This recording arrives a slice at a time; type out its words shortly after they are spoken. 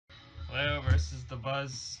versus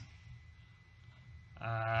Dabuz.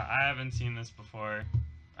 I haven't seen this before.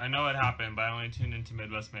 I know it happened, but I only tuned into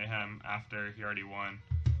Midwest Mayhem after he already won.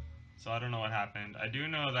 So I don't know what happened. I do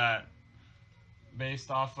know that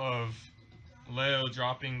based off of Leo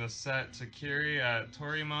dropping the set to Kiri at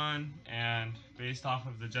Torimon, and based off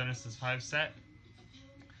of the Genesis 5 set,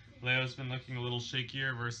 Leo's been looking a little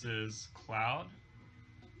shakier versus Cloud.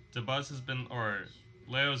 Dabuz has been, or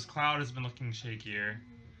Leo's Cloud has been looking shakier,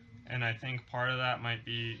 and I think part of that might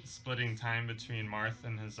be splitting time between Marth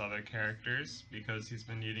and his other characters, because he's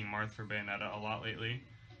been needing Marth for Bayonetta a lot lately,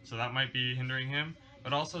 so that might be hindering him.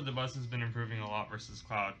 But also Dabuz has been improving a lot versus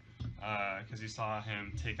Cloud, because you saw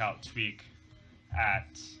him take out Tweak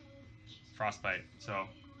at Frostbite, so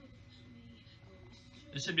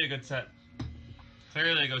it should be a good set.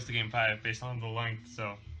 Clearly it goes to game 5 based on the length,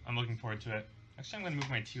 so I'm looking forward to it. Actually, I'm going to move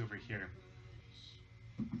my tea over here.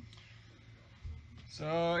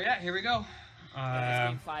 So yeah, here we go.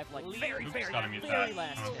 Game 5, like very gotta mute that.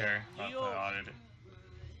 last. I don't care about the audit.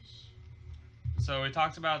 So we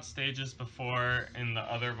talked about stages before in the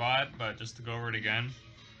other VOD, but just to go over it again.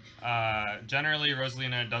 Generally,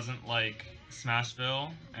 Rosalina doesn't like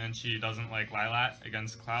Smashville, and she doesn't like Lilat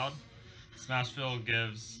against Cloud. Smashville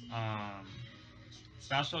gives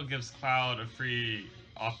Cloud a free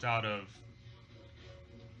opt-out of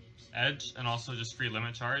Edge, and also just free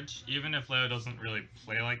limit charge. Even if Leo doesn't really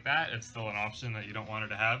play like that, it's still an option that you don't want him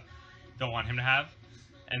to have.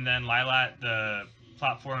 And then Lilat, the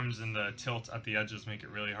platforms and the tilt at the edges make it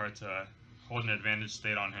really hard to hold an advantage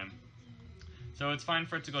state on him. So it's fine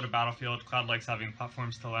for it to go to Battlefield. Cloud likes having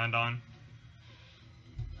platforms to land on.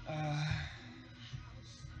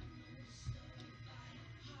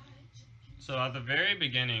 So at the very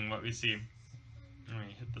beginning, what we see, let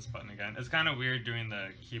me hit this button again. It's kind of weird doing the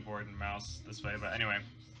keyboard and mouse this way, but anyway.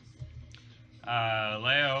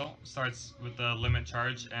 Leo starts with the limit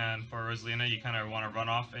charge, and for Rosalina, you kind of want to run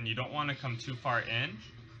off, and you don't want to come too far in,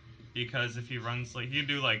 because if he runs, like, he can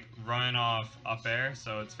do like run off up air,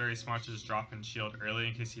 so it's very smart to just drop and shield early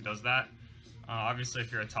in case he does that. Obviously,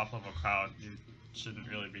 if you're a top level Cloud, you shouldn't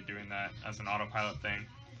really be doing that as an autopilot thing.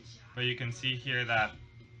 But you can see here that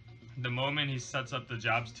the moment he sets up the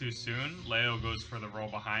jabs too soon, Leo goes for the roll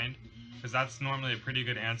behind, because that's normally a pretty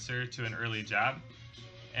good answer to an early jab.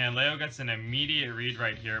 And Leo gets an immediate read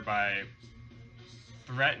right here by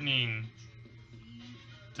threatening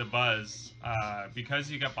Dabuz. Because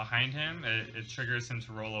you get behind him, it triggers him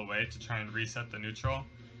to roll away to try and reset the neutral.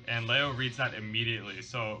 And Leo reads that immediately.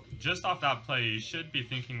 So just off that play, you should be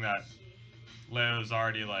thinking that Leo's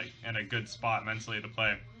already like in a good spot mentally to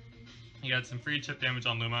play. He got some free chip damage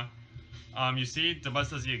on Luma. You see,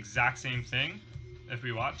 Dabuz does the exact same thing, if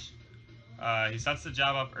we watch. He sets the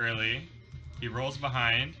jab up early, he rolls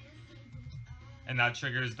behind, and that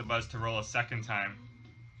triggers Dabuz to roll a second time.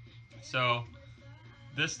 So,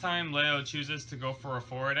 this time Leo chooses to go for a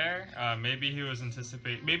forward air. Maybe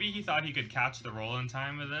he thought he could catch the roll in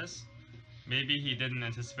time with this. Maybe he didn't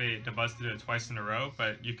anticipate Dabuz to do it twice in a row,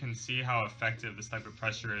 but you can see how effective this type of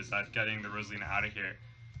pressure is at getting the Rosalina out of here.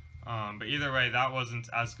 But either way, that wasn't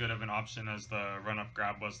as good of an option as the run-up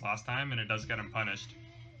grab was last time, and it does get him punished.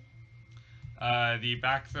 The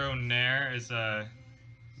back throw nair is a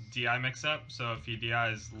DI mix-up, so if he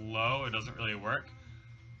DIs low, it doesn't really work.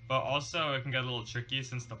 But also, it can get a little tricky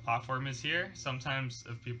since the platform is here. Sometimes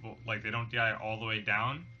if people, like, they don't DI all the way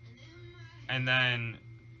down, and then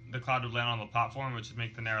the Cloud would land on the platform, which would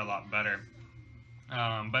make the nair a lot better.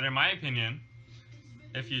 But in my opinion,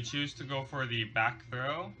 if you choose to go for the back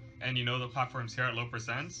throw, and you know the platform's here at low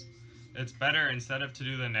percents, it's better, instead of to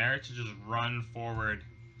do the nair, to just run forward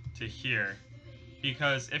to here.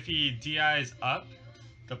 Because if he DIs up,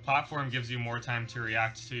 the platform gives you more time to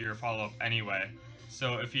react to your follow-up anyway.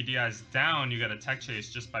 So if he DIs down, you get a tech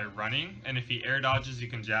chase just by running, and if he air dodges, you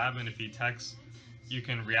can jab, and if he techs, you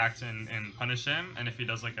can react and punish him, and if he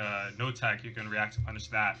does like a no tech, you can react to punish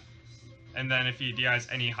that. And then if he DIs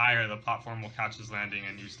any higher, the platform will catch his landing,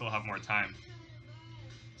 and you still have more time.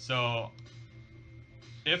 So,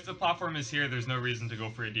 if the platform is here, there's no reason to go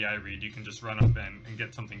for a DI read. You can just run up and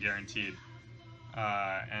get something guaranteed.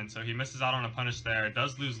 And so he misses out on a punish there.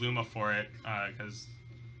 Does lose Luma for it, because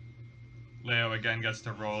Leo again gets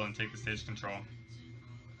to roll and take the stage control.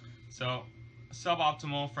 So,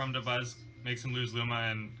 suboptimal from Dabuz, makes him lose Luma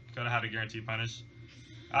and could have had a guaranteed punish.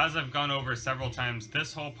 As I've gone over several times,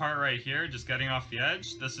 this whole part right here, just getting off the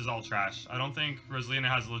edge, this is all trash. I don't think Rosalina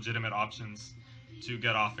has legitimate options to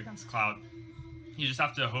get off against Cloud. You just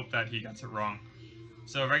have to hope that he gets it wrong.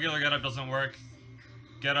 So regular get up doesn't work.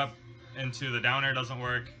 Get up into the down air doesn't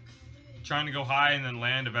work. Trying to go high and then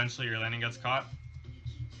land, eventually your landing gets caught.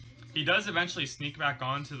 He does eventually sneak back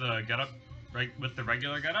onto the getup with the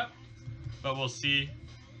regular getup, but we'll see.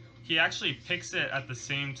 He actually picks it at the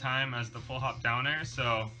same time as the full hop down air,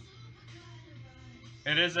 so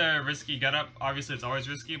it is a risky getup. Obviously, it's always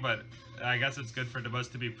risky, but I guess it's good for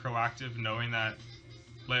Dabuz to be proactive, knowing that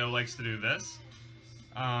Leo likes to do this,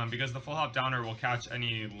 because the full hop downer will catch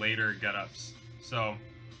any later getups. So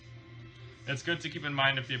it's good to keep in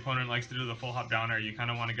mind if the opponent likes to do the full hop downer, you kind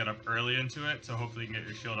of want to get up early into it, so hopefully you can get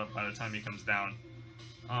your shield up by the time he comes down.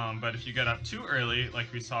 But if you get up too early,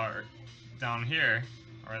 like we saw down here,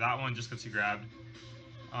 or that one just gets you grabbed.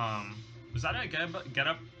 Was that a get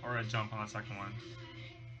up or a jump on that second one?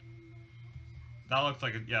 That looked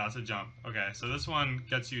like yeah, that's a jump. Okay, so this one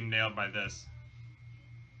gets you nailed by this.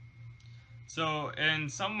 So in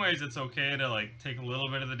some ways it's okay to like take a little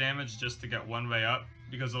bit of the damage just to get one way up,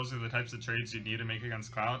 because those are the types of trades you need to make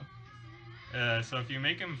against Cloud. So if you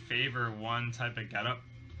make him favor one type of getup,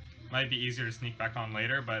 might be easier to sneak back on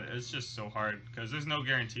later, but it's just so hard because there's no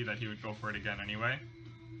guarantee that he would go for it again anyway.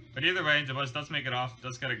 But either way, Dabuz does make it off,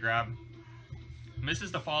 does get a grab.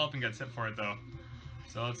 Misses the follow-up and gets hit for it though.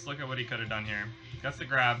 So let's look at what he could have done here. Gets the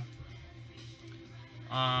grab.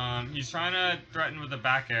 He's trying to threaten with the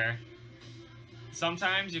back air.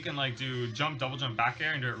 Sometimes you can like do jump, double jump, back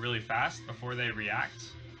air and do it really fast before they react.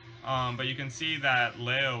 But you can see that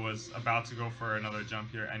Leo was about to go for another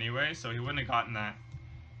jump here anyway, so he wouldn't have gotten that.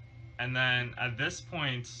 And then at this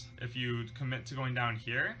point, if you commit to going down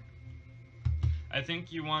here, I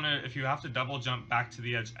think you want to, if you have to double jump back to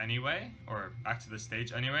the edge anyway, or back to the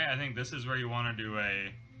stage anyway, I think this is where you want to do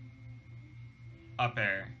a up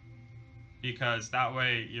air. Because that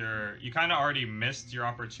way you kind of already missed your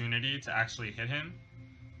opportunity to actually hit him.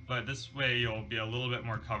 But this way you'll be a little bit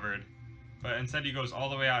more covered. But instead he goes all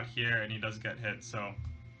the way out here and he does get hit. So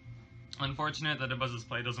unfortunate that Dabuz's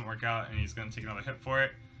play doesn't work out and he's going to take another hit for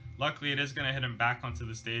it. Luckily it is going to hit him back onto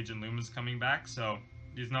the stage and Luma's coming back. So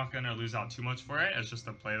he's not going to lose out too much for it. It's just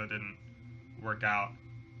a play that didn't work out.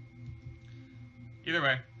 Either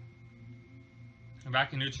way,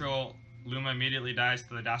 back in neutral, Luma immediately dies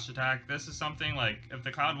to the dash attack. This is something like, if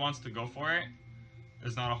the Cloud wants to go for it,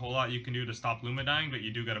 there's not a whole lot you can do to stop Luma dying, but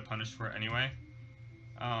you do get a punish for it anyway.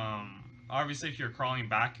 Obviously, if you're crawling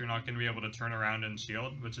back, you're not going to be able to turn around and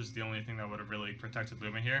shield, which is the only thing that would have really protected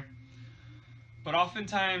Luma here. But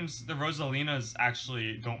oftentimes, the Rosalinas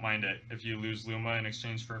actually don't mind it if you lose Luma in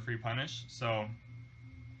exchange for a free punish. So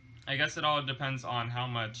I guess it all depends on how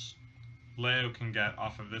much Leo can get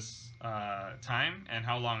off of this time and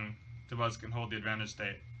how long Dabuz can hold the advantage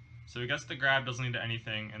state. So he gets the grab, doesn't need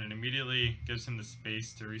anything, and it immediately gives him the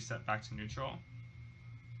space to reset back to neutral.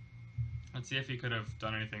 Let's see if he could have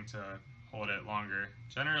done anything to hold it longer.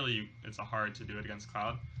 Generally, it's hard to do it against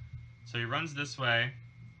Cloud. So he runs this way.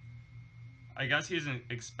 I guess he's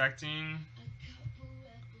expecting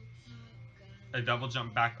a double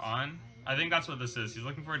jump back on. I think that's what this is. He's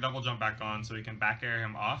looking for a double jump back on so he can back air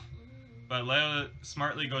him off. But Leo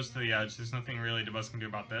smartly goes to the edge. There's nothing really Dabuz can do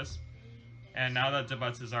about this. And now that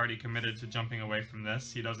Dabuz is already committed to jumping away from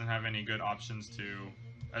this, he doesn't have any good options to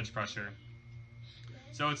edge pressure.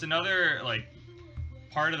 So it's another like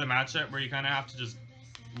part of the matchup where you kind of have to just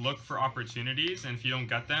look for opportunities, and if you don't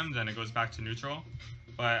get them, then it goes back to neutral.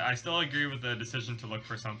 But I still agree with the decision to look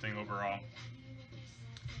for something overall.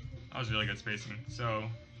 That was really good spacing. So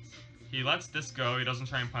he lets this go. He doesn't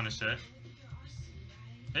try and punish it.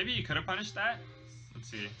 Maybe he could have punished that?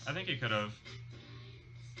 Let's see. I think he could have.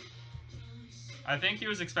 I think he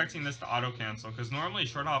was expecting this to auto-cancel, because normally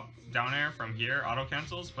short hop down air from here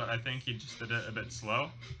auto-cancels, but I think he just did it a bit slow.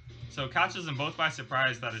 So catches them both by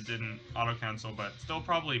surprise that it didn't auto-cancel, but still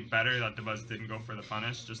probably better that Dabuz didn't go for the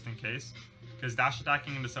punish, just in case. Because dash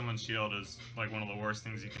attacking into someone's shield is like one of the worst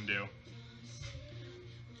things you can do.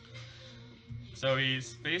 So he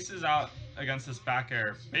spaces out against this back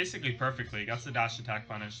air basically perfectly, gets the dash attack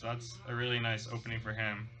punish, so that's a really nice opening for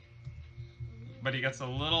him. But he gets a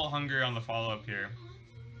little hungry on the follow-up here.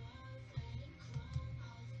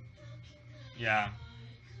 Yeah.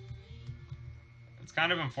 It's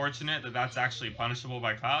kind of unfortunate that that's actually punishable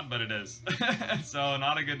by Cloud, but it is. So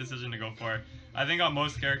not a good decision to go for. I think on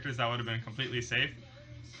most characters that would have been completely safe.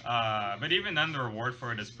 But even then the reward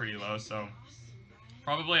for it is pretty low, so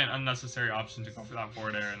probably an unnecessary option to go for that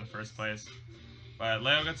forward air in the first place. But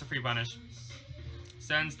Leo gets a free punish.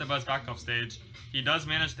 Sends Dabuz back off stage. He does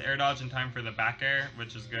manage to air dodge in time for the back air,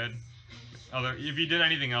 which is good. Although if he did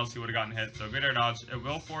anything else, he would have gotten hit. So good air dodge. It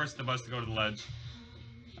will force Dabuz to go to the ledge.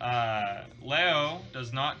 Leo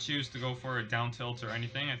does not choose to go for a down tilt or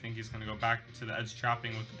anything. I think he's going to go back to the edge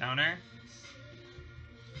trapping with the down air.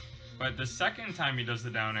 But the second time he does the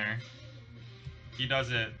down air, he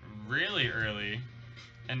does it really early,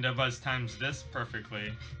 and Dabuz times this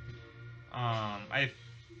perfectly. I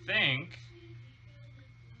think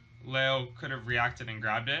Leo could have reacted and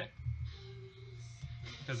grabbed it.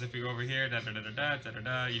 Because if you go over here,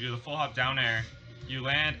 you do the full hop down air, you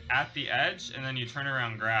land at the edge, and then you turn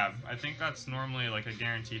around grab. I think that's normally like a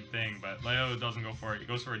guaranteed thing, but Leo doesn't go for it. He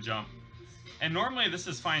goes for a jump. And normally this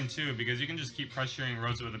is fine too, because you can just keep pressuring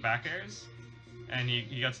Rosa with the back airs, and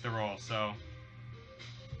he gets the roll, so...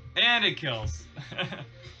 And it kills!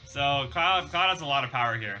 So Cloud has a lot of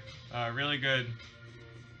power here. Really good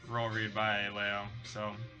roll read by Leo,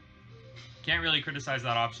 so... Can't really criticize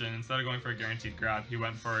that option. Instead of going for a guaranteed grab, he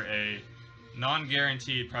went for a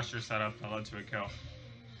non-guaranteed pressure setup that led to a kill.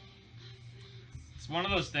 It's one of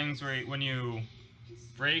those things where when you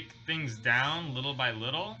break things down little by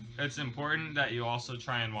little, it's important that you also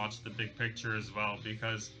try and watch the big picture as well,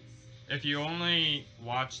 because if you only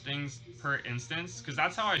watch things per instance, because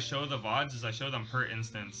that's how I show the VODs, is I show them per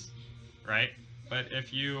instance, right? But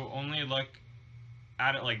if you only look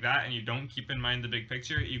at it like that and you don't keep in mind the big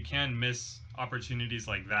picture, you can miss opportunities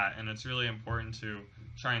like that, and it's really important to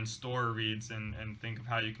try and store reads and think of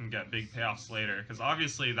how you can get big payoffs later, because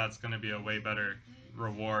obviously that's going to be a way better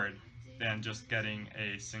reward than just getting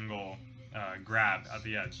a single grab at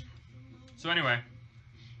the edge. So anyway,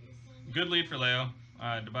 good lead for Leo.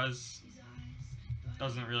 Dabuz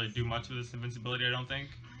doesn't really do much with this invincibility, I don't think.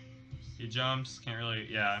 He jumps, can't really,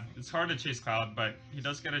 yeah. It's hard to chase Cloud, but he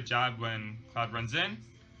does get a jab when Cloud runs in.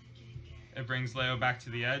 It brings Leo back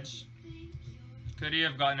to the edge. Could he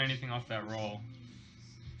have gotten anything off that roll?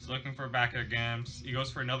 He's looking for back air gams. He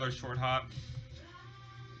goes for another short hop.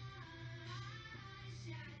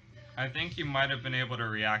 I think he might have been able to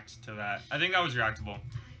react to that. I think that was reactable.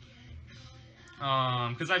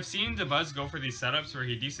 Because I've seen Dabuz go for these setups where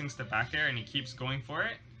he desyncs the back air and he keeps going for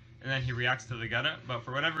it, and then he reacts to the get up, but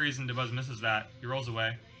for whatever reason Dabuz misses that. He rolls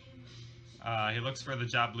away. He looks for the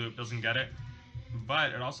jab loop, doesn't get it.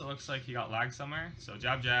 But it also looks like he got lagged somewhere. So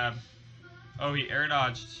jab jab. Oh, he air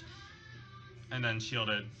dodged and then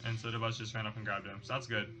shielded, and so Dabuz just ran up and grabbed him. So that's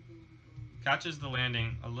good. Catches the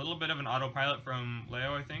landing. A little bit of an autopilot from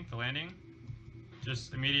Leo, I think, the landing.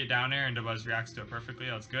 Just immediate down air and Dabuz reacts to it perfectly.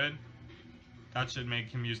 That's good. That should make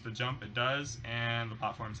him use the jump. It does, and the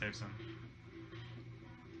platform saves him.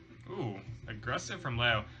 Ooh, aggressive from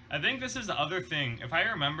Leo. I think this is the other thing. If I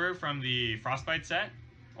remember from the Frostbite set,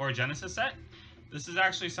 or Genesis set, this is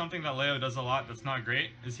actually something that Leo does a lot that's not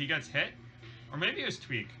great, is he gets hit. Or maybe it was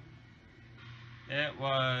Tweak. It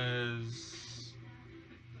was...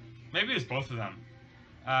 Maybe it was both of them.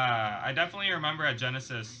 I definitely remember at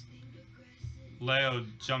Genesis, Leo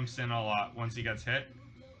jumps in a lot once he gets hit.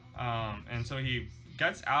 And so he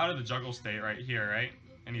gets out of the juggle state right here, right?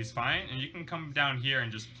 And he's fine, and you can come down here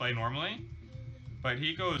and just play normally, but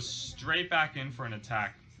he goes straight back in for an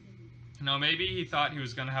attack. Now maybe he thought he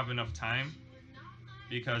was going to have enough time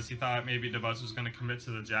because he thought maybe Dabuz was going to commit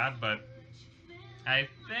to the jab, but I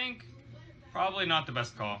think probably not the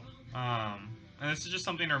best call. And this is just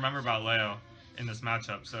something to remember about Leo in this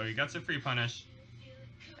matchup. So he gets a free punish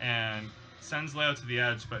and sends Leo to the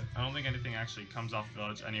edge, but I don't think anything actually comes off the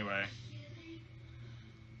edge anyway.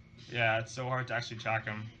 Yeah, it's so hard to actually track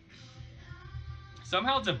him.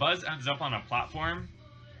 Somehow Dabuz ends up on a platform.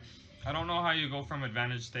 I don't know how you go from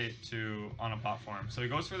advantage state to on a platform. So he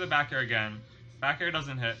goes for the back air again. Back air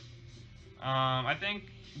doesn't hit. I think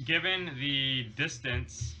given the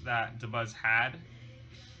distance that Dabuz had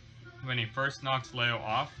when he first knocks Leo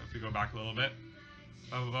off, if we go back a little bit.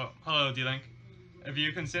 Hello, D-Link. If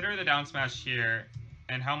you consider the down smash here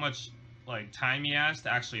and how much time he has to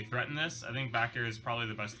actually threaten this, I think back air is probably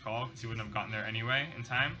the best call because he wouldn't have gotten there anyway in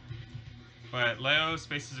time. But Leo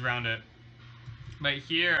spaces around it. But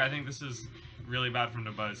here, I think this is really bad from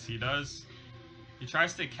Dabuz. He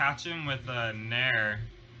tries to catch him with a nair,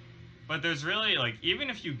 but there's really, even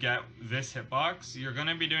if you get this hitbox, you're going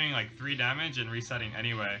to be doing 3 damage and resetting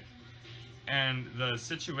anyway. And the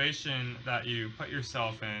situation that you put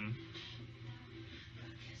yourself in...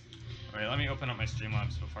 Alright, let me open up my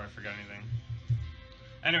Streamlabs before I forget anything.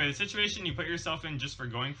 Anyway, the situation you put yourself in just for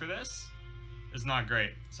going for this is not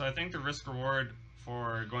great. So I think the risk reward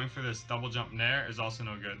for going for this double jump nair is also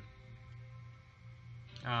no good.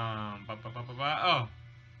 Oh.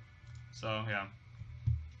 So, yeah.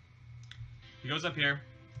 He goes up here.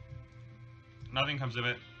 Nothing comes of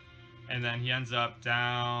it. And then he ends up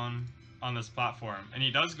down on this platform. And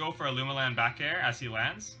he does go for a Lumaland back air as he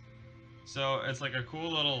lands. So it's a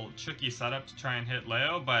cool little tricky setup to try and hit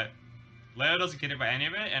Leo, but Leo doesn't get hit by any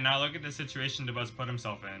of it, and now look at the situation Dabuz put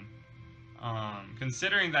himself in.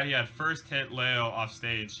 Considering that he had first hit Leo off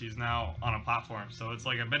stage, he's now on a platform, so it's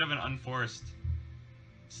like a bit of an unforced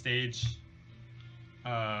stage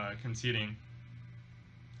conceding.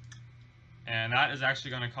 And that is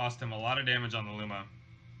actually going to cost him a lot of damage on the Luma.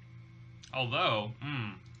 Although,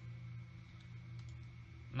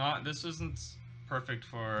 this isn't perfect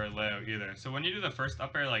for Leo either. So when you do the first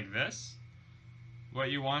up air like this, what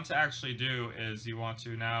you want to actually do is you want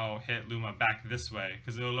to now hit Luma back this way,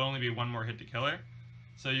 because it will only be one more hit to kill her.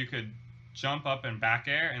 So you could jump up and back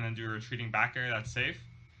air and then do a retreating back air, that's safe.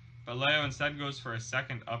 But Leo instead goes for a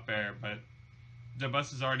second up air, but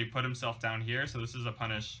Dabuz has already put himself down here, so this is a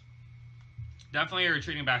punish. Definitely a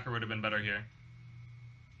retreating back air would have been better here.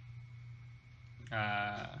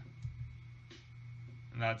 And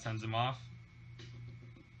that sends him off.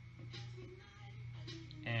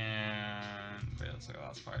 And wait, let's look at the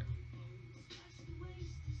last part.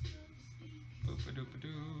 Boop-a-doop-a-doo.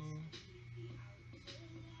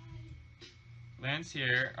 Lands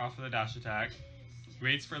here off of the dash attack.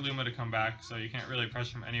 Waits for Luma to come back, so you can't really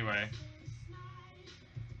pressure him anyway.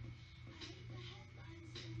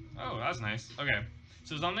 Oh, that's nice. Okay.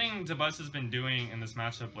 So something Dabuz has been doing in this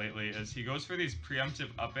matchup lately is he goes for these preemptive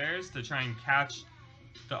up airs to try and catch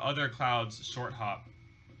the other Cloud's short hop.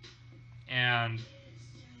 And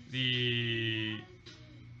the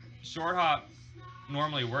short hop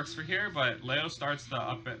normally works for here, but Leo starts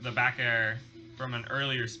the back air from an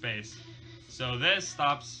earlier space. So this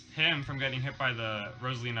stops him from getting hit by the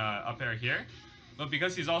Rosalina up air here. But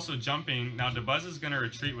because he's also jumping, now Dabuz is going to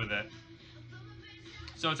retreat with it.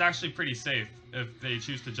 So it's actually pretty safe if they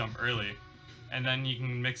choose to jump early. And then you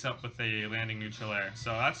can mix up with a landing neutral air.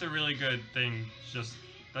 So that's a really good thing just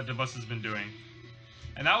that Dabuz has been doing.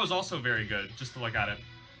 And that was also very good, just to look at it.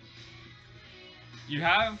 You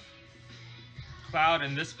have Cloud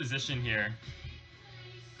in this position here.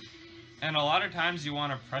 And a lot of times you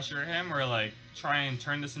want to pressure him or like try and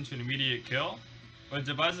turn this into an immediate kill. But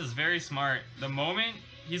Dabuz is very smart. The moment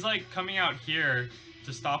he's like coming out here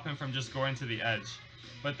to stop him from just going to the edge.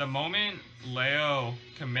 But the moment Leo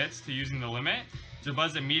commits to using the limit,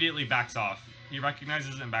 Dabuz immediately backs off. He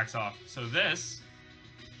recognizes it and backs off. So this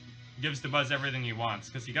gives Dabuz everything he wants,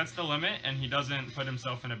 because he gets the limit and he doesn't put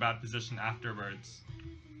himself in a bad position afterwards.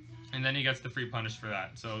 And then he gets the free punish for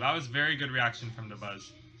that. So that was very good reaction from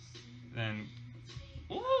Dabuz. Then,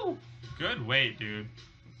 ooh, good weight, dude.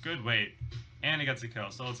 Good weight. And he gets a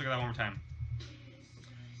kill. So let's look at that one more time.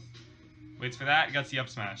 Waits for that, gets the up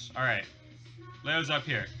smash. Alright. Leo's up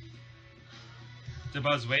here.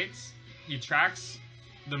 Dabuz waits. He tracks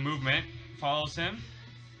the movement, follows him,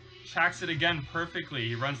 tracks it again perfectly.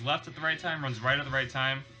 He runs left at the right time, runs right at the right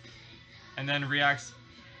time, and then reacts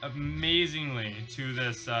amazingly to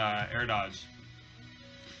this air dodge.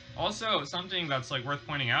 Also, something that's like worth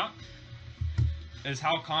pointing out is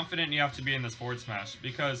how confident you have to be in this forward smash,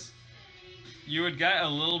 because you would get a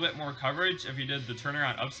little bit more coverage if you did the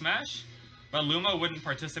turnaround up smash, but Luma wouldn't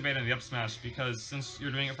participate in the up smash because since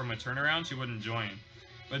you're doing it from a turnaround, she wouldn't join.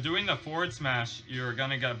 But doing the forward smash, you're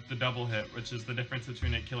gonna get the double hit, which is the difference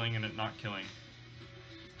between it killing and it not killing.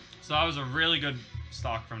 So that was a really good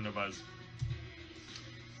stock from Dabuz.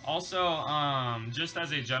 Also, just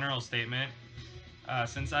as a general statement,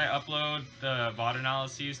 since I upload the VOD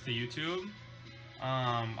analyses to YouTube,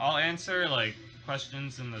 I'll answer like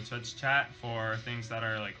questions in the Twitch chat for things that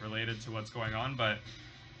are like related to what's going on, but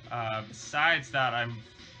besides that, I'm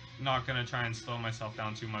not gonna try and slow myself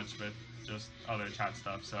down too much with just other chat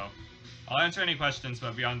stuff. So I'll answer any questions,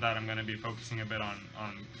 but beyond that, I'm gonna be focusing a bit on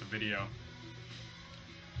the video.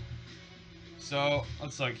 So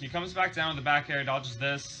let's look. He comes back down with the back air, dodges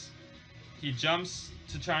this. He jumps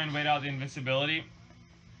to try and wait out the invincibility,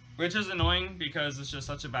 which is annoying because it's just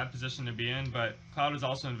such a bad position to be in, but Cloud is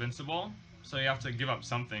also invincible, so you have to give up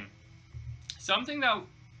something. Something that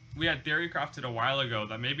we had theory crafted a while ago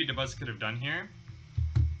that maybe Dabuz could have done here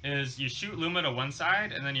is you shoot Luma to one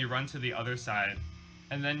side and then you run to the other side,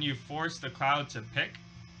 and then you force the Cloud to pick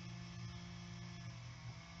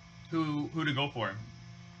who to go for.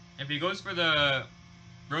 If he goes for the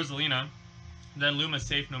Rosalina, then Luma's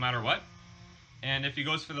safe no matter what. And if he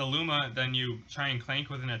goes for the Luma, then you try and clank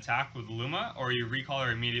with an attack with Luma, or you recall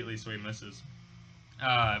her immediately so he misses.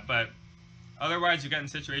 But otherwise, you get in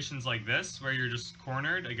situations like this, where you're just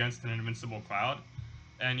cornered against an invincible Cloud,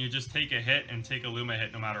 and you just take a hit and take a Luma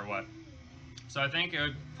hit no matter what. So I think it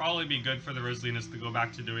would probably be good for the Rosalinas to go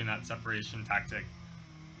back to doing that separation tactic.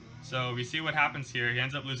 So we see what happens here. He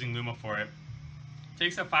ends up losing Luma for it.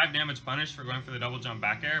 Takes a 5 damage punish for going for the double jump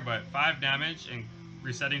back air, but 5 damage and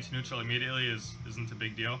resetting to neutral immediately isn't a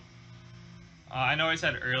big deal. I know I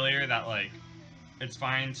said earlier that like it's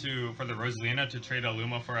fine for the Rosalina to trade a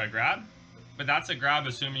Luma for a grab. But that's a grab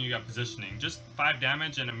assuming you got positioning. Just 5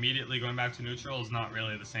 damage and immediately going back to neutral is not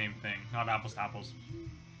really the same thing. Not apples to apples.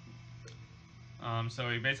 So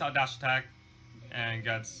he baits out dash attack and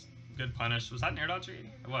gets good punish. Was that an air dodge read?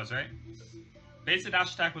 It was, right? Baits the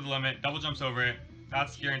dash attack with a limit, double jumps over it.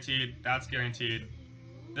 That's guaranteed. That's guaranteed.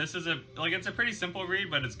 This is it's a pretty simple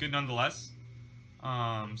read, but it's good nonetheless.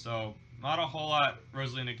 So not a whole lot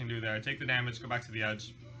Rosalina can do there. Take the damage, go back to the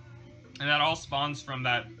edge. And that all spawns from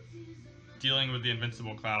that dealing with the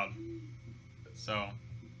invincible cloud. So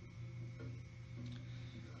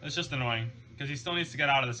it's just annoying because he still needs to get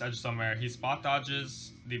out of this edge somewhere. He spot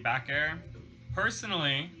dodges the back air.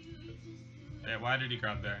 Personally, why did he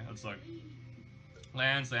grab there? Let's look.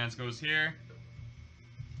 Lands goes here.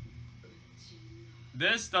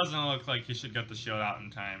 This doesn't look like he should get the shield out in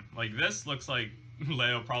time. Like, this looks like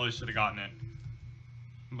Leo probably should have gotten it.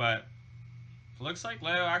 But it looks like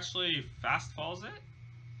Leo actually fast falls it,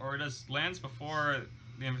 or just lands before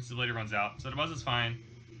the invincibility runs out. So Dabuz is fine.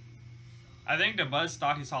 I think Dabuz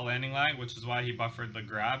thought he saw landing lag, which is why he buffered the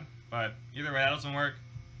grab. But either way, that doesn't work.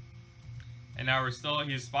 And now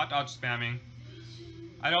he's spot dodge spamming.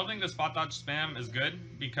 I don't think the spot dodge spam is good,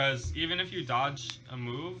 because even if you dodge a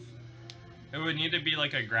move, it would need to be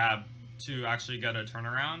like a grab to actually get a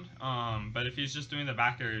turnaround. But if he's just doing the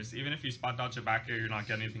back airs, even if you spot dodge a back air, you're not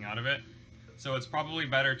getting anything out of it. So it's probably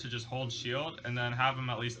better to just hold shield and then have him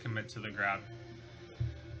at least commit to the grab.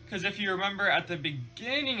 Because if you remember at the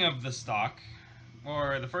beginning of the stock,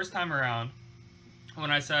 or the first time around,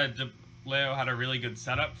 when I said Leo had a really good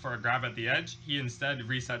setup for a grab at the edge, he instead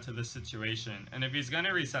reset to this situation. And if he's going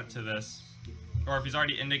to reset to this, or if he's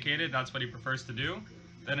already indicated that's what he prefers to do,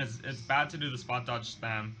 then it's bad to do the spot dodge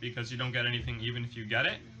spam, because you don't get anything even if you get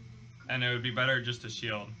it, and it would be better just to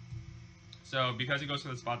shield. So because he goes for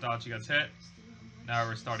the spot dodge, he gets hit. Now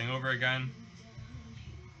we're starting over again.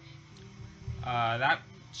 That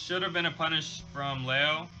should have been a punish from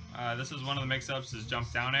Leo. This is one of the mix-ups, is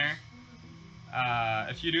jump down air.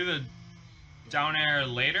 If you do the down air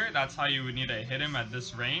later, that's how you would need to hit him at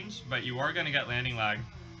this range, but you are going to get landing lag.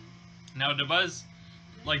 Now Dabuz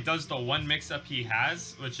does the one mix-up he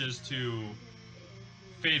has, which is to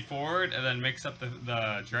fade forward and then mix up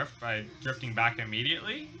the drift by drifting back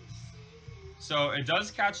immediately. So it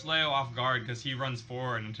does catch Leo off guard because he runs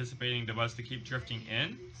forward anticipating Dabuz to keep drifting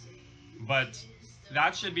in. But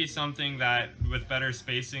that should be something that, with better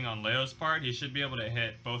spacing on Leo's part, he should be able to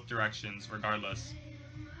hit both directions regardless.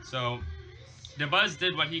 So Dabuz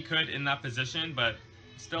did what he could in that position, but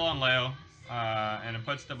still on Leo, and it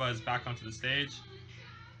puts Dabuz back onto the stage.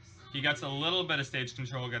 He gets a little bit of stage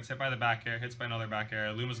control, gets hit by the back air, hits by another back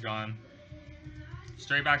air, Luma's gone.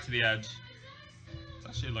 Straight back to the edge.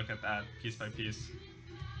 Let's actually look at that piece by piece.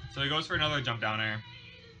 So he goes for another jump down air.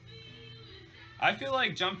 I feel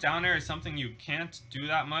like jump down air is something you can't do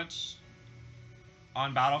that much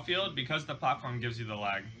on Battlefield because the platform gives you the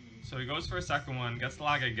lag. So he goes for a second one, gets the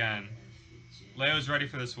lag again. Leo's ready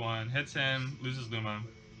for this one, hits him, loses Luma.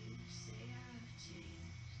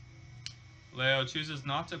 Leo chooses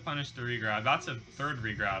not to punish the regrab. That's a third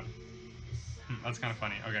regrab. That's kind of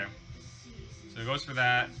funny. Okay. So he goes for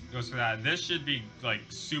that, goes for that. This should be like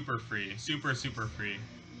super free. Super free.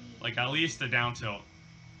 Like at least a down tilt.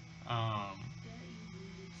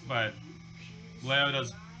 But Leo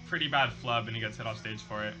does pretty bad flub and he gets hit off stage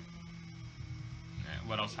for it. Okay,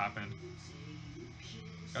 what else happened?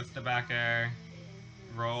 Gets the back air.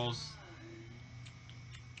 Rolls.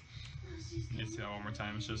 Need to see that one more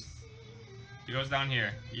time. It's just... He goes down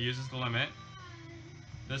here. He uses the limit.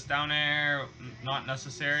 This down air, not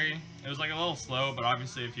necessary. It was like a little slow, but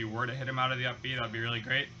obviously if you were to hit him out of the up B, that would be really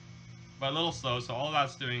great. But a little slow, so all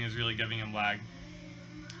that's doing is really giving him lag.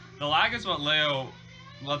 The lag is what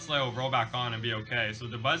lets Leo roll back on and be okay. So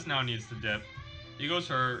Dabuz now needs to dip. He goes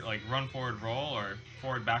for like run forward roll, or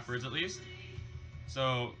forward backwards at least.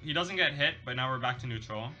 So he doesn't get hit, but now we're back to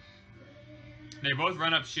neutral. They both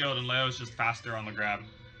run up shield and Leo's just faster on the grab.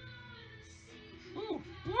 Woo!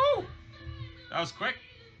 Woo! That was quick.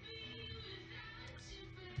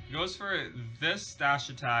 He goes for this dash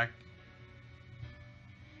attack.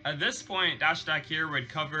 At this point, dash attack here would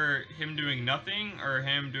cover him doing nothing or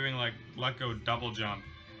him doing like let go double jump.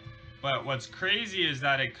 But what's crazy is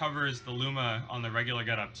that it covers the Luma on the regular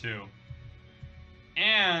get up too.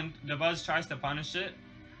 And Dabuz tries to punish it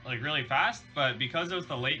like really fast, but because it was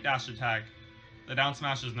the late dash attack, the down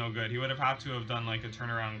smash is no good. He would have had to have done like a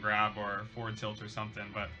turnaround grab or forward tilt or something,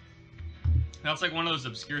 but that's like one of those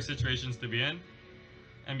obscure situations to be in.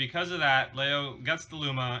 And because of that, Leo gets the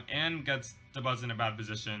Luma and gets Dabuz in a bad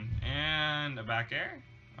position. And a back air.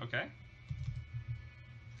 Okay.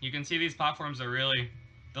 You can see these platforms are really,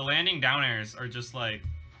 the landing down airs are just like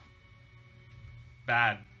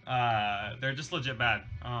bad. They're just legit bad.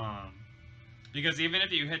 Because even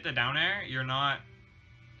if you hit the down air, you're not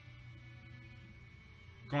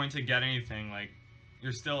going to get anything. Like,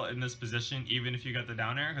 you're still in this position even if you get the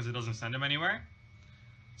down air because it doesn't send him anywhere.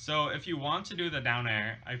 So if you want to do the down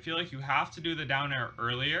air, I feel like you have to do the down air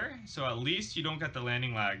earlier, so at least you don't get the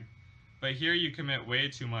landing lag. But here you commit way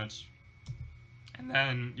too much, and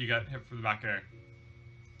then you get hit for the back air.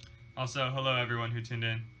 Also, hello everyone who tuned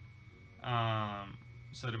in.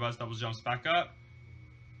 So Dabuz double jumps back up.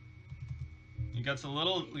 He gets a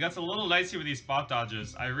little dicey with these spot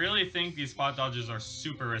dodges. I really think these spot dodges are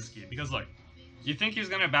super risky because look, you think he's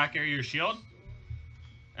gonna back air your shield,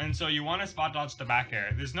 and so you want to spot dodge the back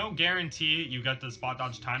air. There's no guarantee you get the spot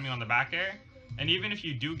dodge timing on the back air, and even if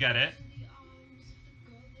you do get it,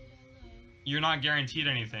 you're not guaranteed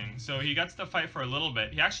anything. So he gets to fight for a little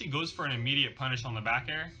bit. He actually goes for an immediate punish on the back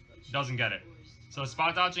air, doesn't get it. So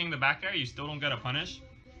spot dodging the back air, you still don't get a punish.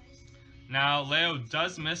 Now Leo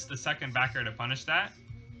does miss the second back air to punish that.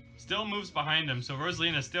 Still moves behind him, so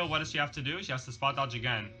Rosalina still, what does she have to do? She has to spot dodge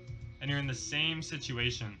again. And you're in the same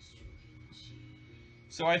situation.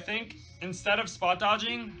 So I think instead of spot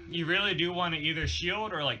dodging, you really do want to either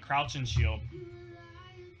shield or like crouch and shield.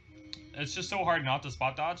 It's just so hard not to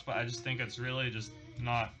spot dodge, but I just think it's really just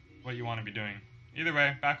not what you want to be doing. Either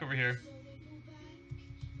way, back over here.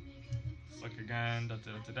 Let's look again.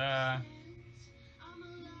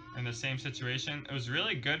 In the same situation. It was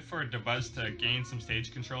really good for Dabuz to gain some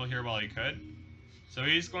stage control here while he could. So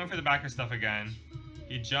he's going for the backer stuff again.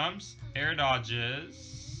 He jumps, air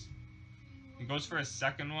dodges. He goes for a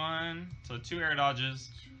second one. So 2 air dodges.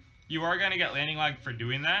 You are going to get landing lag for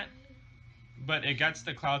doing that, but it gets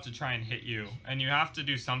the cloud to try and hit you, and you have to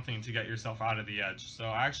do something to get yourself out of the edge. So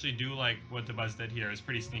I actually do like what Dabuz did here. It's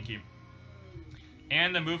pretty sneaky.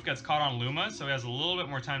 And the move gets caught on Luma, so he has a little bit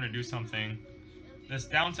more time to do something. This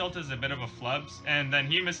down tilt is a bit of a flubs, and then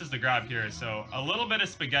he misses the grab here. So a little bit of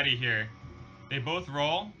spaghetti here. They both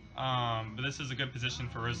roll, but this is a good position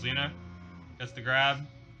for Rosalina. Gets the grab.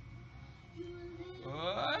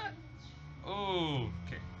 What? Oh,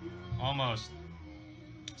 okay. Almost.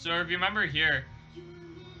 So if you remember here,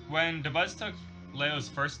 when Dabuz took Leo's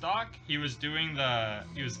first stock, he was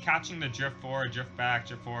catching the drift forward, drift back,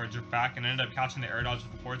 drift forward, drift back, and ended up catching the air dodge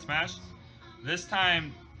with the forward smash. This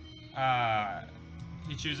time,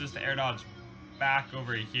 he chooses to air dodge back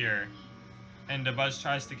over here, and Dabuz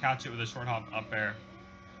tries to catch it with a short hop up air.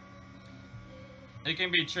 It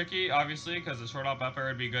can be tricky, obviously, because the short hop up air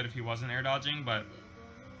would be good if he wasn't air dodging, but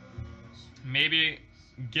maybe,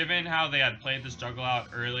 given how they had played this juggle out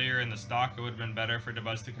earlier in the stock, it would have been better for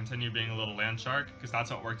Dabuz to continue being a little land shark, because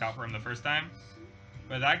that's what worked out for him the first time.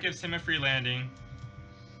 But that gives him a free landing.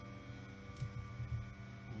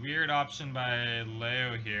 Weird option by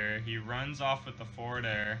Leo here. He runs off with the forward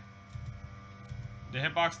air. The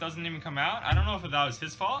hitbox doesn't even come out. I don't know if that was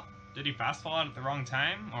his fault. Did he fast fall out at the wrong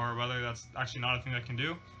time? Or whether that's actually not a thing that can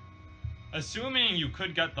do. Assuming you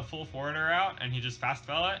could get the full forward air out and he just fast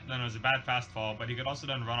fell it, then it was a bad fast fall. But he could also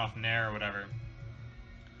done run off nair or whatever.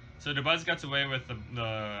 So Dabuz gets away with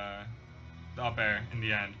the up air in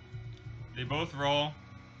the end. They both roll.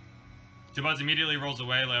 Dabuz immediately rolls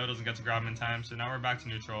away. Leo doesn't get to grab him in time, so now we're back to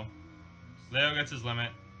neutral. Leo gets his limit.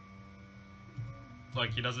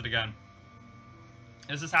 Look, he does it again.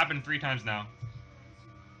 This has happened 3 times now.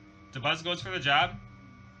 Dabuz goes for the jab.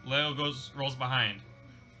 Leo rolls behind.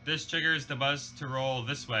 This triggers Dabuz to roll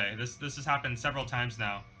this way. This has happened several times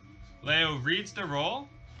now. Leo reads the roll,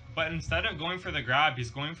 but instead of going for the grab,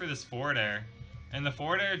 he's going for this forward air. And the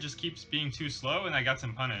forward air just keeps being too slow, and that gets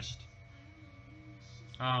him punished.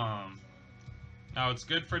 Now it's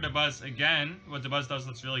good for Dabuz. Again, what Dabuz does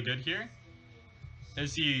that's really good here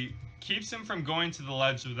is he keeps him from going to the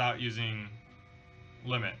ledge without using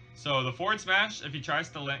limit. So the forward smash, if he tries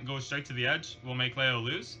to go straight to the edge, will make Leo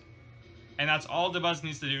lose. And that's all Dabuz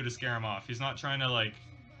needs to do to scare him off. He's not trying to like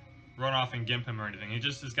run off and gimp him or anything. He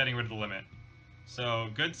just is getting rid of the limit. So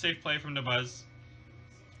good safe play from Dabuz.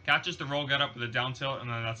 Catches the roll get up with a down tilt, and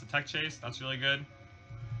then that's a tech chase. That's really good.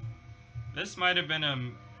 This might have been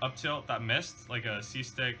an up tilt that missed, like a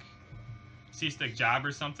C-stick jab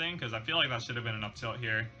or something, because I feel like that should have been an up tilt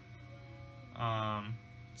here.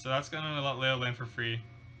 So that's going to let Leo land for free.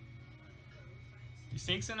 He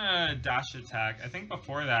sneaks in a dash attack. I think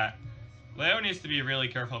before that, Leo needs to be really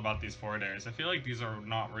careful about these forward airs. I feel like these are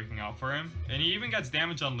not working out for him. And he even gets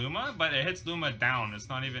damage on Luma, but it hits Luma down. It's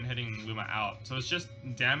not even hitting Luma out. So it's just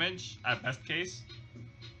damage at best case.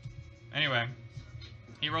 Anyway,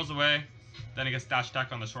 he rolls away. Then he gets dash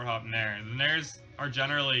attack on the short hop Nair. The Nairs are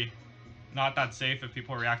generally not that safe if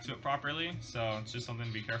people react to it properly, so it's just something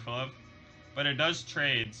to be careful of. But it does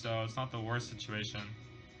trade, so it's not the worst situation.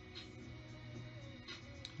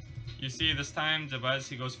 You see, this time Dabuz,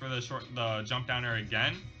 he goes for the jump down air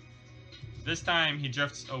again. This time he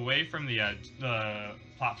drifts away from the edge, the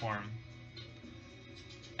platform.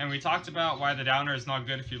 And we talked about why the downer is not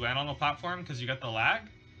good if you land on the platform because you get the lag.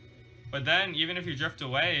 But then even if you drift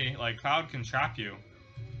away, like Cloud can trap you.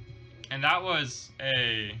 And that was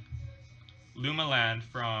a Luma land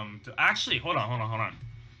from... Actually, hold on.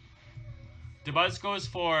 Dabuz goes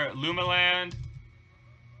for Luma land.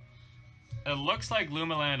 It looks like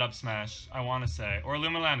Luma land up smash, I want to say. Or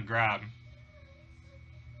Luma land grab.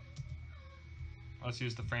 Let's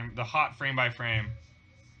use the hot frame by frame.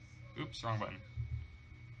 Oops, wrong button.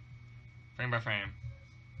 Frame by frame.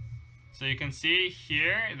 So you can see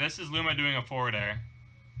here, this is Luma doing a forward air.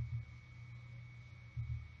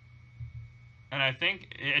 And I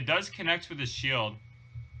think it does connect with his shield.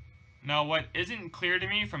 Now what isn't clear to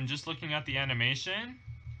me from just looking at the animation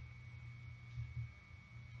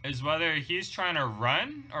is whether he's trying to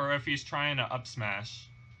run or if he's trying to up smash.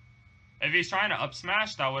 If he's trying to up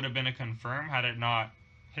smash, that would have been a confirm had it not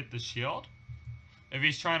hit the shield. If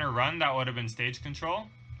he's trying to run, that would have been stage control.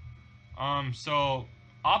 So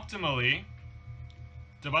optimally,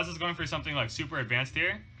 Dabuz is going for something like super advanced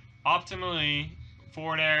here. Optimally,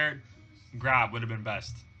 forward air grab would have been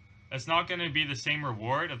best. It's not going to be the same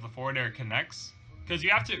reward if the forward air connects, because you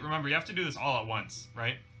have to remember, you have to do this all at once,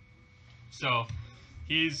 right? So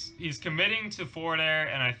he's committing to forward air,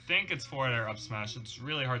 and I think it's forward air up smash. It's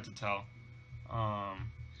really hard to tell.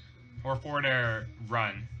 Or forward air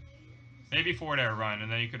run. Maybe forward air run,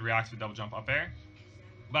 and then you could react with double jump up air.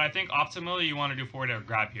 But I think optimally you want to do forward air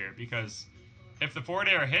grab here, because if the forward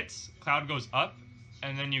air hits, Cloud goes up,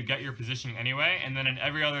 and then you get your positioning anyway, and then in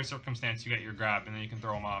every other circumstance you get your grab, and then you can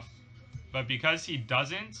throw him off. But because he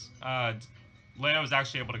doesn't, Leo is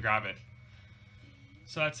actually able to grab it.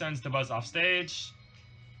 So that sends Dabuz off stage.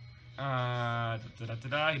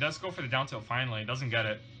 He does go for the down tilt finally. He doesn't get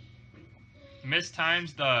it.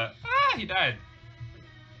 Mistimes the... he died.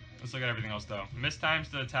 Let's look at everything else though. Mistimes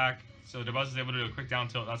the attack. So Dabuz is able to do a quick down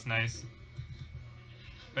tilt. That's nice.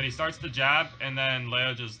 But he starts the jab, and then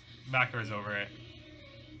Leo just back airs over it.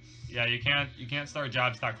 Yeah, you can't start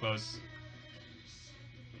jabs that close.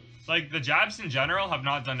 Like, the jabs in general have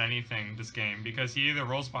not done anything this game, because he either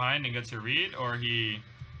rolls behind and gets a read, or he,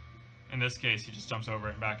 in this case, he just jumps over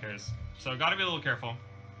it and back airs. So gotta be a little careful.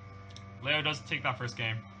 Leo does take that first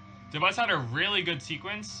game. Dabuz had a really good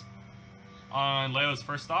sequence on Leo's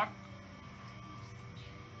first stock.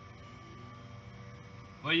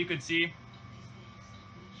 Well, you could see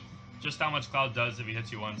just how much Cloud does if he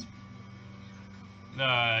hits you once.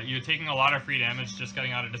 You're taking a lot of free damage just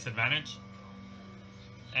getting out of disadvantage.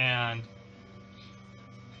 And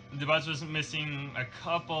Dabuz was missing a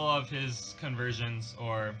couple of his conversions,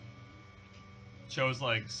 or chose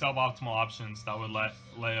like suboptimal options that would let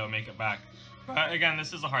Leo make it back. But again,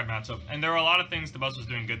 this is a hard matchup, and there were a lot of things Dabuz was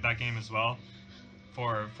doing good that game as well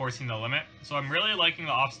for forcing the limit. So I'm really liking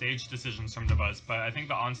the off-stage decisions from Dabuz, but I think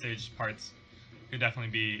the on-stage parts could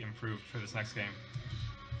definitely be improved for this next game.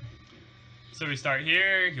 So we start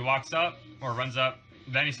here, he walks up, or runs up,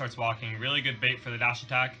 then he starts walking. Really good bait for the dash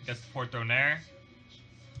attack, gets the forward throw nair.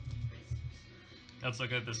 Let's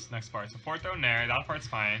look at this next part. So forward throw nair, that part's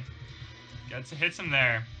fine. Hits him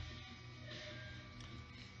there.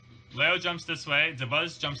 Leo jumps this way,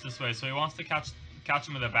 Dabuz jumps this way, so he wants to catch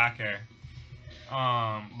him with a back air.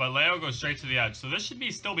 But Leo goes straight to the edge, so this should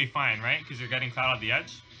still be fine, right? Because you're getting Cloud at the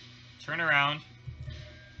edge. Turn around.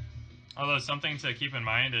 Although something to keep in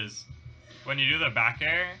mind is when you do the back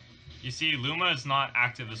air, you see Luma is not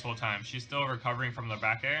active this whole time. She's still recovering from the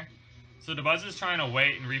back air. So Dabuz is trying to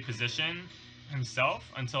wait and reposition himself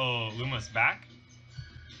until Luma's back.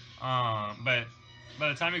 But by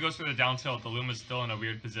the time he goes for the down tilt, the Luma's still in a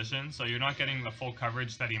weird position, so you're not getting the full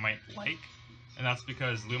coverage that he might like, and that's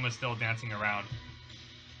because Luma's still dancing around.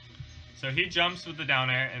 So he jumps with the down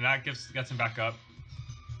air, and that gets him back up.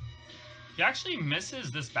 He actually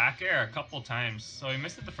misses this back air a couple times. So he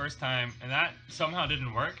missed it the first time, and that somehow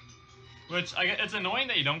didn't work. Which, it's annoying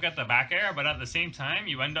that you don't get the back air, but at the same time,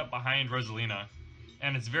 you end up behind Rosalina.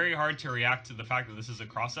 And it's very hard to react to the fact that this is a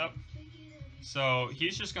cross-up. So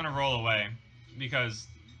he's just going to roll away, because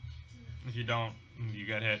if you don't, you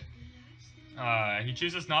get hit. He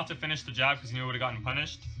chooses not to finish the jab because he knew he would have gotten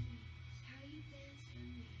punished.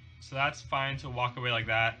 So that's fine to walk away like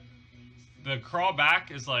that. The crawl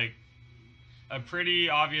back is like a pretty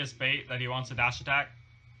obvious bait that he wants a dash attack.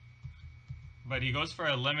 But he goes for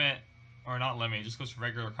a limit or not limit, he just goes for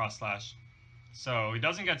regular cross slash. So he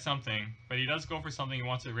doesn't get something, but he does go for something he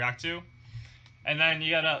wants to react to. And then you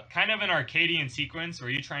got a kind of an Arcadian sequence where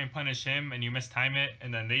you try and punish him and you mistime it,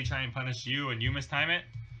 and then they try and punish you and you mistime it.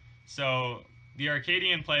 So the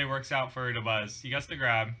Arcadian play works out for Dabuz. He gets the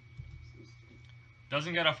grab.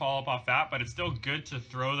 Doesn't get a follow-up off that, but it's still good to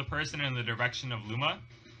throw the person in the direction of Luma.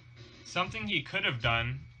 Something he could have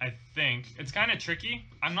done, I think, it's kind of tricky.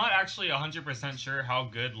 I'm not actually 100% sure how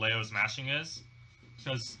good Leo's mashing is,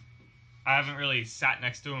 because I haven't really sat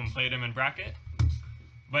next to him and played him in bracket.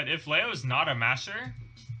 But if Leo's not a masher,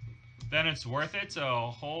 then it's worth it to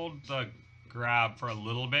hold the grab for a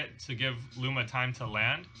little bit to give Luma time to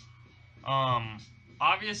land.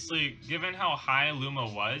 Obviously, given how high Luma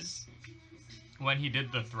was when he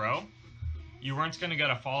did the throw, you weren't going to get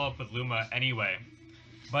a follow-up with Luma anyway.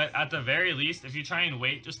 But at the very least, if you try and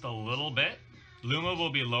wait just a little bit, Luma will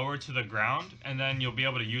be lower to the ground, and then you'll be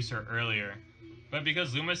able to use her earlier. But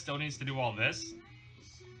because Luma still needs to do all this,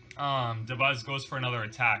 Dabuz goes for another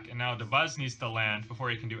attack, and now Dabuz needs to land before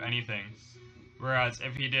he can do anything. Whereas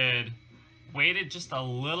if he waited just a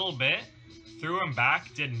little bit, threw him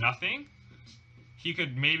back, did nothing, he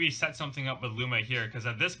could maybe set something up with Luma here, because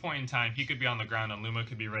at this point in time, he could be on the ground and Luma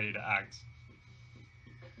could be ready to act.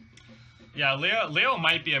 Yeah, Leo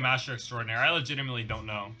might be a master extraordinaire. I legitimately don't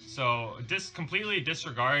know. So completely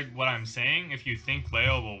disregard what I'm saying if you think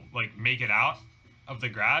Leo will like make it out of the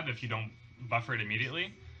grab if you don't buffer it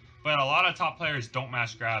immediately. But a lot of top players don't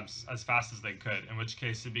mash grabs as fast as they could, in which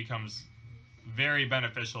case it becomes very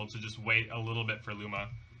beneficial to just wait a little bit for Luma.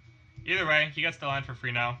 Either way, he gets the line for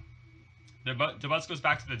free now. Dabuz goes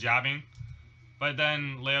back to the jabbing, but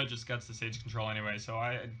then Leo just gets the stage control anyway, so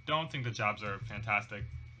I don't think the jabs are fantastic.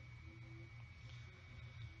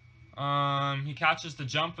 He catches the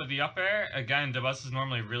jump with the up air. Again, Dabuz is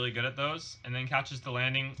normally really good at those, and then catches the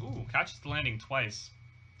landing. Ooh, catches the landing twice.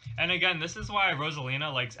 And again, this is why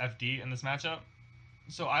Rosalina likes FD in this matchup.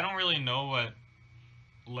 So I don't really know what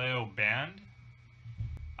Leo banned.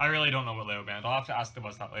 I really don't know what Leo banned. I'll have to ask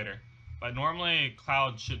Dabuz that later. But normally,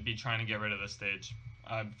 Cloud should be trying to get rid of this stage.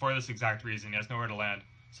 For this exact reason, he has nowhere to land.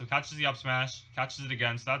 So catches the up smash, catches it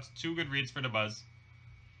again. So that's 2 good reads for Dabuz.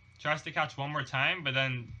 Tries to catch one more time, but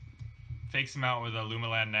then fakes him out with a Luma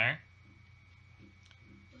land there.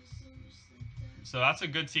 So that's a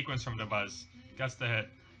good sequence from Dabuz. Gets the hit.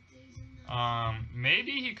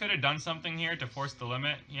 Maybe he could have done something here to force the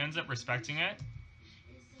limit. He ends up respecting it.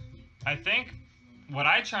 I think what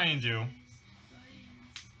I try and do...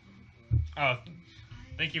 Oh,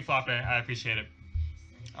 thank you, Floppe. I appreciate it.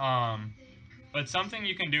 But something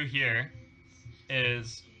you can do here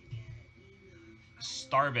is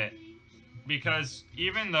starve it. Because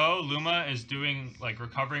even though Luma is doing, like,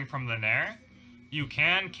 recovering from the Nair, you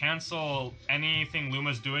can cancel anything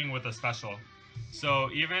Luma's doing with a special. So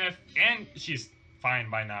even if... And she's fine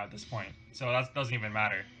by now at this point. So that doesn't even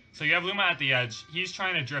matter. So you have Luma at the edge. He's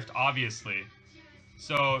trying to drift, obviously.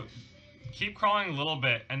 So keep crawling a little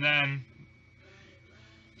bit, and then...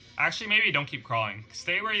 Actually, maybe don't keep crawling.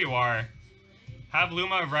 Stay where you are. Have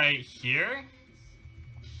Luma right here.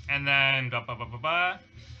 And then...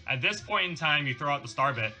 At this point in time, you throw out the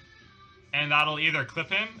star bit. And that'll either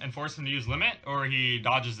clip him and force him to use limit, or he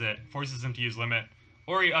dodges it, forces him to use limit.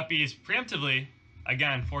 Or he up-Bs preemptively,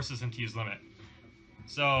 again, forces him to use limit.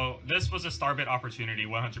 So this was a star bit opportunity,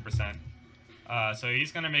 100%. So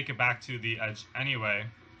he's going to make it back to the edge anyway.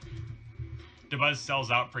 Dabuz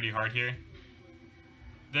sells out pretty hard here.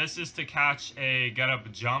 This is to catch a get-up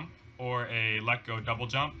jump or a let-go double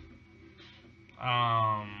jump.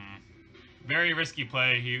 Very risky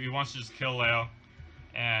play. He wants to just kill Leo.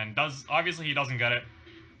 And obviously he doesn't get it.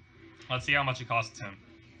 Let's see how much it costs him.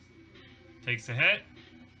 Takes a hit.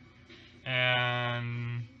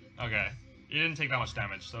 And... okay. He didn't take that much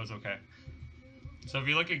damage, so it's okay. So if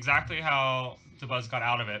you look exactly how Dabuz got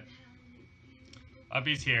out of it.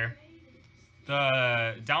 Up-B's here.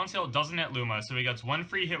 The down tilt doesn't hit Luma, so he gets 1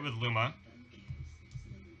 free hit with Luma.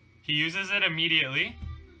 He uses it immediately.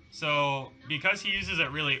 So because he uses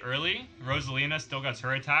it really early, Rosalina still gets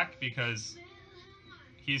her attack because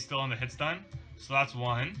he's still in the hit stun. So that's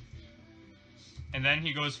 1. And then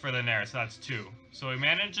he goes for the Nair, so that's 2. So he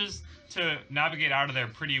manages to navigate out of there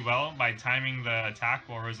pretty well by timing the attack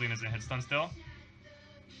while Rosalina's in hit stun still.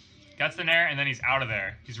 Gets the Nair, and then he's out of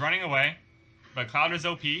there. He's running away, but Cloud is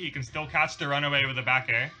OP. He can still catch the runaway with the back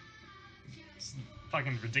air. It's a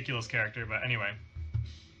fucking ridiculous character, but anyway.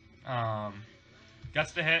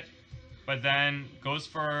 Gets the hit, but then goes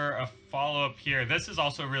for a follow-up here. This is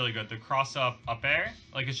also really good. The cross-up air,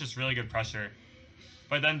 like, it's just really good pressure.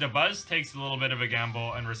 But then Dabuz takes a little bit of a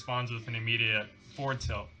gamble and responds with an immediate forward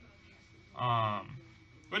tilt.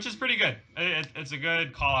 Which is pretty good. It's a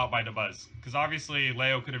good call out by Dabuz, because obviously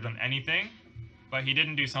Leo could have done anything, but he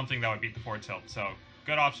didn't do something that would beat the forward tilt. So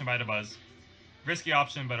good option by Dabuz. Risky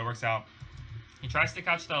option, but it works out. He tries to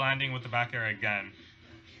catch the landing with the back air again.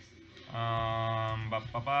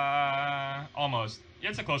 Almost. Yeah,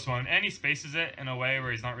 it's a close one, and he spaces it in a way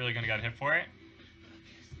where he's not really going to get hit for it.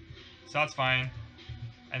 So that's fine.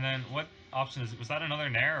 And then what option is it? Was that another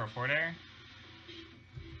nair or forward air?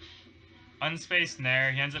 Unspaced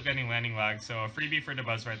nair. He ends up getting landing lag, so a freebie for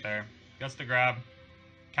Dabuz right there. Gets the grab.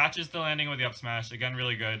 Catches the landing with the up smash. Again,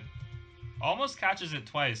 really good. Almost catches it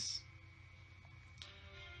twice.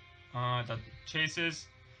 That chases.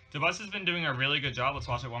 Dabuz has been doing a really good job. Let's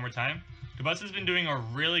watch it one more time. Dabuz has been doing a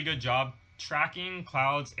really good job tracking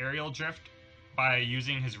Cloud's aerial drift by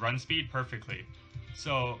using his run speed perfectly.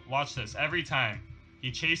 So watch this. Every time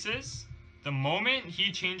he chases, the moment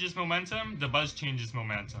he changes momentum, Dabuz changes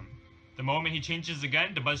momentum. The moment he changes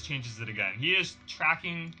again, Dabuz changes it again. He is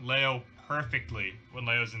tracking Leo perfectly when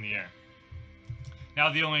Leo's in the air.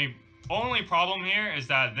 Now the only problem here is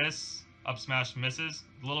that this up smash misses.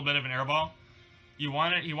 A little bit of an air ball. He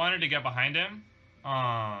wanted to get behind him.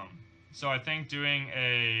 So I think doing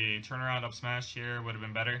a turnaround up smash here would have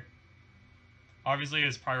been better. Obviously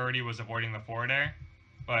his priority was avoiding the forward air,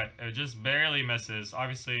 but it just barely misses.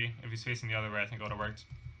 Obviously if he's facing the other way, I think it would have worked.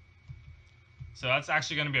 So that's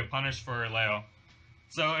actually going to be a punish for Leo.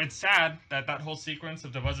 So it's sad that that whole sequence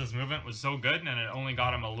of Dabuz's movement was so good and it only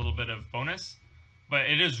got him a little bit of bonus. But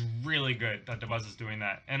it is really good that Dabuz is doing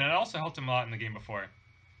that. And it also helped him a lot in the game before.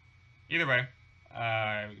 Either way,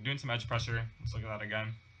 doing some edge pressure. Let's look at that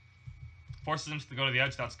again. Forces him to go to the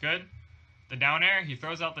edge, that's good. The down air, he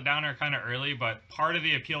throws out the down air kind of early, but part of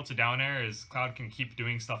the appeal to down air is Cloud can keep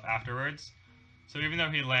doing stuff afterwards. So even though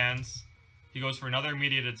he lands, he goes for another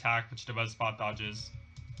immediate attack, which Dabuz spot dodges.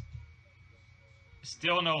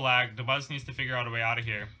 Still no lag. Dabuz needs to figure out a way out of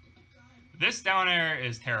here. This down air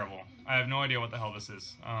is terrible. I have no idea what the hell this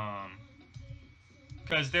is.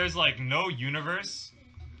 Because there's like no universe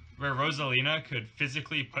where Rosalina could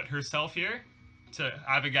physically put herself here to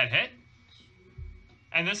have it get hit.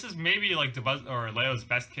 And this is maybe like Dabuz or Leo's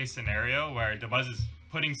best case scenario where Dabuz is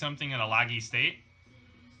putting something in a laggy state.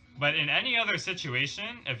 But in any other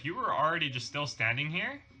situation, if you were already just still standing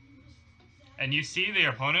here and you see the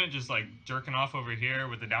opponent just like jerking off over here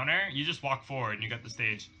with the down air, you just walk forward and you get the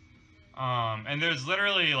stage. And there's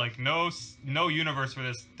literally like no universe where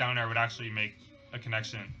this down air would actually make a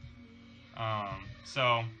connection.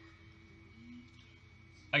 So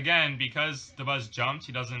again, because Dabuz jumped,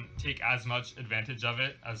 he doesn't take as much advantage of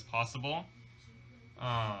it as possible.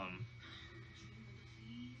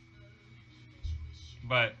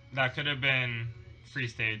 But that could have been free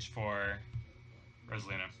stage for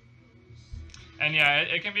Rosalina. And yeah,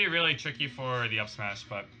 it can be really tricky for the up smash,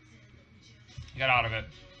 but get out of it.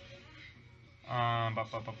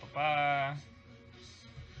 Let's look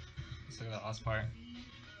at that last part.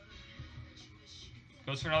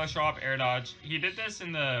 Goes for another show up air dodge. He did this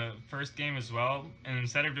in the first game as well, and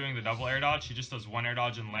instead of doing the double air dodge, he just does one air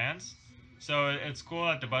dodge and lands. So it's cool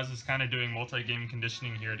that Dabuz is kind of doing multi-game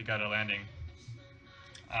conditioning here to get a landing.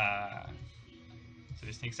 So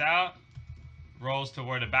he sneaks out, rolls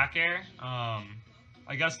toward a back air.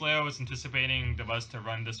 I guess Leo was anticipating Dabuz to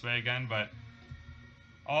run this way again, but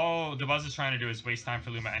all Dabuz is trying to do is waste time for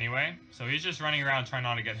Luma anyway. So he's just running around trying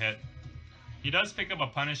not to get hit. He does pick up a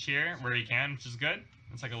punish here where he can, which is good.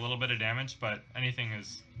 It's like a little bit of damage, but anything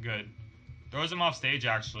is good. Throws him off stage,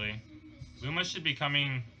 actually. Luma should be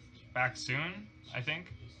coming back soon, I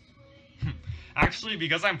think. Actually,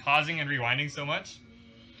 because I'm pausing and rewinding so much,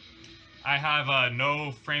 I have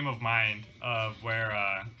no frame of mind of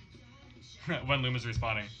where when Luma's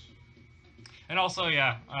respawning. And also,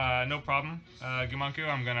 yeah, no problem. Gumanku,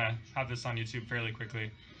 I'm gonna have this on YouTube fairly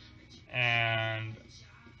quickly. And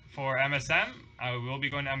for MSM, I will be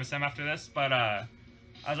going to MSM after this, but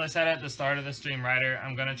as I said at the start of the stream, Ryder,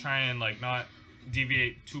 I'm gonna try and like not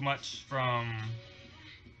deviate too much from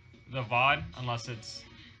the VOD unless it's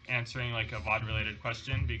answering like a VOD related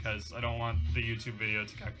question, because I don't want the YouTube video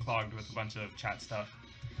to get clogged with a bunch of chat stuff.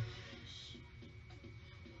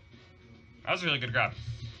 That was a really good grab.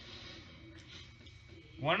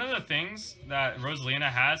 One of the things that Rosalina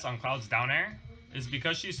has on Cloud's down air is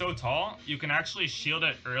because she's so tall, you can actually shield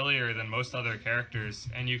it earlier than most other characters,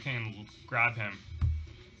 and you can grab him.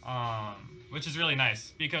 Which is really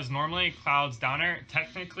nice, because normally Cloud's down air,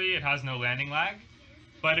 technically it has no landing lag,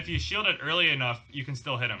 but if you shield it early enough, you can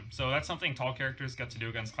still hit him. So that's something tall characters get to do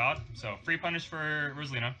against Cloud. So free punish for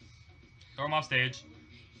Rosalina. Throw him off stage.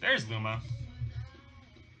 There's Luma.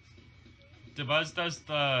 Dabuz does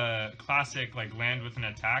the classic, like, land with an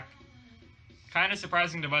attack. Kind of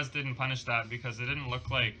surprising Dabuz didn't punish that because it didn't look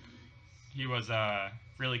like he was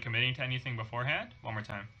really committing to anything beforehand. One more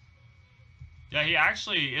time. Yeah, he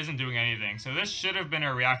actually isn't doing anything. So this should have been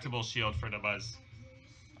a reactable shield for Dabuz.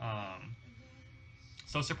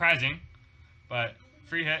 So surprising, but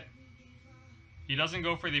free hit. He doesn't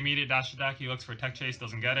go for the immediate dash attack. He looks for tech chase,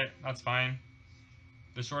 doesn't get it. That's fine.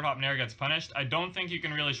 The short hop nair gets punished. I don't think you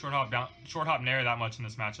can really short hop nair that much in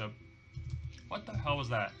this matchup. What the hell was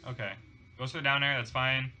that? Okay. Goes for the down air, that's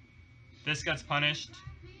fine. This gets punished.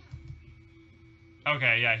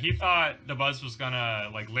 Okay, yeah, he thought Dabuz was gonna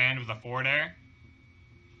like land with a forward air.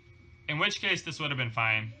 In which case this would have been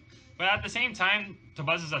fine. But at the same time,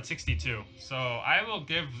 Dabuz is at 62. So I will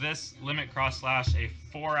give this limit cross slash a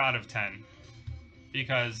 4 out of 10.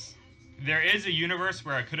 Because there is a universe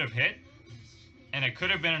where it could have hit. And it could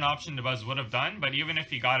have been an option Dabuz would have done. But even if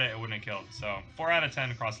he got it, it wouldn't have killed. So 4 out of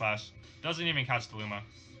 10 cross slash. Doesn't even catch the Luma.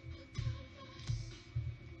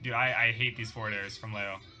 Dude, I hate these forward airs from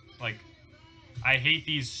Leo. Like, I hate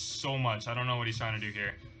these so much. I don't know what he's trying to do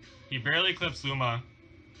here. He barely clips Luma.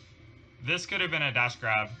 This could have been a dash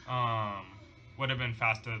grab. Would have been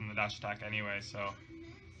faster than the dash attack anyway, so.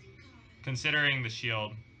 Considering the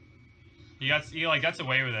shield. He gets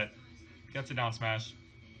away with it. Gets a down smash.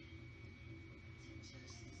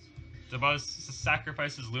 Dabuz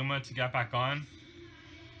sacrifices Luma to get back on.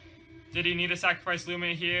 Did he need to sacrifice Luma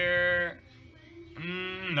here?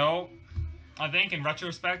 No. I think in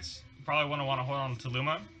retrospect, you probably wouldn't want to hold on to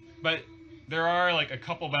Luma. But there are like a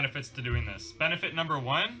couple benefits to doing this. Benefit number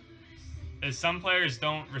 1 is some players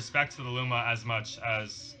don't respect the Luma as much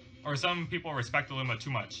as, or some people respect the Luma too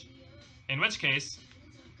much. In which case,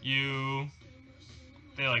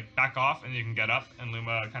 they like back off and you can get up and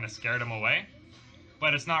Luma kind of scared him away.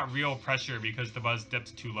 But it's not real pressure because Dabuz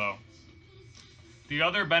dipped too low. The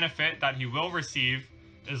other benefit that he will receive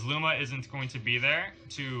is Luma isn't going to be there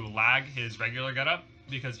to lag his regular getup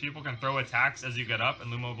because people can throw attacks as you get up and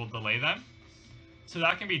Luma will delay them. So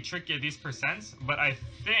that can be tricky at these percents, but I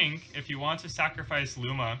think if you want to sacrifice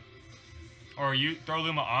Luma, or you throw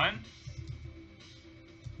Luma on,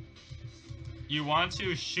 you want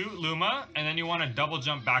to shoot Luma, and then you want to double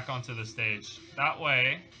jump back onto the stage. That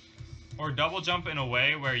way, or double jump in a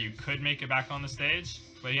way where you could make it back on the stage,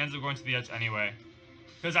 but he ends up going to the edge anyway.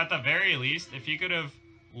 Because at the very least, if you could have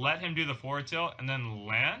let him do the forward tilt and then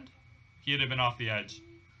land, he would have been off the edge.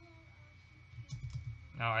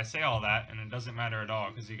 Now, I say all that, and it doesn't matter at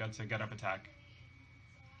all, because he got to get up attack.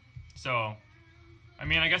 So, I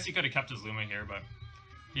mean, I guess he could have kept his Luma here, but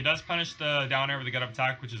he does punish the down air with the get up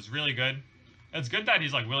attack, which is really good. It's good that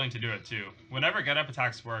he's, like, willing to do it, too. Whenever get up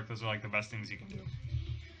attacks work, those are, like, the best things you can do.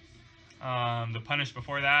 The punish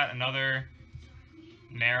before that, another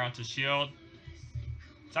nair onto shield.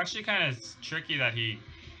 It's actually kind of tricky that he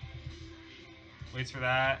waits for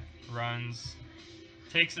that, runs,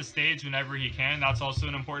 takes the stage whenever he can. That's also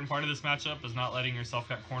an important part of this matchup, is not letting yourself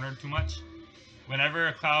get cornered too much. Whenever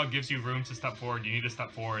a cloud gives you room to step forward, you need to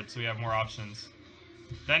step forward so you have more options.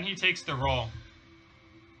 Then he takes the roll.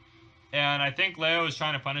 And I think Leo is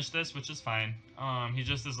trying to punish this, which is fine. He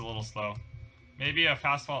just is a little slow. Maybe a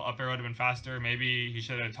fast fall up air would have been faster. Maybe he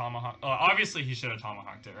should have tomahawked. Obviously, he should have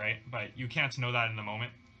tomahawked it, right? But you can't know that in the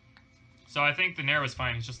moment. So I think the nair was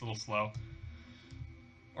fine. He's just a little slow.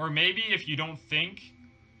 Or maybe if you don't think...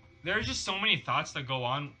 There's just so many thoughts that go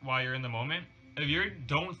on while you're in the moment. If you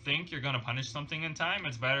don't think you're going to punish something in time,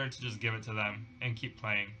 it's better to just give it to them and keep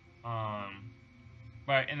playing.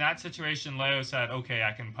 But in that situation, Leo said, okay,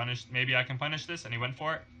 maybe I can punish this, and he went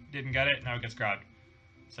for it. Didn't get it, now it gets grabbed.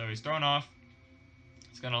 So he's thrown off.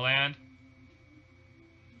 It's going to land.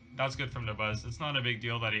 That's good from Dabuz. It's not a big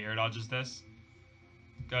deal that he air dodges this.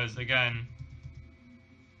 Because, again,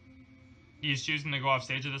 he's choosing to go off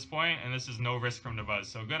stage at this point, and this is no risk from Dabuz.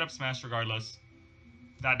 So good up smash regardless.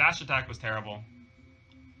 That dash attack was terrible.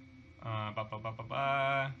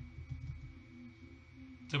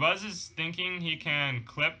 Dabuz is thinking he can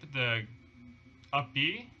clip the up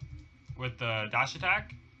B with the dash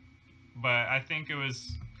attack, but I think it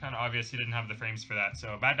was kind of obvious he didn't have the frames for that.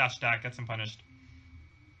 So bad dash attack, gets him punished.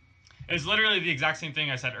 It's literally the exact same thing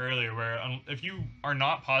I said earlier, where if you are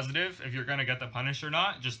not positive if you're going to get the punish or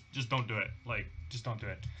not, just don't do it. Like, just don't do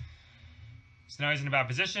it. So now he's in a bad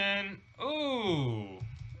position. Ooh!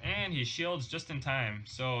 And he shields just in time.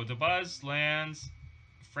 So Dabuz lands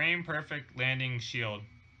frame perfect landing shield.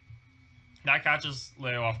 That catches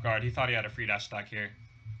Leo off guard. He thought he had a free dash attack here.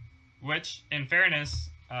 Which, in fairness,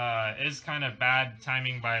 is kind of bad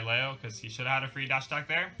timing by Leo, because he should have had a free dash attack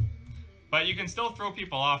there. But you can still throw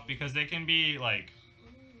people off because they can be, like,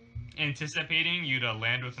 anticipating you to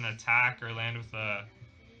land with an attack or land with a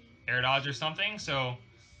air dodge or something. So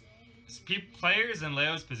players in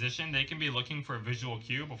Leo's position, they can be looking for a visual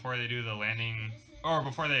cue before they do the landing, or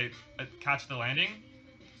before they catch the landing.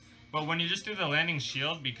 But when you just do the landing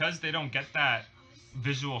shield, because they don't get that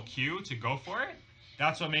visual cue to go for it,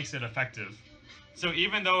 that's what makes it effective. So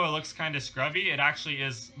even though it looks kind of scrubby, it actually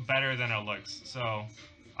is better than it looks. So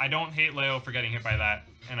I don't hate Leo for getting hit by that,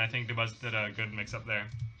 and I think Dabuz did a good mix-up there.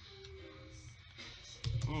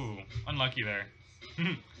 Ooh, unlucky there.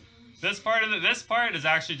 This part is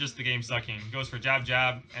actually just the game sucking. Goes for jab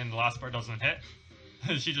jab, and the last part doesn't hit.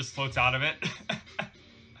 She just floats out of it.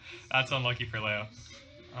 That's unlucky for Leo.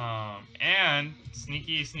 And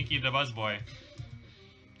sneaky Dabuz boy.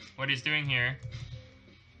 What he's doing here,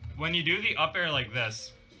 when you do the up air like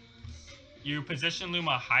this, you position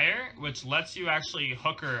Luma higher, which lets you actually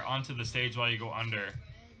hook her onto the stage while you go under.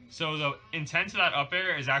 So the intent of that up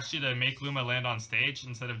air is actually to make Luma land on stage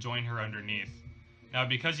instead of join her underneath. Now,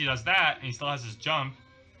 because he does that, and he still has his jump,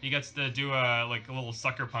 he gets to do a little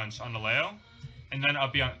sucker punch on the Leo, and then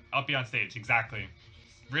up on stage. Exactly.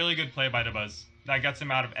 Really good play by Dabuz. That gets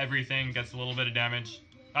him out of everything, gets a little bit of damage.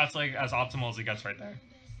 That's like as optimal as he gets right there.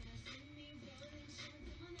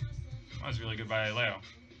 That was really good by Leo.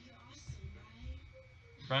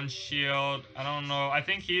 Run shield. I don't know. I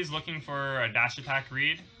think he's looking for a dash attack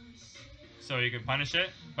read, so he could punish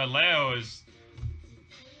it. But Leo has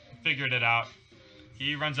figured it out.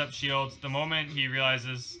 He runs up shields. The moment he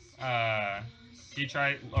realizes, the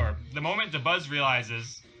moment Dabuz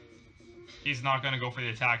realizes he's not going to go for the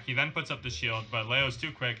attack, he then puts up the shield, but Leo's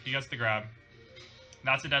too quick. He gets the grab.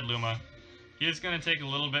 That's a dead Luma. He is going to take a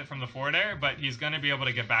little bit from the forward air, but he's going to be able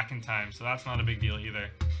to get back in time, so that's not a big deal either.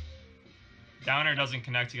 Down air doesn't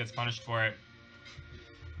connect, he gets punished for it.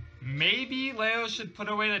 Maybe Leo should put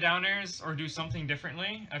away the down airs or do something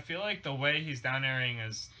differently. I feel like the way he's down airing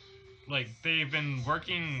is, like, they've been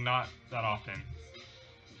working not that often.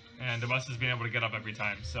 And Dabuz has been able to get up every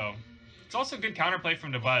time, so it's also good counterplay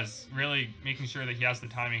from Dabuz, really making sure that he has the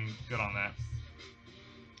timing good on that.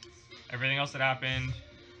 Everything else that happened,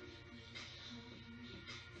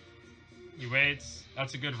 he waits.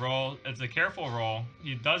 That's a good roll. It's a careful roll.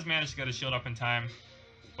 He does manage to get a shield up in time,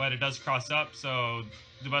 but it does cross up, so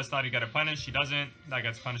Dabuz thought he'd get a punish. He doesn't. That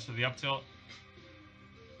gets punished with the up tilt.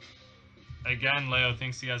 Again, Leo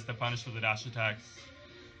thinks he has to punish with a dash attack.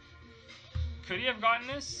 Could he have gotten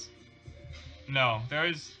this? No,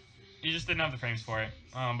 he just didn't have the frames for it,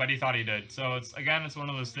 but he thought he did. So it's one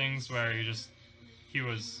of those things where he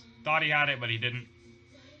thought he had it, but he didn't.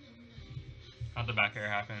 How'd the back air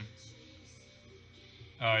happen?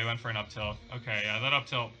 Oh, he went for an up tilt. Okay, yeah, that up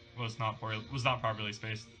tilt was not properly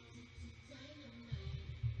spaced.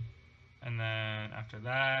 And then after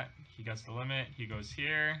that, he gets the limit. He goes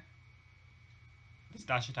here. This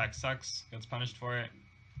dash attack sucks. Gets punished for it.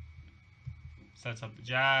 Sets up the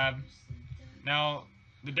jab. Now,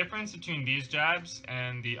 the difference between these jabs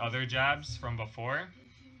and the other jabs from before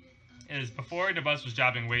is before Dabuz was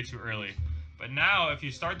jabbing way too early. But now, if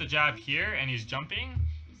you start the jab here and he's jumping,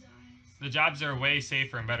 the jabs are way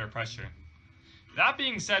safer and better pressure. That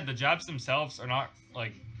being said, the jabs themselves are not,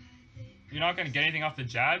 like, you're not going to get anything off the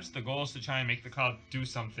jabs. The goal is to try and make the cloud do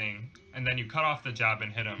something, and then you cut off the jab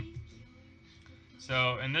and hit him.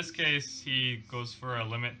 So in this case, he goes for a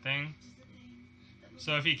limit thing.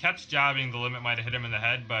 So if he kept jabbing, the limit might have hit him in the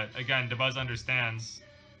head, but again, Dabuz understands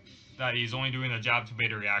that he's only doing the jab to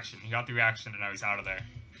bait a reaction. He got the reaction, and now he's out of there.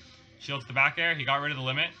 Shields the back air. He got rid of the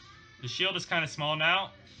limit. The shield is kind of small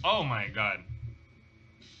now. Oh my god.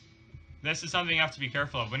 This is something you have to be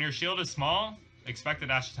careful of. When your shield is small, expect the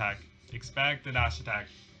dash attack. Expect the dash attack.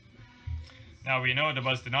 Now, we know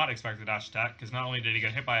Dabuz did not expect the dash attack, because not only did he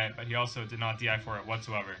get hit by it, but he also did not DI for it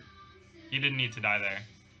whatsoever. He didn't need to die there.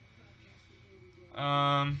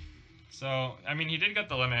 So, I mean, he did get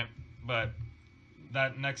the limit, but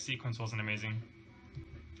that next sequence wasn't amazing.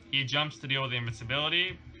 He jumps to deal with the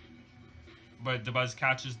invincibility, but Dabuz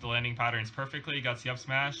catches the landing patterns perfectly, gets the up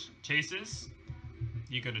smash, chases.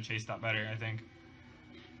 He could have chased that better, I think.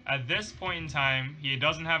 At this point in time, he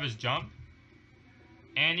doesn't have his jump,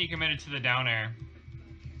 and he committed to the down air.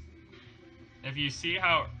 If you see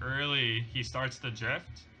how early he starts to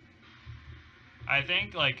drift, I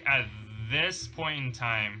think, like, at this point in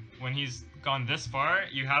time, when he's gone this far,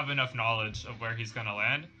 you have enough knowledge of where he's going to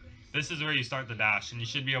land. This is where you start the dash, and you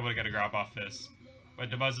should be able to get a grab off this. But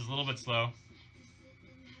Dabuz is a little bit slow.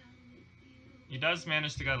 He does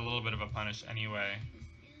manage to get a little bit of a punish anyway.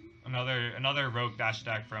 Another rogue dash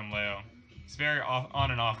attack from Leo. It's very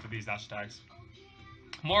on and off with these dash attacks.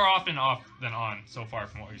 More often off than on so far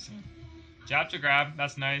from what we've seen. Jab to grab,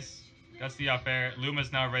 that's nice. Gets the up air.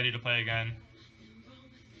 Luma's now ready to play again.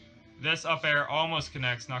 This up air almost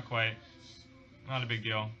connects, not quite. Not a big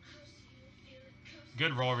deal.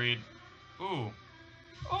 Good roll read. Ooh.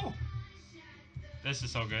 Oh! This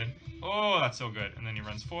is so good. Oh, that's so good. And then he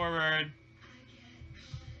runs forward.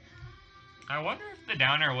 I wonder if the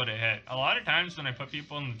downer would have hit. A lot of times when I put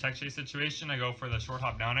people in the tech chase situation, I go for the short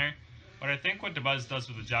hop downer. But I think what Dabuz does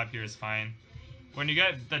with the jab here is fine. When you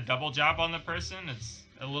get the double jab on the person, it's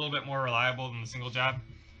a little bit more reliable than the single jab.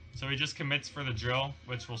 So he just commits for the drill,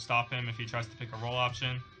 which will stop him if he tries to pick a roll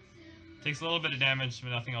option. Takes a little bit of damage, but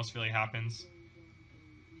nothing else really happens.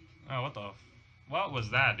 Oh, what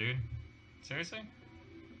was that, dude? Seriously?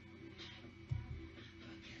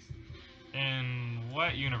 In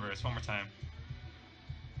what universe? One more time.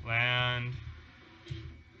 Land.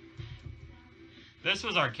 This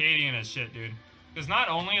was Arcadian as shit, dude. Because not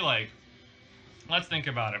only, like, let's think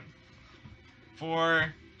about it.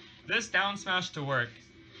 For this down smash to work,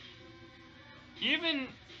 even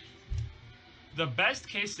the best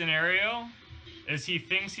case scenario is he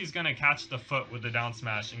thinks he's going to catch the foot with the down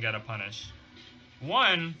smash and get a punish.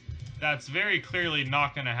 One, that's very clearly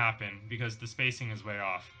not going to happen because the spacing is way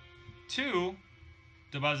off. Two,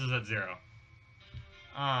 Dabuz is at 0.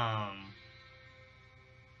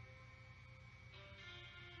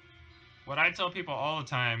 What I tell people all the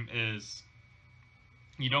time is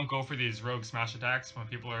you don't go for these rogue smash attacks when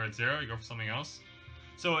people are at 0, you go for something else.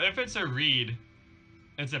 So if it's a read,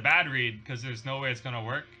 it's a bad read because there's no way it's going to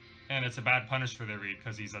work, and it's a bad punish for the read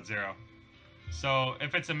because he's at 0. So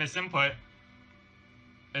if it's a misinput,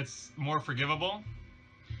 it's more forgivable.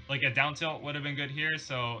 Like a down tilt would have been good here,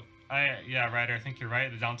 so yeah, Ryder, I think you're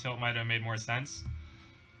right. The down tilt might have made more sense.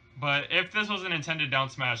 But if this was an intended down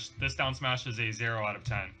smash, this down smash is a 0 out of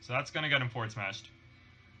 10. So that's going to get him forward smashed.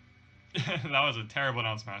 That was a terrible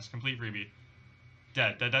down smash. Complete freebie.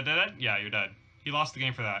 Dead. Dead, dead, dead, dead? Yeah, you're dead. He lost the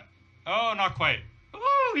game for that. Oh, not quite.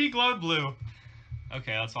 Ooh, he glowed blue.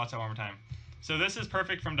 Okay, let's watch that one more time. So this is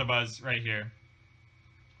perfect from Dabuz right here.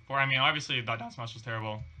 I mean, obviously that down smash was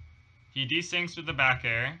terrible. He desyncs with the back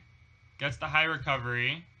air. Gets the high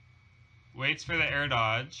recovery. Waits for the air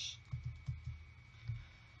dodge.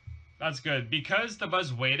 That's good. Because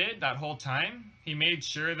Dabuz waited that whole time, he made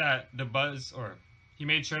sure that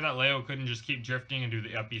Leo couldn't just keep drifting and do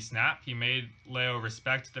the up B snap. He made Leo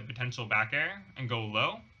respect the potential back air and go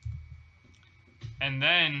low. And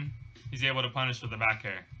then he's able to punish with the back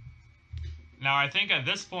air. Now, I think at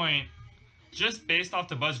this point, just based off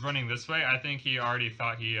Dabuz running this way, I think he already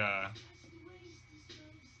thought he,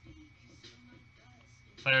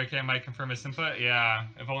 player cam might confirm his input. Yeah,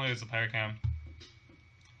 if only it was a player cam.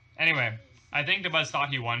 Anyway, I think Dabuz thought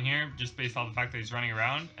he won here, just based off the fact that he's running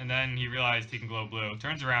around, and then he realized he can glow blue.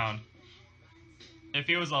 Turns around. If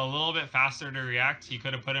he was a little bit faster to react, he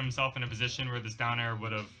could have put himself in a position where this down air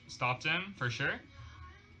would have stopped him, for sure.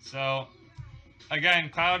 So, again,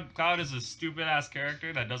 Cloud is a stupid-ass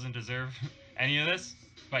character that doesn't deserve any of this,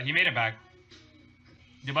 but he made it back.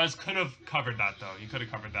 Dabuz could have covered that, though. He could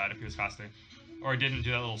have covered that if he was faster. Or didn't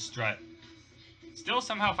do that little strut. Still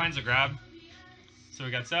somehow finds a grab. So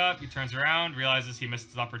he gets up, he turns around, realizes he missed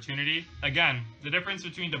his opportunity. Again, the difference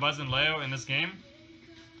between Dabuz and Leo in this game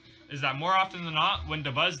is that more often than not, when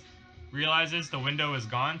Dabuz realizes the window is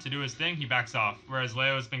gone to do his thing, he backs off. Whereas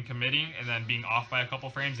Leo has been committing and then being off by a couple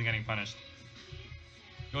frames and getting punished.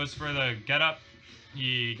 Goes for the get up.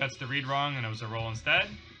 He gets the read wrong and it was a roll instead.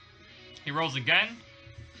 He rolls again.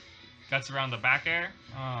 Gets around the back air.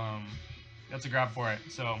 Gets a grab for it.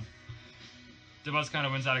 So Dabuz kind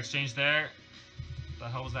of wins that exchange there. What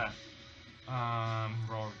the hell was that?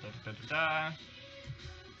 Roll.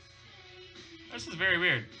 This is very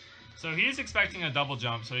weird. So he's expecting a double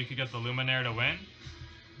jump so he could get the Luminaire to win.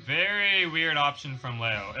 Very weird option from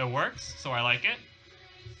Leo. It works, so I like it.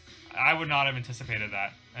 I would not have anticipated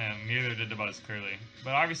that, and neither did Dabuz, clearly.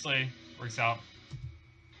 But obviously, works out.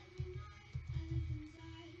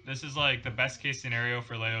 This is like the best case scenario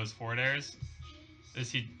for Leo's forward airs.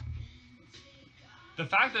 The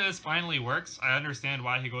fact that this finally works, I understand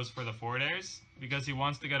why he goes for the forward airs, because he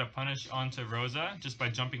wants to get a punish onto Rosa just by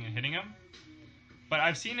jumping and hitting him. But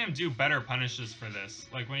I've seen him do better punishes for this,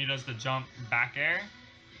 like when he does the jump back air.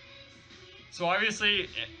 So obviously,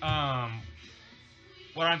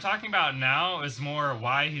 what I'm talking about now is more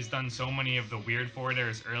why he's done so many of the weird forward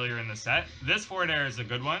airs earlier in the set. This forward air is a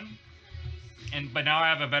good one, but now I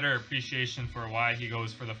have a better appreciation for why he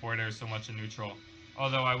goes for the forward airs so much in neutral.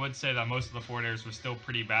 Although I would say that most of the forward airs were still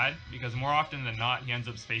pretty bad, because more often than not, he ends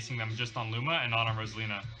up spacing them just on Luma and not on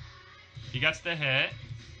Rosalina. He gets the hit,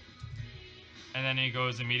 and then he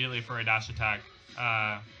goes immediately for a dash attack.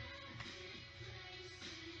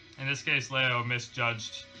 In this case, Leo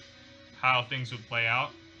misjudged how things would play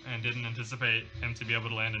out and didn't anticipate him to be able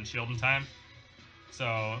to land in shield in time.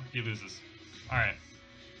 So he loses. Alright.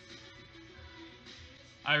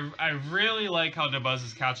 I really like how Dabuz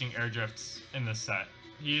is catching air drifts in this set.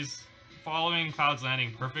 He's following Cloud's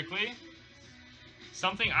landing perfectly.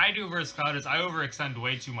 Something I do versus Cloud is I overextend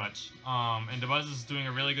way too much. And Dabuz is doing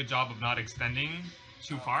a really good job of not extending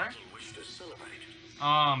too far.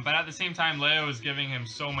 But at the same time, Leo is giving him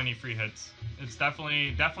so many free hits. It's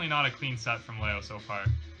definitely not a clean set from Leo so far.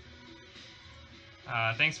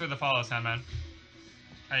 Thanks for the follow, Sandman.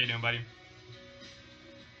 How you doing, buddy?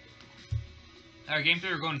 Alright, game 3,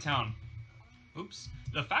 we're going to town. Oops.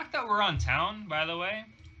 The fact that we're on town, by the way,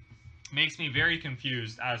 makes me very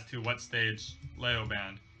confused as to what stage Leo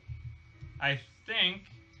banned. I think,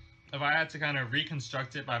 if I had to kind of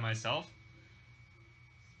reconstruct it by myself,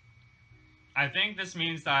 I think this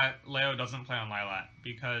means that Leo doesn't play on Lilat,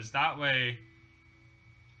 because that way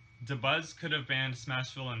Dabuz could have banned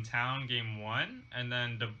Smashville in town game 1, and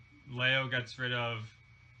then Leo gets rid of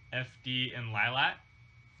FD and Lilat.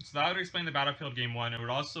 So that would explain the Battlefield game 1. It would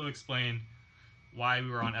also explain why we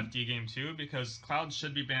were on FD game 2, because Cloud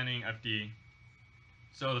should be banning FD.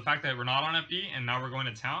 So the fact that we're not on FD and now we're going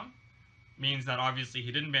to town means that obviously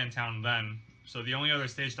he didn't ban town then. So the only other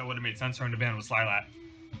stage that would have made sense for him to ban was Lilat.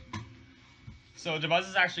 So Dabuz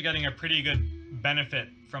is actually getting a pretty good benefit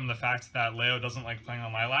from the fact that Leo doesn't like playing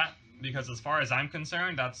on Lilat, because as far as I'm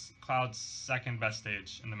concerned, that's Cloud's second best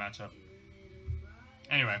stage in the matchup.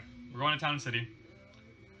 Anyway, we're going to Town City.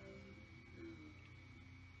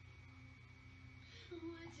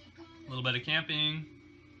 A little bit of camping.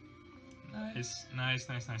 Nice.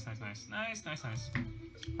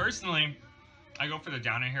 Personally, I go for the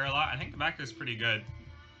downer here a lot. I think the back is pretty good.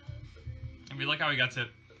 If you look how he gets it.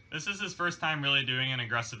 This is his first time really doing an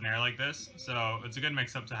aggressive nair like this, so it's a good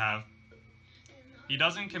mix-up to have. He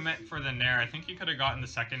doesn't commit for the nair. I think he could have gotten the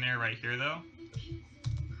second nair right here, though.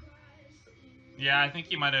 Yeah, I think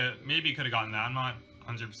he might have, maybe could have gotten that. I'm not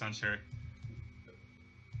 100% sure.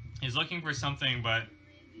 He's looking for something, but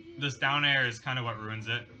this down air is kind of what ruins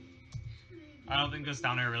it. I don't think this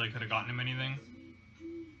down air really could have gotten him anything.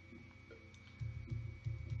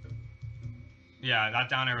 Yeah, that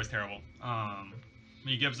down air was terrible.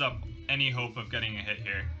 He gives up any hope of getting a hit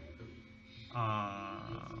here.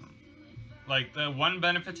 Like, the one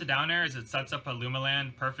benefit to down air is it sets up a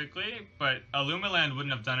Lumaland perfectly, but a Lumaland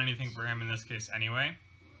wouldn't have done anything for him in this case anyway.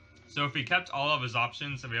 So if he kept all of his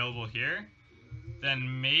options available here,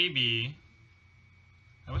 then maybe...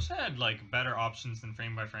 I wish I had, like, better options than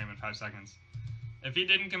frame by frame in 5 seconds. If he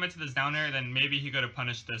didn't commit to this down air, then maybe he could have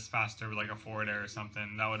punished this faster with, like, a forward air or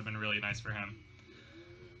something. That would have been really nice for him.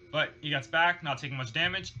 But he gets back, not taking much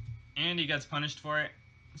damage, and he gets punished for it.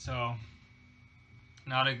 So,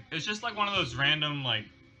 it's just like one of those random, like,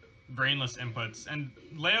 brainless inputs. And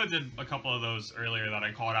Leo did a couple of those earlier that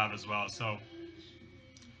I called out as well. So,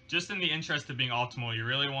 just in the interest of being optimal, you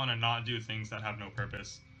really want to not do things that have no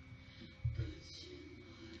purpose.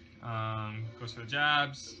 Goes for the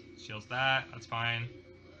jabs, shields that, that's fine.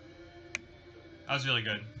 That was really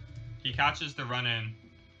good. He catches the run-in.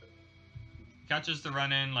 Catches the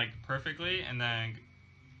run-in, like, perfectly, and then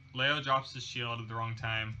Leo drops his shield at the wrong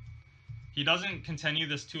time. He doesn't continue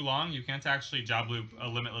this too long. You can't actually jab loop a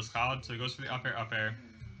Limitless Cloud, so he goes for the up air.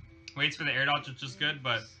 Waits for the air dodge, which is good,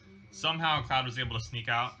 but somehow Cloud was able to sneak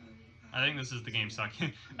out. I think this is the game suck.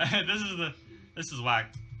 This is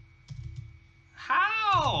whack.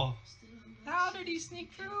 How? How did he sneak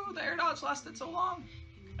through? The air dodge lasted so long.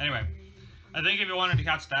 Anyway, I think if he wanted to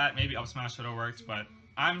catch that, maybe up smash would have worked, but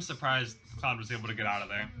I'm surprised Cloud was able to get out of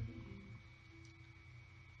there.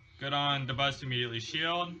 Good on Dabuz to immediately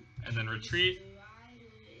shield, and then retreat.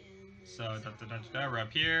 So, we're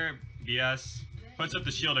up here. BS puts up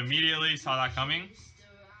the shield immediately, saw that coming.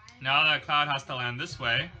 Now that Cloud has to land this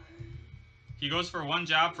way, he goes for one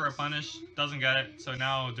jab for a punish, doesn't get it, so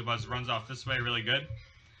now Dabuz runs off this way really good.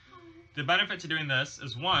 The benefit to doing this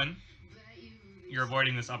is, one, you're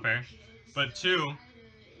avoiding this up air, but two,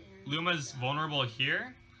 Luma's vulnerable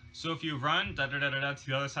here, so if you run to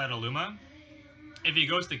the other side of Luma, if he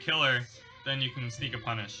goes to kill her, then you can sneak a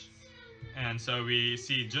punish. And so we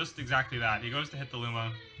see just exactly that. He goes to hit the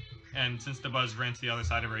Luma, and since Dabuz ran to the other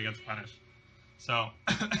side of her, he gets punished. So,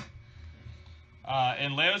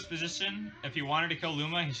 in Leo's position, if he wanted to kill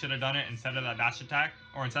Luma, he should have done it instead of that dash attack,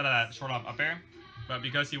 or instead of that short up air. But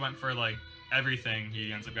because he went for, like, everything,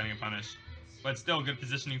 he ends up getting a punish. But still, good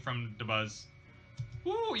positioning from Dabuz.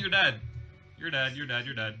 Woo, you're dead. You're dead, you're dead,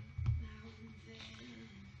 you're dead.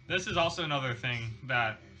 This is also another thing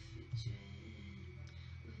that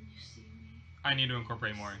I need to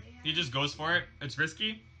incorporate more. He just goes for it. It's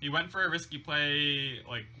risky. He went for a risky play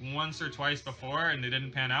like once or twice before and they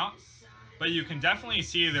didn't pan out. But you can definitely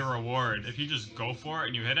see the reward if you just go for it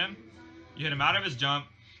and you hit him. You hit him out of his jump,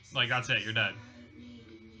 like that's it, you're dead.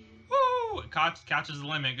 Woo! Catches the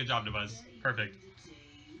limit. Good job, Dabuz. Perfect.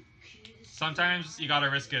 Sometimes you gotta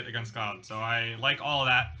risk it against Cloud, so I like all of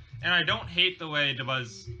that. And I don't hate the way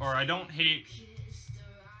Dabuz, or I don't hate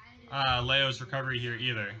Leo's recovery here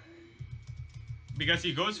either. Because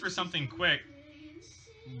he goes for something quick,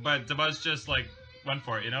 but Dabuz just like went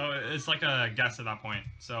for it, you know? It's like a guess at that point.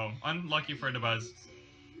 So unlucky for Dabuz,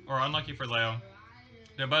 or unlucky for Leo.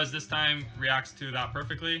 Dabuz this time reacts to that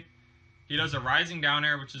perfectly. He does a rising down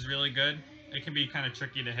air, which is really good. It can be kind of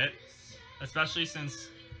tricky to hit, especially since,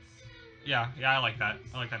 yeah, I like that.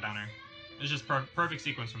 I like that down air. It's just perfect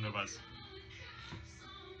sequence from Dabuz.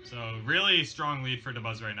 So really strong lead for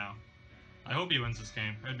Dabuz right now. I hope he wins this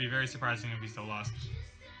game. It would be very surprising if he still lost.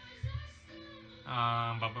 We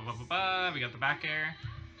got the back air.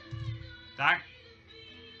 That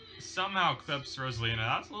somehow clips Rosalina.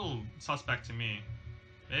 That's a little suspect to me.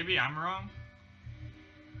 Maybe I'm wrong.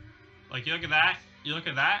 Like, you look at that. You look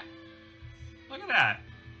at that. Look at that.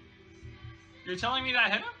 You're telling me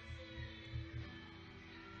that hit him?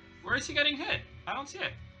 Where is he getting hit? I don't see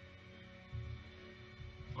it.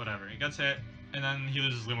 Whatever. He gets hit, and then he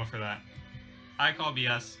loses Luma for that. I call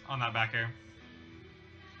BS on that back air.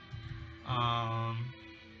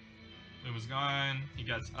 Luma's gone. He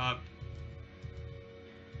gets up.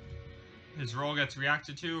 His roll gets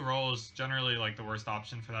reacted to. Roll is generally like the worst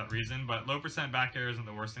option for that reason, but low percent back air isn't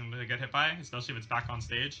the worst thing to get hit by, especially if it's back on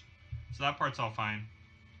stage. So that part's all fine.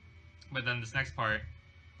 But then this next part,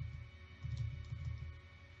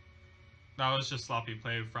 that was just sloppy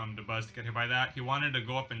play from Dabuz to get hit by that. He wanted to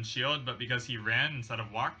go up and shield, but because he ran instead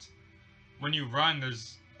of walked, when you run,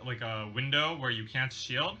 there's like a window where you can't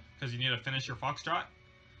shield because you need to finish your foxtrot.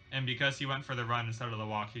 And because he went for the run instead of the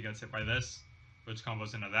walk, he gets hit by this, which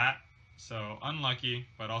combos into that. So unlucky,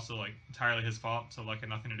 but also like entirely his fault, so luck had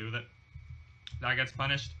nothing to do with it. That gets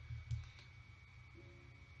punished.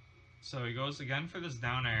 So he goes again for this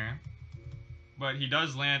down air, but he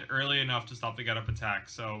does land early enough to stop the get up attack.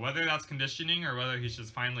 So whether that's conditioning or whether he's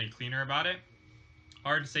just finally cleaner about it,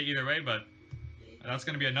 hard to say either way, but that's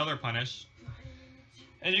going to be another punish.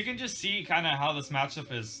 And you can just see kind of how this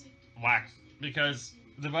matchup is whacked, because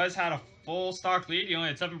Dabuz had a full stock lead. He only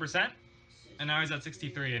had 7%, and now he's at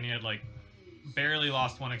 63, and he had like barely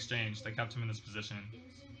lost one exchange that kept him in this position.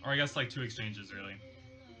 Or I guess like 2 exchanges, really.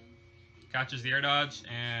 Catches the air dodge,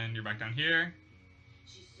 and you're back down here.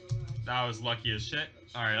 That was lucky as shit.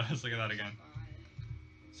 Alright, let's look at that again.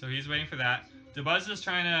 So he's waiting for that. Dabuz is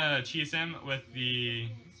trying to cheese him with the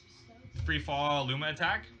free fall Luma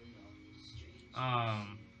attack.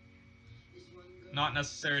 Not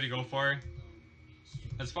necessary to go for.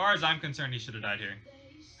 As far as I'm concerned, he should have died here.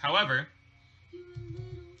 However,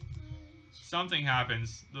 something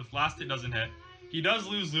happens. The last hit doesn't hit. He does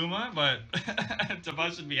lose Luma, but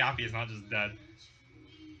Dabuz should be happy he's not just dead.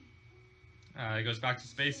 He goes back to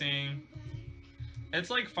spacing. It's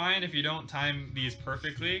like fine if you don't time these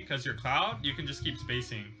perfectly, because you're Cloud, you can just keep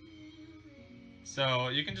spacing. So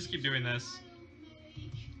you can just keep doing this.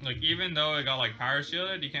 Like, even though it got like power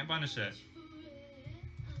shielded, you can't punish it.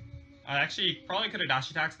 I actually probably could have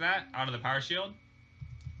dash attacked that out of the power shield.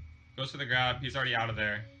 Goes for the grab, he's already out of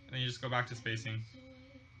there. And then you just go back to spacing.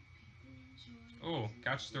 Oh,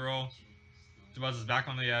 catches the roll. Dabuz is back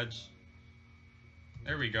on the edge.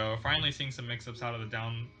 There we go. Finally seeing some mix-ups out of the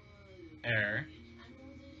down air.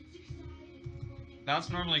 That's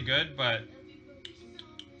normally good, but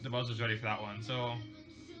Dabuz was ready for that one. So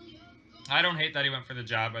I don't hate that he went for the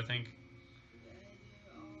jab, I think.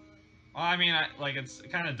 Well, I mean, like, it's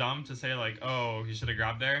kind of dumb to say, like, oh, he should have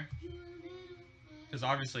grabbed there. Because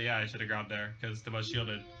obviously, yeah, he should have grabbed there, because Dabuz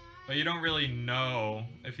shielded. But you don't really know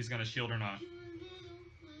if he's going to shield or not.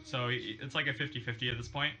 So it's like a 50-50 at this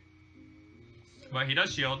point. But he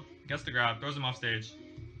does shield, gets the grab, throws him off stage.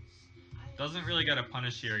 Doesn't really get a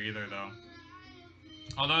punish here either, though.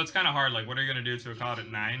 Although it's kind of hard, like, what are you going to do to a Cloud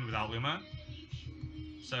at 9 without Luma?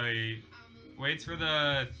 So he waits for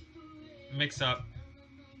the mix-up.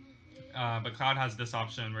 But Cloud has this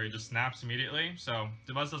option where he just snaps immediately. So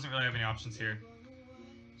Dabuz doesn't really have any options here.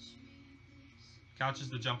 Catches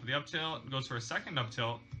the jump of the up tilt, goes for a second up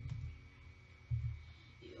tilt.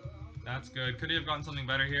 That's good. Could he have gotten something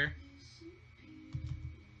better here?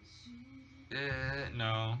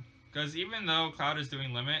 No. Because even though Cloud is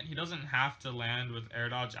doing limit, he doesn't have to land with air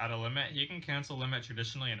dodge at a limit. He can cancel limit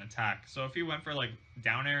traditionally and attack. So if he went for like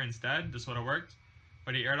down air instead, this would have worked.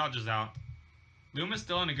 But he air dodges out. Luma's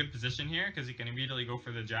still in a good position here because he can immediately go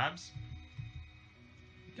for the jabs.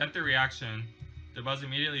 Get the reaction. Dabuz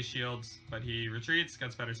immediately shields, but he retreats,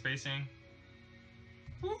 gets better spacing.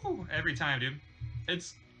 Woo! Every time, dude.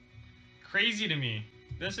 It's crazy to me.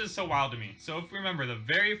 This is so wild to me. So if we remember, the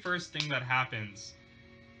very first thing that happens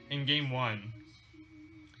in game 1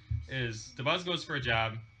 is Dabuz goes for a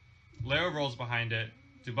jab, Leo rolls behind it,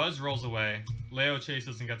 Dabuz rolls away, Leo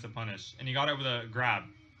chases and gets a punish, and he got it with a grab.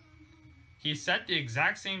 He set the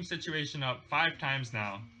exact same situation up 5 times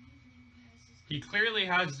now. He clearly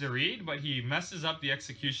has the read, but he messes up the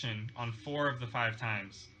execution on 4 of the 5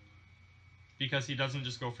 times. Because he doesn't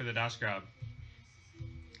just go for the dash grab.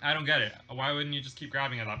 I don't get it. Why wouldn't you just keep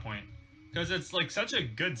grabbing at that point? Because it's like such a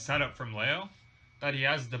good setup from Leo that he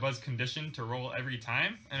has Dabuz conditioned to roll every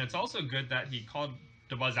time. And it's also good that he called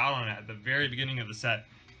Dabuz out on it at the very beginning of the set.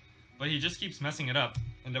 But he just keeps messing it up,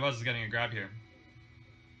 and Dabuz is getting a grab here.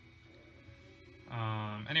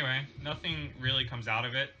 Anyway, nothing really comes out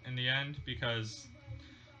of it in the end because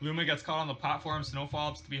Luma gets caught on the platform, so no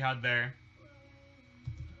follow-ups to be had there.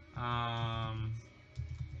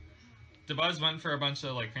 Dabuz went for a bunch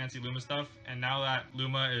of like fancy Luma stuff, and now that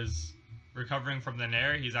Luma is recovering from the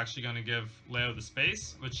nair, he's actually going to give Leo the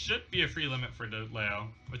space, which should be a free limit for Leo,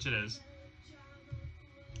 which it is.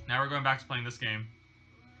 Now we're going back to playing this game.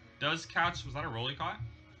 Does catch, was that a roll he caught?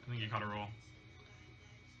 I think he caught a roll.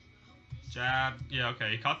 Jab, yeah, okay,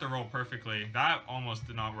 he caught the roll perfectly. That almost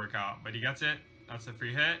did not work out, but he gets it. That's a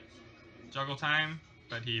free hit. Juggle time,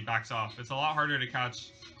 but he backs off. It's a lot harder to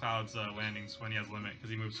catch Cloud's landings when he has limit, because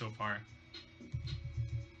he moves so far.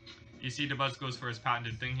 You see Dabuz goes for his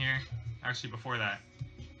patented thing here. Actually, before that.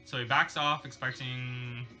 So he backs off,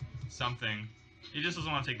 expecting something. He just doesn't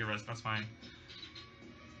want to take the risk, that's fine.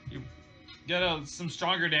 You get some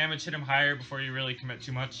stronger damage, hit him higher before you really commit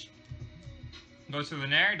too much. Goes through the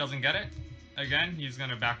nair, doesn't get it. Again, he's going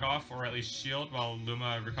to back off, or at least shield, while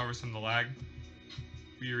Luma recovers from the lag.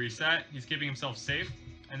 We reset, he's keeping himself safe,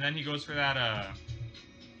 and then he goes for that,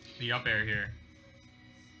 the up air here.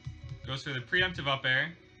 Goes for the preemptive up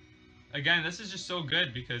air. Again, this is just so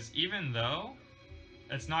good, because even though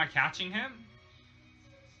it's not catching him,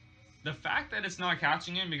 the fact that it's not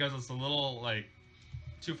catching him because it's a little, like,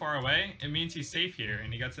 too far away, it means he's safe here,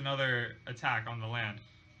 and he gets another attack on the land.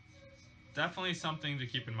 Definitely something to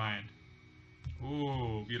keep in mind.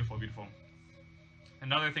 Ooh, beautiful, beautiful.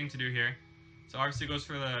 Another thing to do here. So obviously goes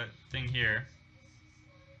for the thing here.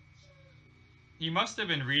 He must have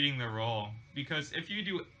been reading the roll, because if you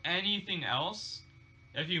do anything else,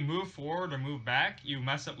 if you move forward or move back, you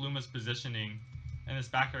mess up Luma's positioning, and this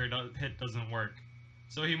back air hit doesn't work.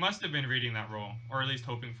 So he must have been reading that roll, or at least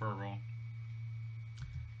hoping for a roll.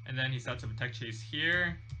 And then he sets up a tech chase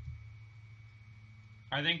here.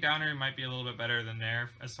 I think downer might be a little bit better than there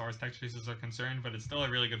as far as tech chases are concerned, but it's still a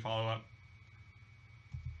really good follow-up.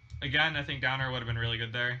 Again, I think downer would have been really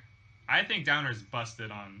good there. I think downer's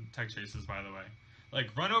busted on tech chases, by the way. Like,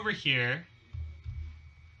 run over here,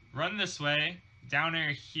 run this way, downer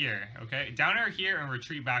here, okay? Downer here and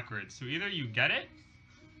retreat backwards. So either you get it,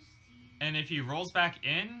 and if he rolls back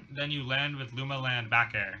in, then you land with Luma land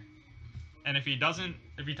back air. And if he doesn't,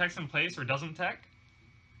 if he techs in place or doesn't tech,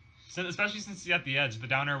 especially since he's at the edge, the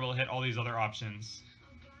downer will hit all these other options.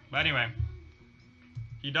 But anyway,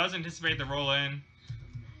 he does anticipate the roll in,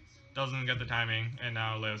 doesn't get the timing, and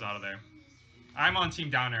now Leo's out of there. I'm on team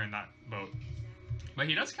downer in that boat. But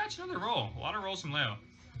he does catch another roll. A lot of rolls from Leo.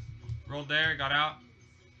 Rolled there, got out.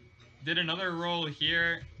 Did another roll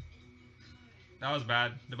here. That was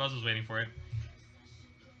bad. Dabuz was waiting for it.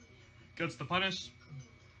 Gets the punish.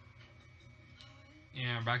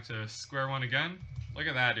 And back to square one again. Look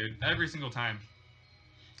at that, dude. Every single time.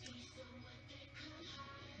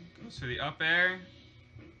 Goes for the up air.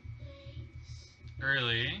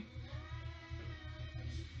 Early.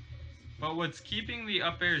 But what's keeping the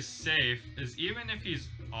up airs safe is even if he's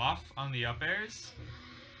off on the up airs,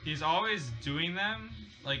 he's always doing them.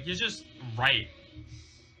 Like, he's just right.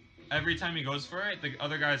 Every time he goes for it, the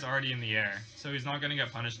other guy's already in the air. So he's not going to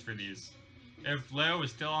get punished for these. If Leo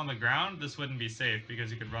was still on the ground, this wouldn't be safe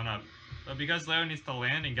because he could run up. But because Leo needs to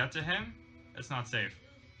land and get to him, it's not safe.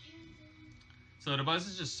 So Dabuz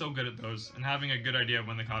is just so good at those and having a good idea of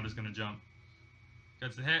when the cloud is going to jump.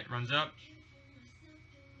 Gets a hit, runs up.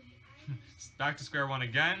 Back to square one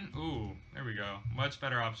again. Ooh, there we go. Much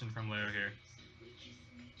better option from Leo here.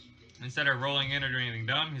 Instead of rolling in or doing anything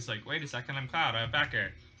dumb, he's like, wait a second, I'm Cloud, I have back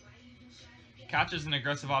air. Catches an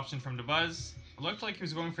aggressive option from Dabuz. Looked like he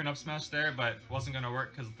was going for an up smash there, but wasn't going to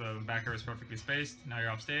work because the back air was perfectly spaced. Now you're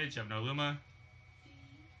off stage, you have no Luma.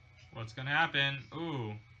 What's going to happen?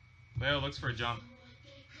 Ooh, Leo looks for a jump.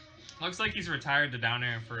 Looks like he's retired the down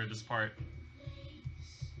air for this part.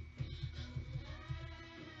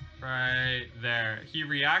 Right there. He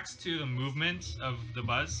reacts to the movement of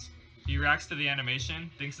Dabuz. He reacts to the animation,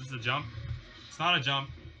 thinks it's a jump. It's not a jump,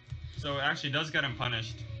 so it actually does get him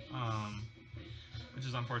punished, which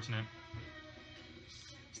is unfortunate.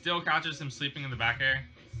 Still catches him sleeping in the back air.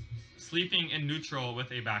 Sleeping in neutral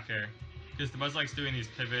with a back air. Because Dabuz likes doing these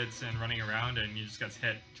pivots and running around, and he just gets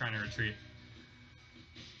hit trying to retreat.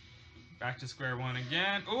 Back to square one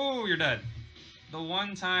again. Oh, you're dead. The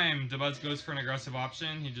one time Dabuz goes for an aggressive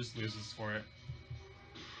option, he just loses for it.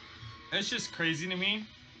 It's just crazy to me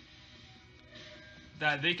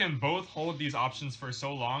that they can both hold these options for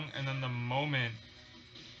so long, and then the moment...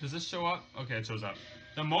 Does this show up? Okay, it shows up.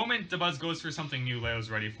 The moment Dabuz goes for something new, Leo's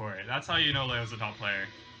ready for it. That's how you know Leo's a top player.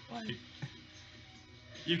 Like,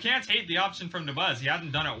 you can't hate the option from Dabuz. He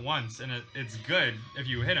hadn't done it once, and it's good if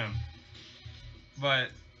you hit him. But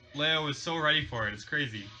Leo is so ready for it. It's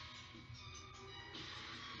crazy.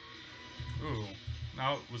 Ooh,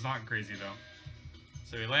 that was not crazy though.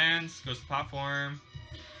 So he lands, goes to platform.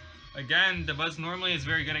 Again, Dabuz normally is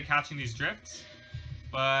very good at catching these drifts,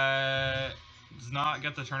 but does not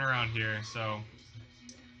get the turnaround here, so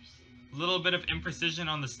a little bit of imprecision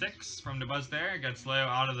on the sticks from Dabuz there. Gets Leo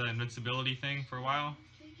out of the invincibility thing for a while.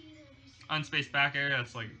 Unspaced back air,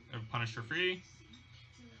 that's like punished for free.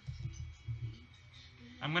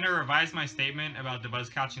 I'm going to revise my statement about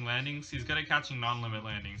Dabuz catching landings. He's good at catching non-limit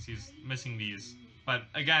landings. He's missing these. But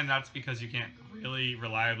again, that's because you can't really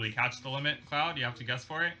reliably catch the limit cloud. You have to guess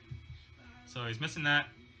for it. So he's missing that.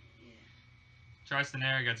 Tries to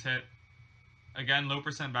nair, gets hit. Again, low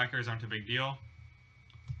percent back airs aren't a big deal.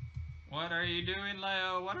 What are you doing,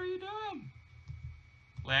 Leo? What are you doing?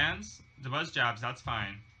 Lands. Dabuz jabs, that's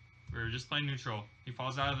fine. We were just playing neutral. He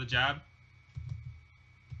falls out of the jab.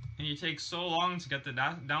 And you take so long to get the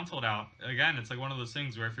down tilt out. Again, it's like one of those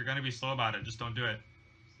things where if you're going to be slow about it, just don't do it.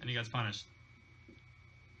 And he gets punished.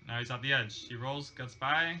 Now he's at the edge. He rolls, gets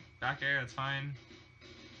by. Back air, that's fine.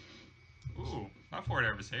 Ooh, that forward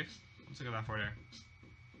air was safe. Let's look at that forward air.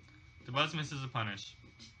 Dabuz misses a punish.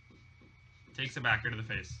 Takes a back air to the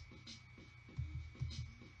face.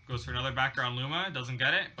 Goes for another back air on Luma. Doesn't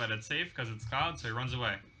get it, but it's safe because it's cloud, so he runs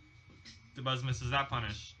away. Dabuz misses that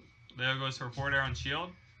punish. Leo goes for a forward air on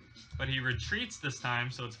shield. But he retreats this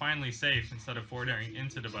time, so it's finally safe instead of forward airing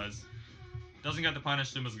into Dabuz. Doesn't get the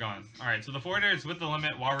punish, Luma's gone. Alright, so the forward airs with the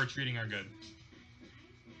limit while retreating are good.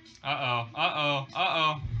 Uh-oh, uh-oh,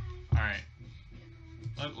 uh-oh. Alright.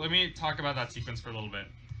 Let me talk about that sequence for a little bit.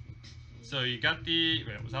 So you got the...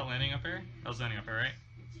 Wait, was that landing up air? That was landing up air, right?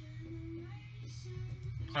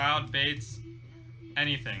 Cloud, baits,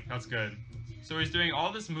 anything. That's good. So he's doing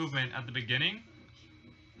all this movement at the beginning.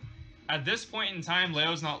 At this point in time,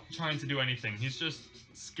 Leo's not trying to do anything. He's just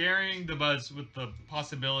scaring Dabuz with the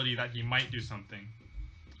possibility that he might do something.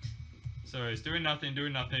 So he's doing nothing,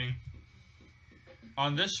 doing nothing.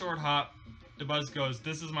 On this short hop, Dabuz goes,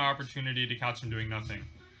 this is my opportunity to catch him doing nothing.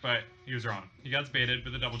 But he was wrong. He gets baited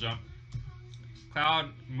with a double jump. Cloud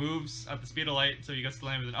moves at the speed of light, so he gets to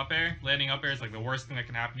land with an up air. Landing up air is like the worst thing that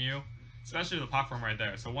can happen to you. Especially the platform right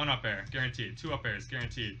there. So one up air, guaranteed. Two up airs,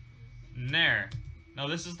 guaranteed. Nair. Now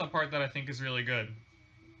this is the part that I think is really good.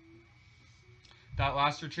 That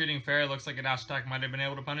last retreating fair looks like a dash attack might have been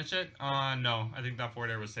able to punish it. No, I think that forward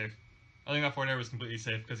air was safe. I think that forward air was completely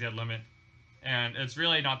safe because he had limit. And it's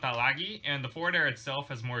really not that laggy, and the forward air itself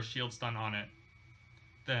has more shield stun on it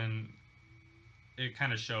than it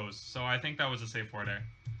kind of shows. So I think that was a safe forward air.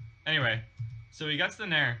 Anyway, so he gets the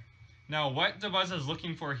nair. Now what Dabuz is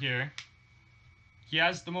looking for here, he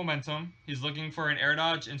has the momentum. He's looking for an air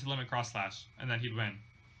dodge into limit cross slash, and then he'd win.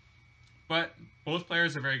 But both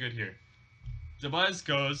players are very good here. Dabuz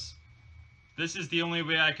goes, this is the only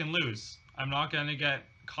way I can lose. I'm not going to get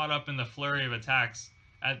caught up in the flurry of attacks.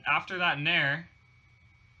 After that nair,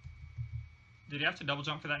 did he have to double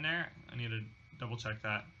jump for that nair? I need to double check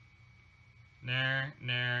that. Nair,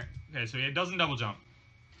 nair. Okay, so he doesn't double jump.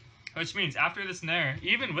 Which means after this nair,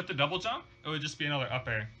 even with the double jump, it would just be another up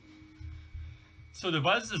air. So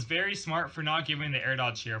Dabuz is very smart for not giving the air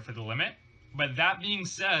dodge here for the limit. But that being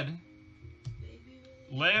said,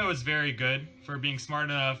 Leo is very good for being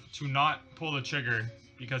smart enough to not pull the trigger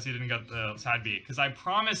because he didn't get the side B. Because I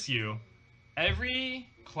promise you, every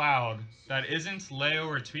cloud that isn't Leo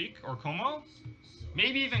or Tweak or Como,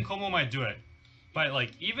 maybe even Como might do it. But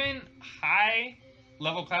like even high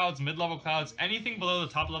level clouds, mid level clouds, anything below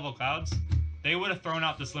the top level clouds, they would have thrown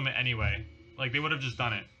out this limit anyway. Like they would have just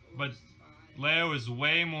done it. But Leo is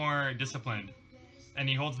way more disciplined and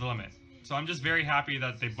he holds the limit. So I'm just very happy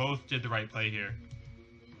that they both did the right play here.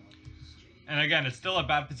 And again, it's still a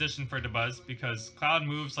bad position for Dabuz because Cloud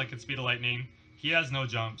moves like it's speed of lightning. He has no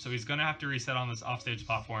jump, so he's going to have to reset on this offstage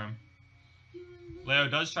platform. Leo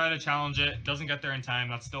does try to challenge it, doesn't get there in time.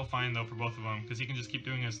 That's still fine though for both of them because he can just keep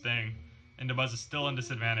doing his thing. And Dabuz is still in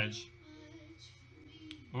disadvantage.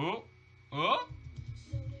 Ooh. Ooh.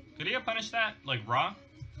 Could he have punished that? Like raw?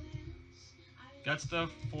 Gets the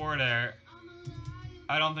forward air.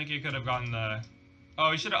 I don't think he could have gotten the...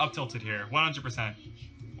 Oh, he should have up tilted here. 100%.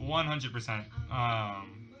 100%.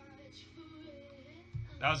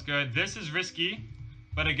 That was good. This is risky.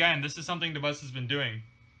 But again, this is something Dabuz has been doing.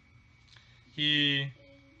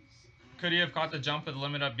 Could he have caught the jump with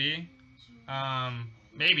limit up B?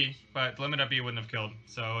 Maybe, but limit up B wouldn't have killed,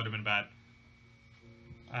 so it would have been bad.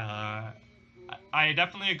 I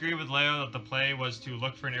definitely agree with Leo that the play was to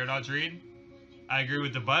look for an air dodge read. I agree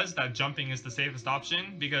with Dabuz that jumping is the safest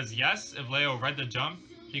option, because yes, if Leo read the jump,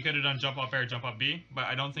 he could have done jump up air, jump up B, but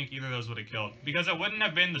I don't think either of those would have killed. Because it wouldn't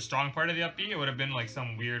have been the strong part of the up B, it would have been like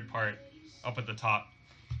some weird part up at the top.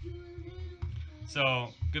 So,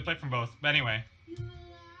 good play from both. But anyway,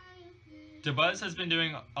 Dabuz has been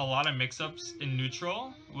doing a lot of mix-ups in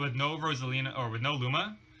neutral with no Rosalina, or with no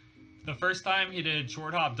Luma. The first time he did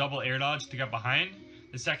short hop double air dodge to get behind.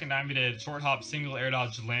 The second time he did short hop single air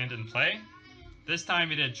dodge land and play. This time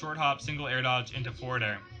he did short hop single air dodge into forward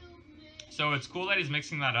air. So it's cool that he's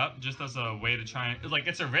mixing that up just as a way to try and, like,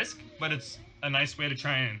 it's a risk, but it's a nice way to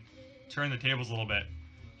try and turn the tables a little bit.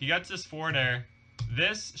 He gets this forward air.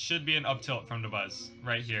 This should be an up tilt from Dabuz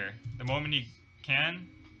right here. The moment he can,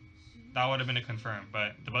 that would have been a confirm,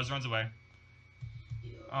 but Dabuz runs away.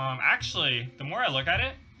 Actually, the more I look at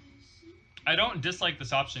it, I don't dislike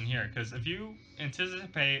this option here, because if you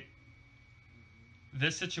anticipate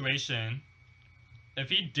this situation, if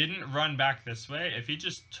he didn't run back this way, if he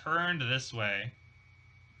just turned this way,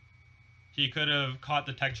 he could have caught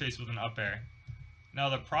the tech chase with an up air. Now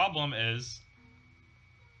the problem is,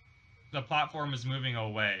 the platform is moving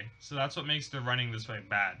away, so that's what makes the running this way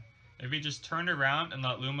bad. If he just turned around and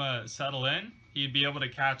let Luma settle in, he'd be able to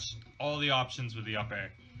catch all the options with the up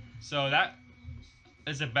air. So that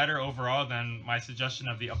is a better overall than my suggestion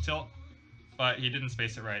of the up tilt, but he didn't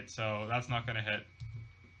space it right, so that's not going to hit.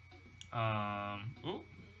 Ooh,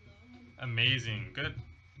 amazing,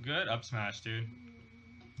 good up smash, dude.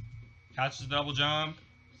 Catches the double jump,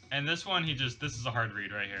 and this one this is a hard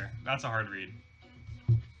read right here. That's a hard read.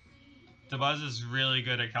 Dabuz is really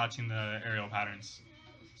good at catching the aerial patterns.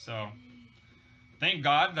 So, thank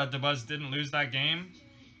God that Dabuz didn't lose that game,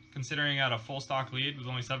 considering he had a full stock lead with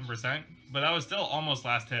only 7%. But that was still almost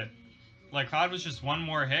last hit. Like, Cloud was just one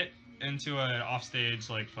more hit into an offstage,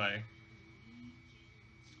 like, play.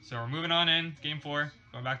 So we're moving on in, game 4,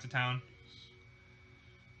 going back to town.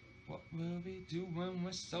 What will we do when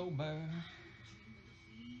we're sober?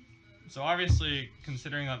 So obviously,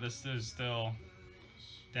 considering that this is still...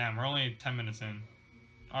 Damn, we're only 10 minutes in.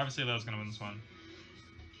 Obviously, Leo's gonna win this one.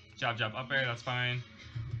 Jab, jab, up air, that's fine.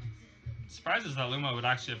 Surprises that Luma would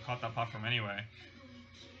actually have caught that platform anyway.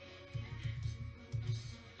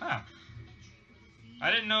 Huh.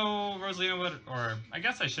 I didn't know Rosalina would, or I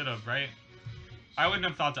guess I should have, right? I wouldn't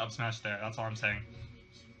have thought to up smash there, that's all I'm saying.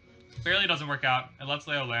 Barely doesn't work out. It lets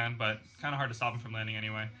Leo land, but kind of hard to stop him from landing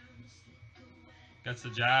anyway. Gets the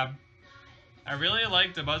jab. I really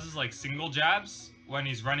like Dabuz's like single jabs when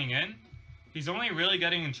he's running in. He's only really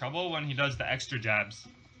getting in trouble when he does the extra jabs,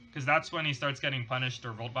 because that's when he starts getting punished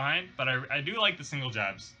or rolled behind, but I do like the single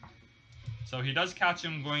jabs. So he does catch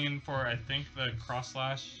him going in for, I think, the cross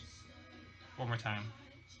slash. One more time.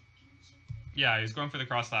 Yeah, he's going for the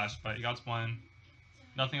cross slash, but he got one.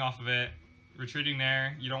 Nothing off of it. Retreating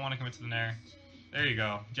nair. You don't want to commit to the nair. There you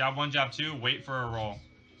go. Jab 1, jab 2. Wait for a roll.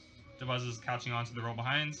 Dabuz is catching onto the roll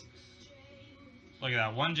behinds. Look at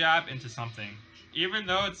that. One jab into something. Even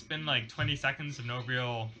though it's been like 20 seconds of no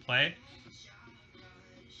real play,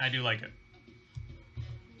 I do like it.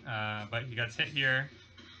 But he gets hit here.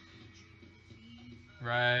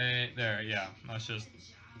 Right there, yeah. That's just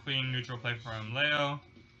clean neutral play from Leo.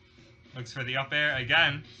 Looks for the up air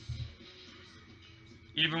again.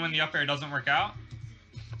 Even when the up air doesn't work out,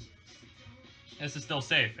 this is still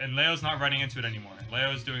safe. And Leo's not running into it anymore.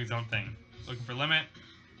 Leo's doing his own thing. Looking for limit.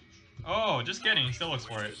 Oh, just kidding. He still looks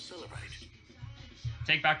for it.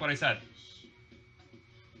 Take back what I said.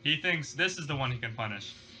 He thinks this is the one he can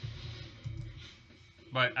punish.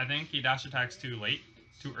 But I think he dash attacks too late,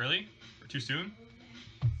 too early, or too soon.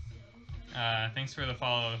 Thanks for the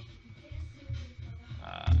follow.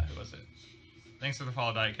 Who was it? Thanks for the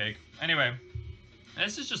follow, Diet Cake. Anyway,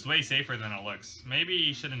 this is just way safer than it looks. Maybe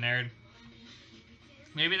he should have nared.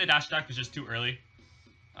 Maybe the dash attack was just too early.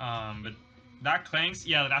 But that clanks.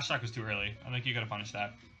 Yeah, the dash attack was too early. I think you could have punished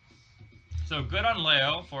that. So good on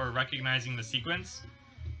Leo for recognizing the sequence,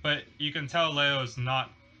 but you can tell Leo's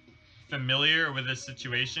not familiar with this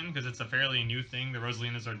situation because it's a fairly new thing the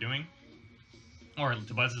Rosalinas are doing, or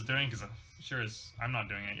Dabuz is doing, because I'm not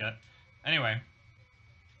doing it yet. Anyway,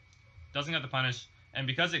 doesn't get the punish, and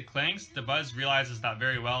because it clanks, Dabuz realizes that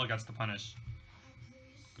very well, gets the punish.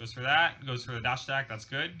 Goes for that, goes for the dash attack, that's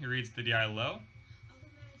good. He reads the DI low.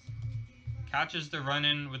 Catches the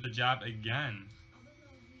run-in with the jab again.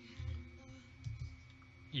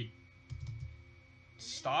 He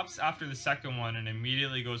stops after the second one and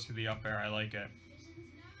immediately goes for the up air. I like it.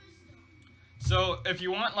 So if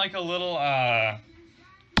you want like a little,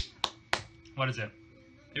 what is it?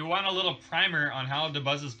 If you want a little primer on how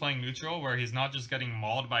Dabuz is playing neutral, where he's not just getting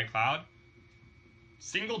mauled by Cloud,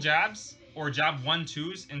 single jabs or jab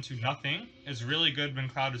 1-2s into nothing is really good when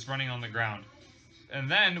Cloud is running on the ground. And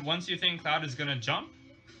then once you think Cloud is gonna jump,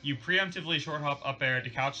 you preemptively short hop up air to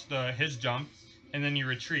catch his jump, and then you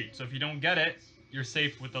retreat. So if you don't get it, you're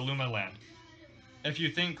safe with the Luma land. If you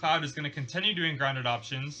think Cloud is going to continue doing grounded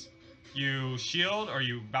options, you shield or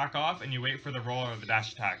you back off and you wait for the roll or the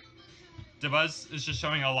dash attack. Dabuz is just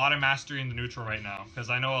showing a lot of mastery in the neutral right now, because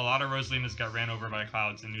I know a lot of Rosalinas get ran over by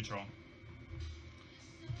Clouds in neutral.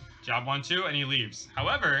 Jab 1-2 and he leaves.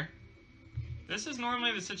 However, this is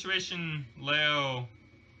normally the situation Leo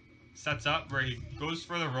sets up, where he goes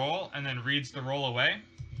for the roll and then reads the roll away.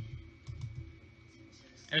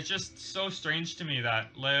 It's just so strange to me that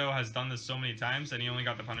Leo has done this so many times and he only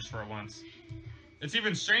got the punish for it once. It's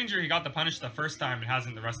even stranger he got the punish the first time and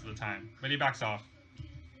hasn't the rest of the time. But he backs off.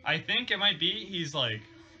 I think it might be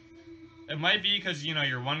it might be because, you know,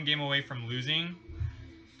 you're one game away from losing.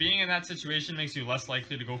 Being in that situation makes you less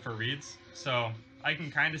likely to go for reads. So I can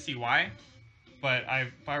kind of see why. But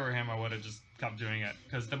if I were him, I would have just kept doing it.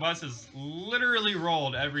 Because Dabuz has literally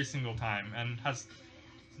rolled every single time and has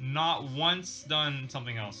not once done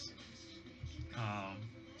something else.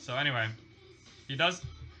 So anyway, he does.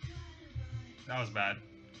 That was bad.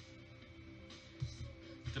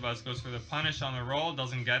 Dabuz goes for the punish on the roll,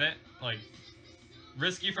 doesn't get it. Like,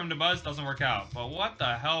 risky from Dabuz, doesn't work out. But what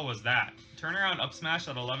the hell was that? Turnaround up smash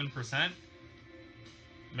at 11%?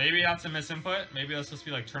 Maybe that's a misinput. Maybe that's supposed to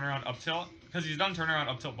be like turnaround up tilt, because he's done turnaround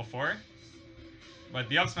up tilt before. But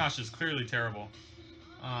the up smash is clearly terrible.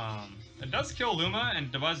 It does kill Luma,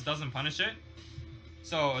 and Dabuz doesn't punish it.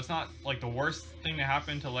 So it's not like the worst thing to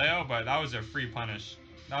happen to Leo, but that was a free punish.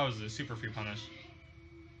 That was a super free punish.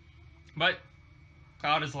 But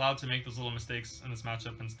Cloud is allowed to make those little mistakes in this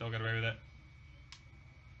matchup and still get away with it.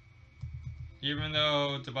 Even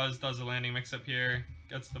though Dabuz does a landing mix-up here,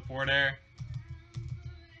 gets the forward air,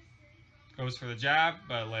 goes for the jab,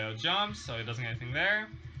 but Leo jumps, so he doesn't get anything there.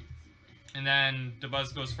 And then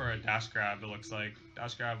Dabuz goes for a dash grab, it looks like.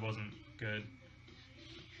 Dash grab wasn't good.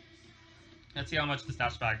 Let's see how much this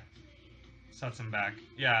dash back sets him back.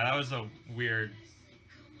 Yeah, that was a weird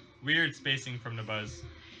spacing from Dabuz.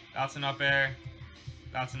 That's an up air.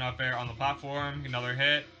 That's an up air on the platform. Another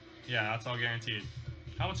hit. Yeah, that's all guaranteed.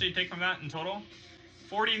 How much did he take from that in total?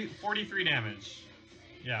 43 damage.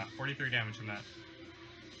 Yeah, 43 damage from that.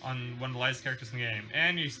 On one of the lightest characters in the game.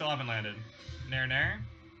 And you still haven't landed. Nair, nair.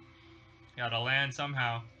 Gotta land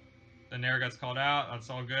somehow. The nair gets called out. That's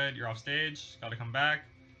all good. You're off stage. Gotta come back.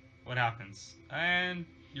 What happens? And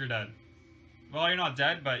you're dead. Well, you're not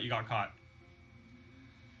dead, but you got caught.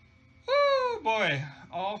 Woo, boy.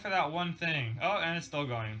 All for that one thing. Oh, and it's still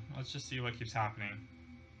going. Let's just see what keeps happening.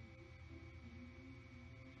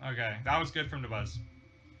 Okay, that was good from Dabuz.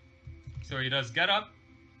 So he does get up.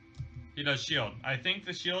 He does shield. I think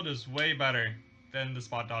the shield is way better than the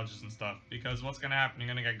spot dodges and stuff, because what's going to happen?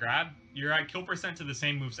 You're going to get grabbed. You're at kill percent to the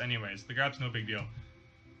same moves anyways. The grab's no big deal.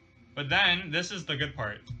 But then, this is the good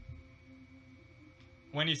part.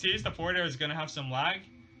 When he sees the forward air is going to have some lag,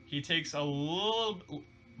 he takes a little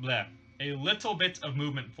bit of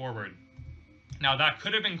movement forward. Now, that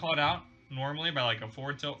could have been called out normally by like a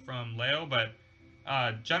forward tilt from Leo, but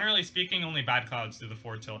generally speaking, only bad Clouds do the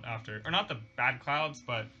forward tilt after. Or not the bad Clouds,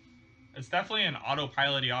 but it's definitely an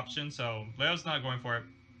autopilot-y option, so Leo's not going for it.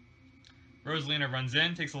 Rosalina runs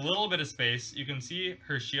in, takes a little bit of space. You can see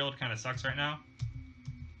her shield kind of sucks right now.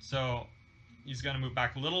 So he's going to move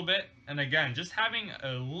back a little bit. And again, just having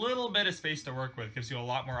a little bit of space to work with gives you a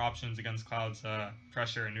lot more options against Cloud's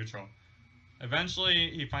pressure and neutral.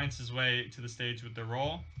 Eventually, he finds his way to the stage with the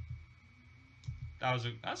roll. That's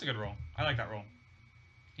a good roll. I like that roll.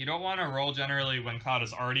 You don't want to roll generally when Cloud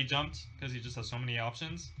has already jumped, because he just has so many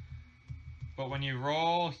options. But when you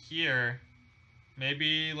roll here,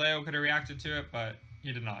 maybe Leo could have reacted to it, but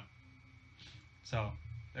he did not. So,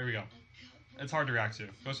 there we go. it's hard to react to.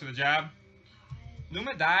 Goes for the jab.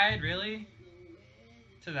 Luma died, really?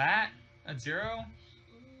 To that? At 0?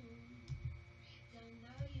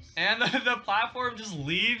 And the platform just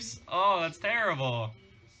leaves? Oh, that's terrible.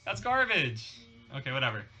 That's garbage. Okay,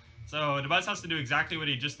 whatever. So Dabuz has to do exactly what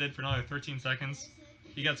he just did for another 13 seconds.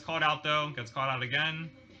 He gets caught out though, gets caught out again.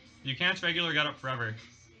 You can't regular get up forever.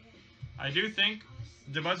 I do think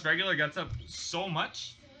Dabuz regular gets up so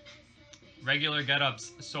much. Regular get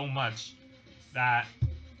ups so much that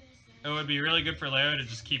it would be really good for Leo to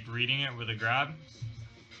just keep reading it with a grab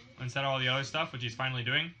instead of all the other stuff, which he's finally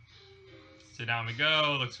doing. So down we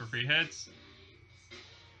go, looks for free hits.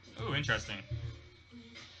 Ooh, interesting.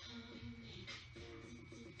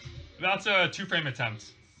 That's a 2-frame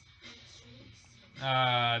attempt.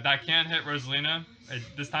 That can hit Rosalina.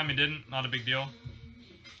 This time it didn't, not a big deal.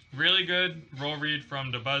 Really good roll read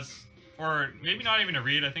from Dabuz. Or maybe not even a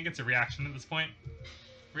read, I think it's a reaction at this point.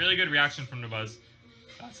 Really good reaction from Dabuz.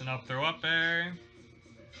 That's an up throw up air.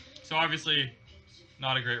 So obviously,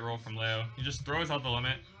 not a great roll from Leo. He just throws out the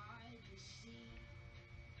limit.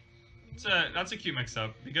 That's a cute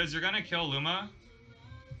mix-up, because you're gonna kill Luma,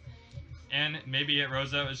 and maybe hit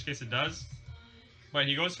Rosa, in which case it does. But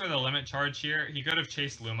he goes for the limit charge here. He could have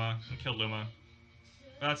chased Luma and killed Luma.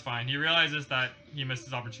 But that's fine. He realizes that he missed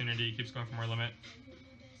his opportunity. He keeps going for more limit.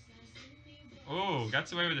 Oh,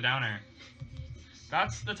 gets away with the down air.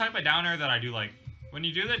 That's the type of down air that I do like. When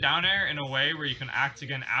you do the down air in a way where you can act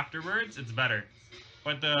again afterwards, it's better.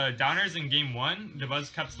 But the down airs in game 1,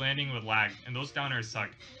 Dabuz kept landing with lag, and those down airs suck.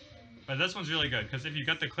 But this one's really good, because if you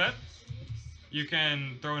get the clip, you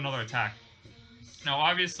can throw another attack. Now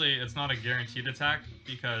obviously it's not a guaranteed attack,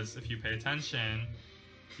 because if you pay attention,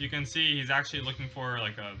 you can see he's actually looking for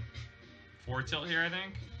like a 4 tilt here, I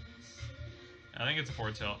think. I think it's a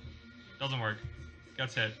 4 tilt. Doesn't work.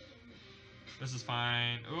 Gets hit. This is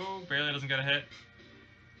fine. Ooh, barely doesn't get a hit.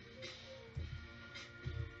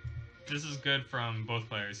 This is good from both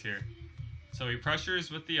players here. So he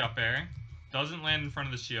pressures with the up air. Doesn't land in front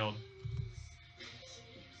of the shield.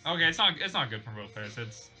 Okay, it's not good from both players.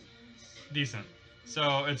 It's decent.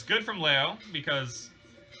 So it's good from Leo because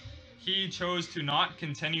he chose to not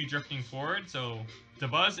continue drifting forward. So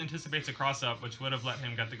Dabuz anticipates a cross up, which would have let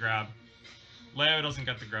him get the grab. Leo doesn't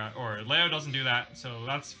get the grab, or Leo doesn't do that, so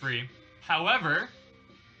that's free. However,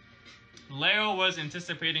 Leo was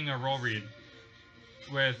anticipating a roll read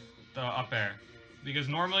with the up air, because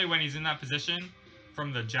normally when he's in that position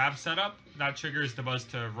from the jab setup, that triggers Dabuz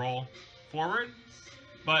to roll forward,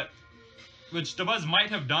 but which Dabuz might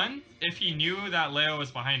have done if he knew that Leo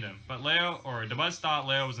was behind him. But Dabuz thought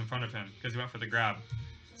Leo was in front of him because he went for the grab.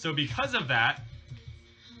 So because of that,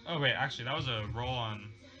 oh wait, actually that was a roll on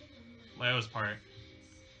Leo's part.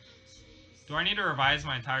 Do I need to revise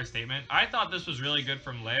my entire statement? I thought this was really good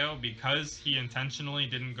from Leo because he intentionally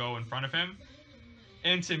didn't go in front of him.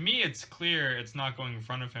 And to me, it's clear it's not going in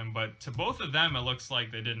front of him, but to both of them, it looks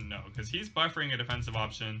like they didn't know, because he's buffering a defensive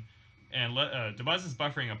option, and Dabuz is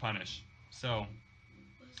buffering a punish. So,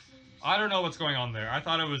 I don't know what's going on there. I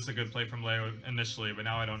thought it was a good play from Leo initially, but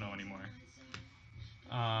now I don't know anymore.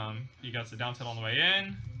 He gets the down tilt on the way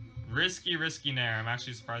in. Risky nair. I'm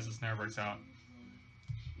actually surprised this nair works out.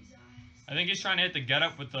 I think he's trying to hit the get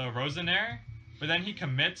up with the Rosa nair, but then he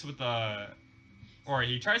commits with the... Or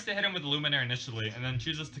he tries to hit him with the Luminaire initially, and then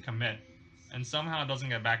chooses to commit, and somehow doesn't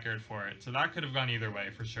get back aired for it. So that could have gone either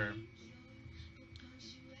way, for sure.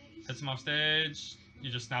 Hits him off stage.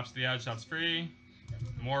 He just snaps the edge, that's free.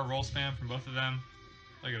 More roll spam from both of them.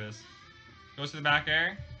 Look at this. Goes to the back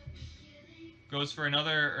air. Goes for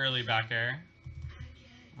another early back air.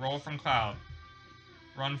 Roll from Cloud.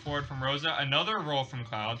 Run forward from Rosa. Another roll from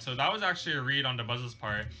Cloud. So that was actually a read on Dabuz's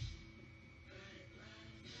part.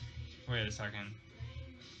 Wait a second.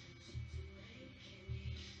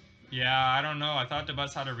 Yeah, I don't know. I thought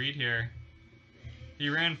Dabuz had a read here. He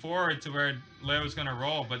ran forward to where Leo was going to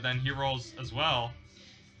roll, but then he rolls as well.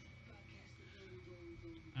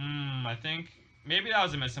 I think maybe that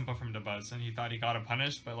was a misinput from Dabuz, and he thought he got a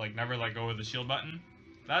punish, but like never let go of the shield button.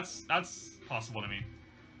 That's possible to me.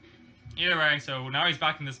 Either way, so now he's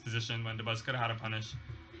back in this position when Dabuz could have had a punish.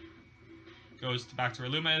 Goes back to where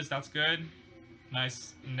Luma is. That's good.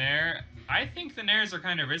 Nice nair. I think the nairs are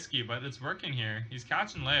kind of risky, but it's working here. He's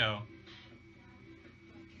catching Leo.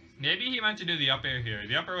 Maybe he meant to do the up air here.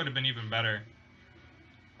 The up air would have been even better.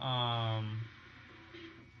 Dabuz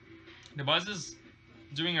is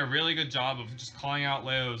doing a really good job of just calling out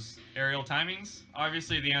Leo's aerial timings.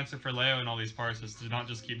 Obviously, the answer for Leo in all these parts is to not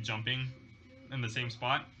just keep jumping in the same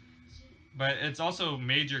spot. But it's also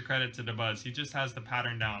major credit to Dabuz. He just has the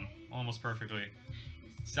pattern down almost perfectly.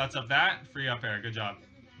 Sets up that, free up air. Good job.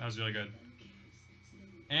 That was really good.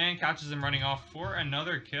 And catches him running off for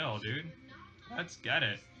another kill, dude. Let's get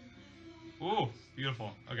it. Ooh,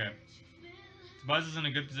 beautiful. Okay. Dabuz is in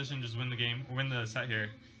a good position to just win the game, or win the set here.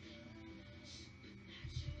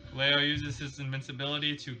 Leo uses his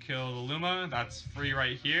invincibility to kill the Luma. That's free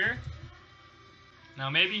right here. Now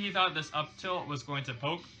maybe he thought this up tilt was going to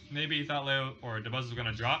poke. Maybe he thought Leo or Dabuz was going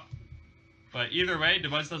to drop. But either way,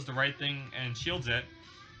 Dabuz does the right thing and shields it.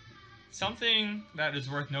 Something that is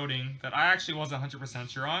worth noting that I actually wasn't 100%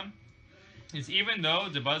 sure on is even though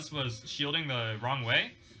Dabuz was shielding the wrong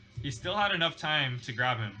way, he still had enough time to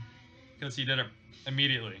grab him because he did it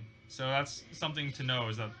immediately. So that's something to know,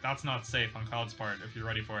 is that that's not safe on Cloud's part if you're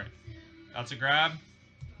ready for it. That's a grab.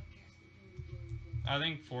 I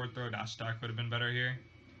think forward throw dash attack would have been better here.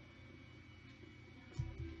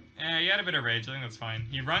 He had a bit of rage. I think that's fine.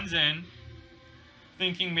 He runs in,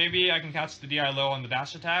 thinking maybe I can catch the DI low on the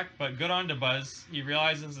dash attack, but good on Dabuz. He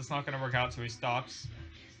realizes it's not going to work out, so he stops.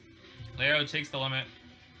 Leo takes the limit.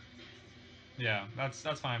 Yeah, that's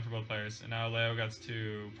fine for both players. And now Leo gets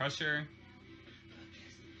to pressure.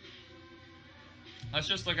 Let's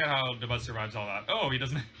just look at how Dabuz survives all that. Oh, he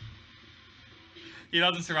doesn't. He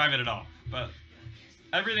doesn't survive it at all. But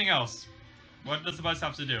everything else, what does Dabuz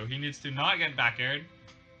have to do? He needs to not get back aired,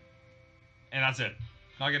 and that's it.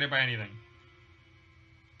 Not get hit by anything.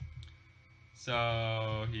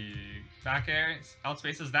 So he back air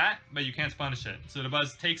outspaces that, but you can't punish it. So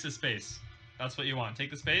Dabuz takes his space. That's what you want.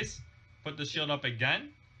 Take the space, put the shield up again.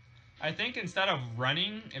 I think instead of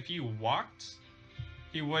running, if he walked,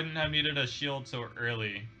 he wouldn't have needed a shield so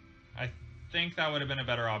early. I think that would have been a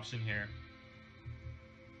better option here.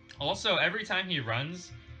 Also, every time he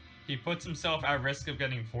runs, he puts himself at risk of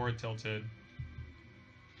getting forward tilted.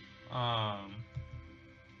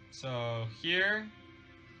 So here,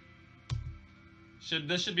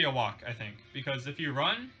 this should be a walk, I think, because if you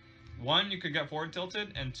run, 1, you could get forward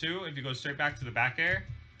tilted, and 2, if you go straight back to the back air,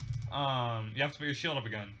 you have to put your shield up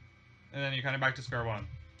again, and then you're kind of back to square one.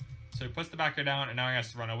 So he puts the back air down, and now he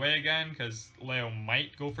has to run away again, because Leo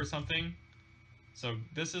might go for something. So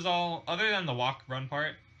this is all, other than the walk run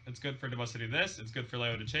part, it's good for Dabuz to do this, it's good for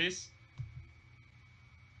Leo to chase.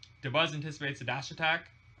 Dabuz anticipates a dash attack,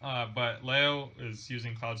 but Leo is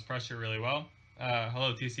using Cloud's pressure really well.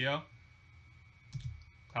 Hello TCO.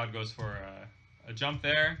 Cloud goes for a jump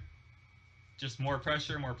there. Just more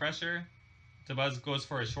pressure, more pressure. Dabuz goes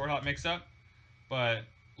for a short hop mix-up, but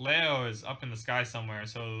Leo is up in the sky somewhere,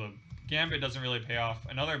 so the gambit doesn't really pay off.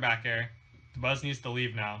 Another back air. Dabuz needs to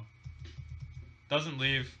leave now. Doesn't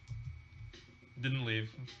leave. Didn't leave.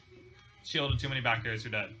 Shielded too many back airs,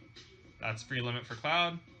 you're dead. That's free limit for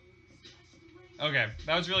Cloud. Okay,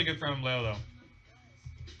 that was really good from Leo though.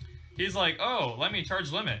 He's like, oh, let me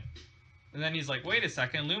charge limit. And then he's like, wait a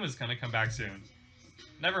second, Luma's gonna come back soon.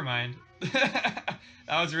 Never mind. That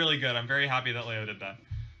was really good. I'm very happy that Leo did that.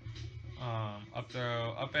 Up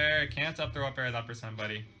throw, up air. Can't up throw, up air that percent,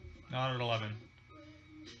 buddy. Not at 11.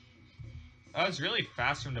 That was really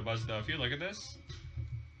fast from Dabuz though. If you look at this.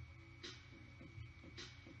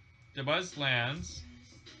 Dabuz lands.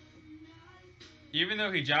 Even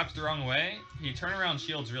though he japs the wrong way, he turnaround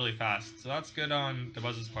shields really fast. So that's good on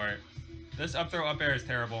Dabuz's part. This up throw, up air is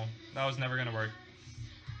terrible. That was never going to work.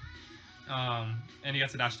 And he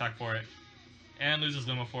gets a dash attack for it. And loses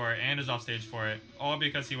Luma for it. And is off stage for it. All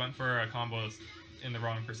because he went for a combo in the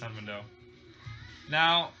wrong percent window.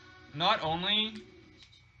 Now, not only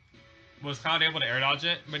was Cloud able to air dodge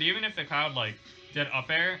it, but even if the Cloud like did up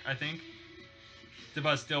air, I think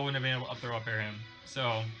Dabuz still wouldn't have been able to up throw, up air him.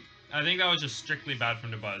 So I think that was just strictly bad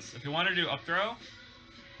from Dabuz. If you want to do up throw,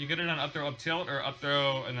 you could have done up throw, up tilt, or up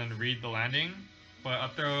throw and then read the landing. But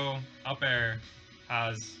up throw, up air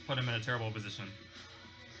has put him in a terrible position.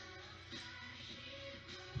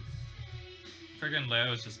 Friggin'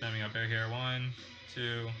 Leo is just spamming up air here. 1,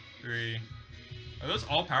 2, 3. Are those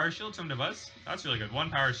all power shields from Dabuz? That's really good. 1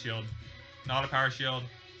 power shield, not a power shield,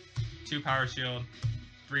 2 power shield,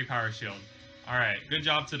 3 power shield. Alright, good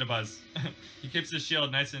job to Dabuz. He keeps his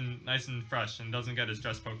shield nice and fresh and doesn't get his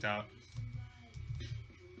dress poked out.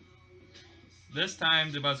 This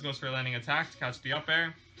time, Dabuz goes for a landing attack to catch the up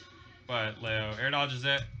air, but Leo air dodges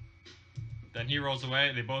it. Then he rolls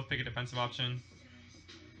away. They both pick a defensive option.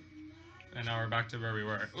 And now we're back to where we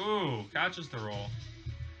were. Ooh, catches the roll.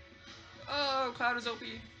 Oh, Cloud is OP.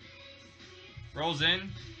 Rolls in.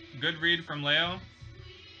 Good read from Leo.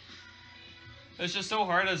 It's just so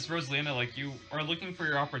hard as Rosalina, like you are looking for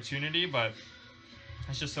your opportunity, but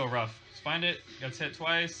it's just so rough. Just find it, gets hit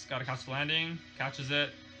twice, gotta catch the landing, catches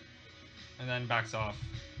it, and then backs off.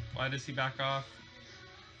 Why does he back off?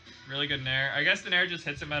 Really good nair. I guess the nair just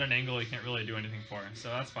hits him at an angle he can't really do anything for, so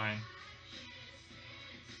that's fine.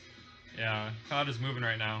 Yeah, Cloud is moving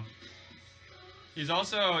right now. He's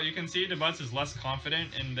also, you can see Dabuz is less confident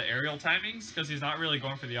in the aerial timings because he's not really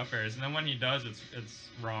going for the up airs. And then when he does, it's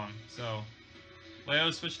wrong. So,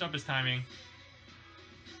 Leo switched up his timing.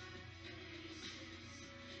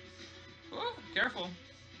 Oh, careful.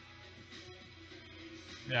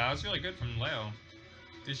 Yeah, that was really good from Leo.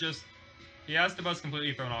 He's just, he has Dabuz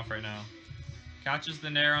completely thrown off right now. Catches the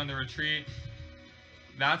Nair on the retreat.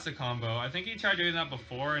 That's a combo. I think he tried doing that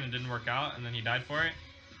before and it didn't work out, and then he died for it.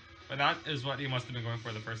 But that is what he must have been going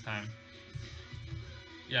for the first time.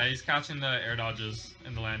 Yeah, he's catching the air dodges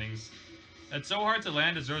and the landings. It's so hard to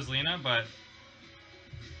land as Rosalina, but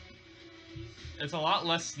it's a lot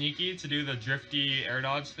less sneaky to do the drifty air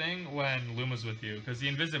dodge thing when Luma's with you, because the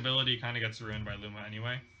invisibility kind of gets ruined by Luma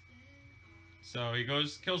anyway. So he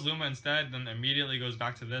goes, kills Luma instead, then immediately goes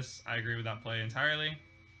back to this. I agree with that play entirely.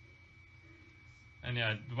 And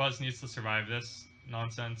yeah, Dabuz needs to survive this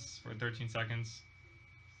nonsense for 13 seconds.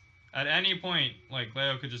 At any point, like,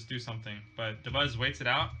 Leo could just do something, but Dabuz waits it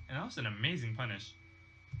out, and that was an amazing punish.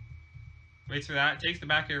 Waits for that, takes the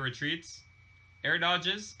back air, retreats, air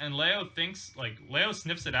dodges, and Leo thinks, like, Leo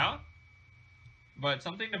sniffs it out, but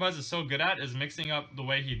something Dabuz is so good at is mixing up the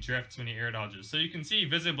way he drifts when he air dodges. So you can see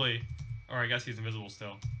visibly, or I guess he's invisible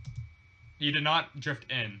still, he did not drift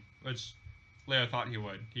in, which Leo thought he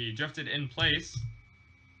would. He drifted in place.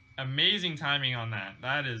 Amazing timing on that.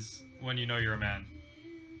 That is when you know you're a man.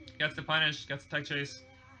 Gets the punish, gets the tech chase.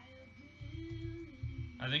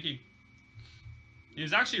 I think he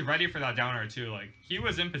was actually ready for that downer too. Like, he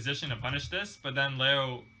was in position to punish this, but then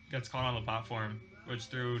Leo gets caught on the platform, which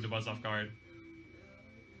threw Dabuz off guard.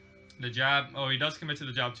 The jab, oh, he does commit to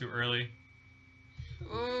the jab too early.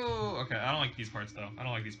 Oh, okay, I don't like these parts though. I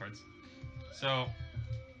don't like these parts. So,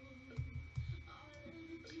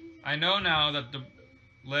 I know now that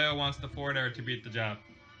Leo wants the forward air to beat the jab.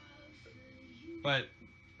 But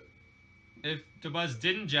if Dabuz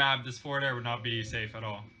didn't jab, this forward air would not be safe at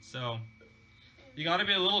all. So you gotta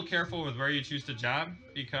be a little careful with where you choose to jab,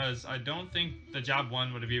 because I don't think the jab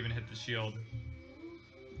one would have even hit the shield.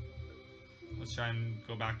 Let's try and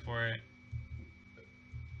go back for it.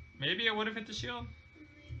 Maybe it would have hit the shield?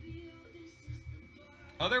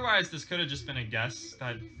 Otherwise, this could have just been a guess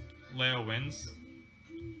that Leo wins.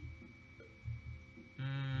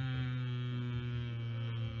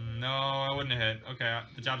 No, I wouldn't have hit. Okay,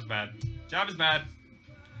 the jab's bad. Jab is bad.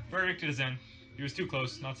 Verdict is in. He was too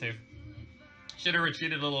close, not safe. Should have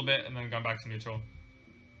retreated a little bit and then gone back to neutral.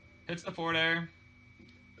 Hits the forward air.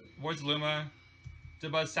 Avoids Luma.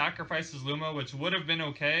 Dabuz sacrifices Luma, which would have been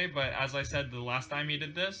okay, but as I said the last time he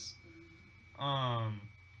did this,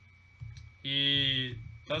 he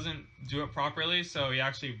doesn't do it properly, so he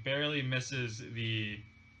actually barely misses the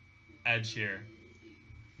edge here.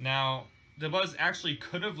 Now, Dabuz actually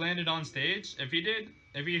could have landed on stage if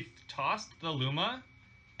he tossed the Luma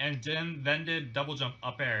and then did double jump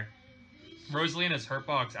up air. Rosalina's hurt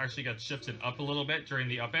box actually got shifted up a little bit during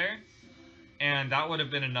the up air, and that would have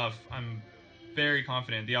been enough. I'm very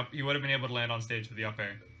confident he would have been able to land on stage with the up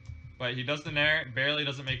air. But he does the nair, barely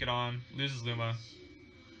doesn't make it on, loses Luma.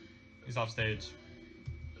 He's off stage.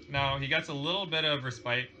 Now, he gets a little bit of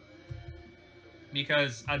respite,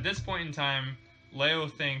 because at this point in time, Leo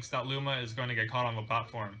thinks that Luma is going to get caught on the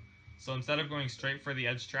platform. So instead of going straight for the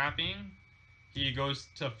edge trapping, he goes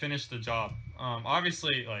to finish the job.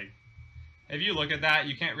 Obviously, like, if you look at that,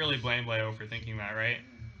 you can't really blame Leo for thinking that, right?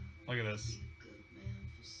 Look at this.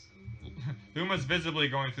 Luma's visibly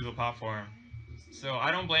going through the platform. So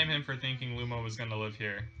I don't blame him for thinking Luma was going to live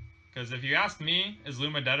here. Because if you asked me, is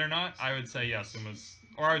Luma dead or not, I would say yes, Luma's...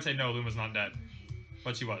 Or I would say no, Luma's not dead.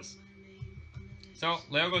 But she was. So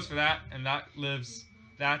Leo goes for that, and that gives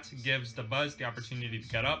Dabuz the opportunity to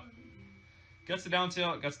get up. Gets the down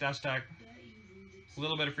tilt, gets dash attack. A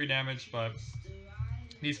little bit of free damage, but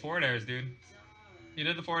these forward airs, dude. He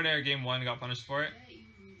did the forward air game 1, got punished for it.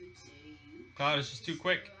 Cloud is just too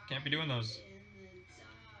quick. Can't be doing those.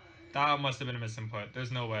 That must have been a misinput.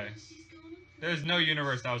 There's no way. There's no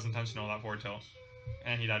universe that was intentional, that forward tilt.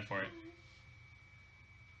 And he died for it.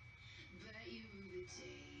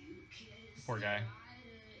 Poor guy.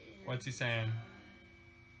 What's he saying?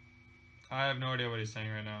 I have no idea what he's saying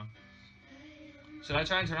right now. Should I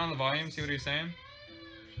try and turn on the volume, see what he's saying?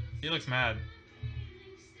 He looks mad.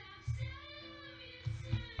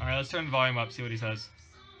 Alright, let's turn the volume up, see what he says.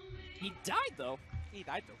 He died, though. He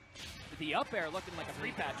died, though. The up air looking like a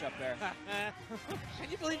free patch up there.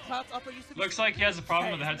 Can you believe Cloud's up air used to be... Looks like he has a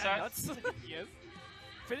problem with the headset. Yes.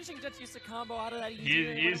 Finishing jets used to combo out of that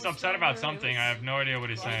He's upset about something. I have no idea what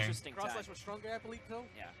he's saying. Cross-slash was stronger, I believe, though?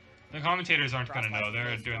 Yeah. The commentators aren't going to know.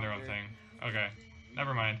 They're doing their own thing. Okay.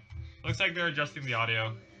 Never mind. Looks like they're adjusting the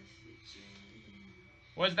audio.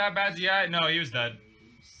 Was that bad DI? No, he was dead.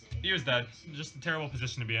 He was dead. Just a terrible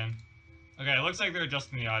position to be in. Okay, it looks like they're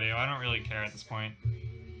adjusting the audio. I don't really care at this point.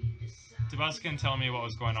 Dabuz can tell me what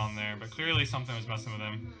was going on there, but clearly something was messing with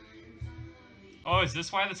him. Oh, is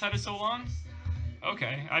this why the set is so long?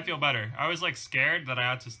 Okay, I feel better. I was like scared that I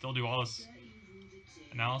had to still do all this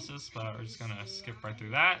analysis, but we're just gonna skip right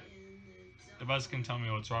through that. Dabuz can tell me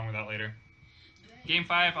what's wrong with that later. Game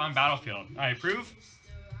 5 on Battlefield. I approve?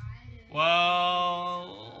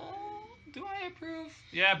 Well, do I approve?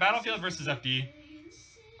 Yeah, Battlefield versus FD.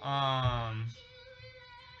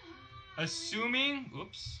 Assuming,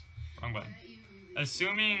 oops, wrong button.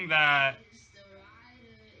 Assuming that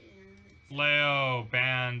Leo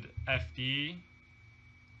banned FD,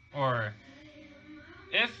 or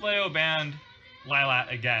if Leo banned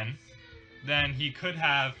Lilat again, then he could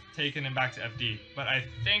have taken him back to FD. But I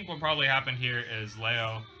think what probably happened here is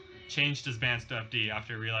Leo changed his bans to FD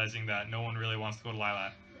after realizing that no one really wants to go to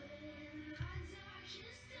Lilat.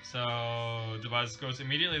 So Dabuz goes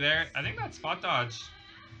immediately there. I think that spot dodge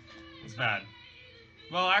was bad.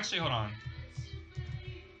 Well, actually, hold on.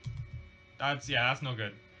 That's no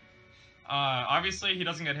good. Obviously, he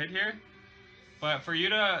doesn't get hit here. But for you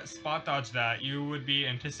to spot dodge that, you would be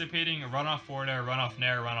anticipating a runoff forward air, runoff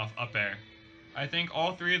nair, runoff up air. I think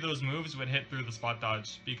all three of those moves would hit through the spot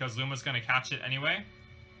dodge because Luma's going to catch it anyway.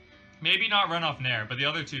 Maybe not runoff nair, but the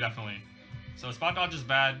other two definitely. So spot dodge is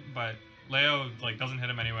bad, but Leo like doesn't hit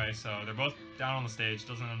him anyway, so they're both down on the stage.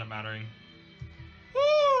 Doesn't end up mattering. Woo!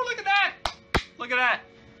 Look at that! Look at that!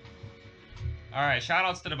 All right,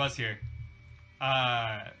 shoutouts to Dabuz here.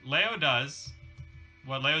 Leo does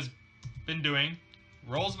what Leo's been doing,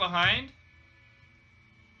 rolls behind,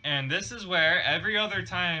 and this is where every other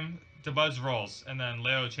time Dabuz rolls, and then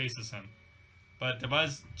Leo chases him. But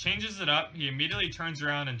Dabuz changes it up. He immediately turns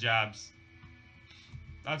around and jabs.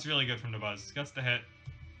 That's really good from Dabuz. Gets the hit.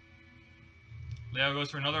 Leo goes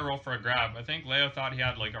for another roll for a grab. I think Leo thought he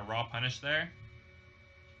had like a raw punish there.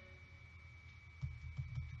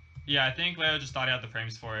 Yeah, I think Leo just thought he had the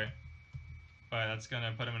frames for it. But that's going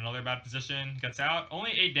to put him in another bad position. Gets out.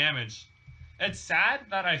 Only 8 damage. It's sad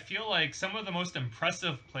that I feel like some of the most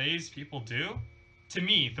impressive plays people do, to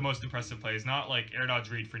me, the most impressive plays, not like air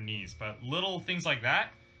dodge read for knees, but little things like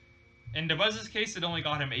that. In Dabuz's case, it only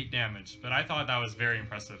got him 8 damage, but I thought that was very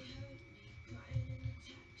impressive.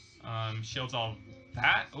 Shields all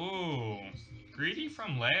that. Ooh, greedy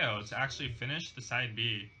from Leo to actually finish the side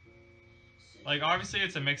B. Like, obviously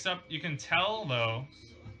it's a mix-up. You can tell, though.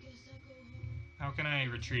 How can I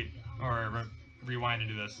retreat or rewind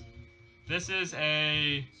and do this? This is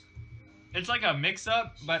a... It's like a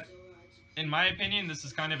mix-up, but in my opinion, this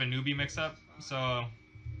is kind of a newbie mix-up. So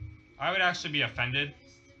I would actually be offended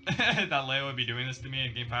that Leo would be doing this to me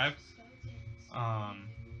in Game 5.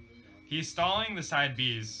 He's stalling the side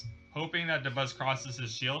Bs, hoping that Dabuz crosses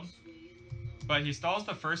his shield. But he stalls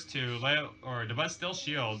the first two, Dabuz still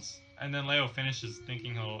shields, and then Leo finishes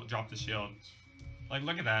thinking he'll drop the shield. Like,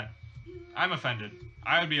 look at that. I'm offended.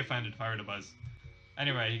 I would be offended if I were Dabuz.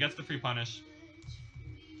 Anyway, he gets the free punish.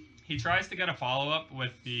 He tries to get a follow-up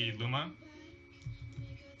with the Luma.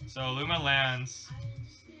 So Luma lands,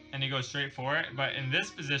 and he goes straight for it. But in this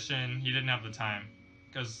position, he didn't have the time,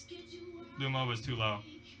 because Luma was too low.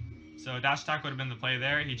 So dash attack would have been the play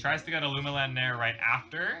there. He tries to get a Luma land there right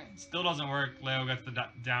after. Still doesn't work. Leo gets the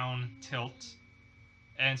down tilt.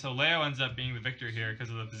 And so Leo ends up being the victor here because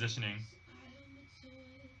of the positioning.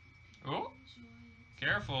 Oh,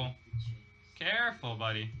 careful. Careful,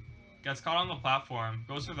 buddy. Gets caught on the platform.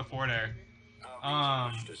 Goes for the forward air.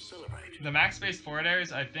 The max space forward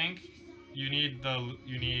airs, I think you need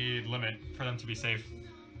limit for them to be safe.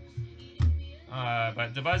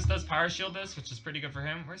 But Dabuz does power shield this, which is pretty good for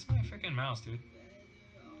him. Where's my freaking mouse, dude?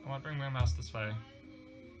 I want to bring my mouse this way.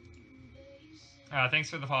 Thanks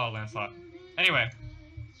for the follow, Lancelot. Anyway,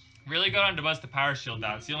 really good on Dabuz to power shield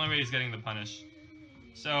that. It's the only way he's getting the punish.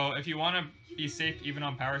 So if you want to be safe even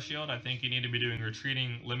on power shield, I think you need to be doing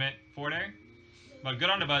retreating limit forward air. But good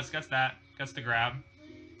on Dabuz, gets that, gets the grab.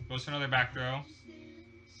 Goes for another back throw.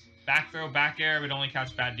 Back throw, back air would only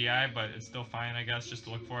catch bad DI, but it's still fine, I guess, just to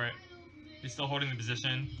look for it. He's still holding the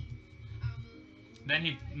position. Then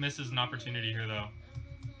he misses an opportunity here, though.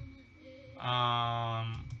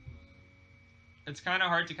 It's kind of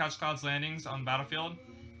hard to catch Cloud's landings on Battlefield.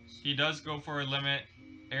 He does go for a limit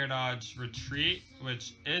air dodge retreat,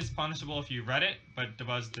 which is punishable if you read it, but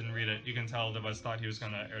Dabuz didn't read it. You can tell Dabuz thought he was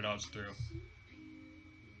going to air dodge through.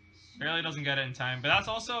 Barely doesn't get it in time, but that's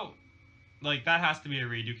also, like, that has to be a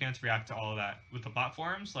read. You can't react to all of that. With the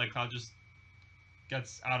platforms, like, Cloud just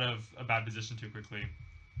gets out of a bad position too quickly.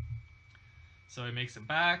 So he makes it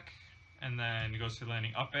back, and then he goes for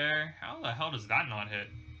landing up air. How the hell does that not hit?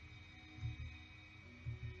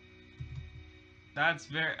 That's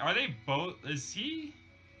very... Are they both... Is he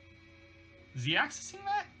Z-accessing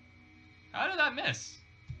that? How did that miss?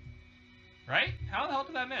 Right? How the hell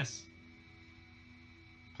did that miss?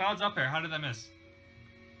 Cloud's up air. How did that miss?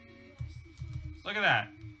 Look at that.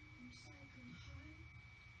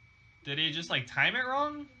 Did he just like time it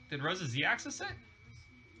wrong? Did Rosa Z-access it?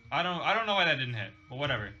 I don't know why that didn't hit, but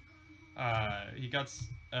whatever. He got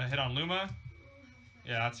a hit on Luma.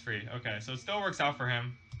 Yeah, that's free. Okay, so it still works out for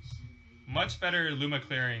him. Much better Luma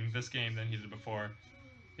clearing this game than he did before.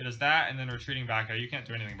 He does that and then retreating back. You can't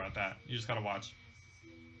do anything about that. You just gotta watch.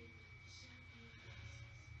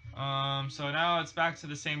 So now it's back to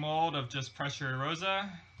the same old of just pressure Rosa.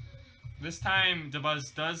 This time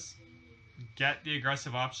Dabuz does get the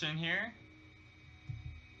aggressive option here.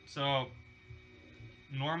 So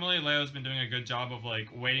normally Leo's been doing a good job of like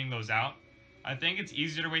waiting those out. I think it's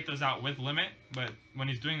easier to wait those out with limit, but when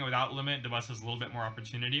he's doing it without limit, Dabuz has a little bit more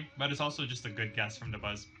opportunity. But it's also just a good guess from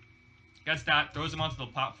Dabuz. Gets that, throws him onto the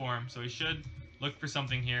platform, so he should look for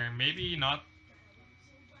something here. Maybe not.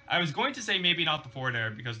 I was going to say maybe not the forward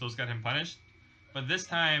air because those got him punished, but this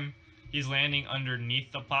time he's landing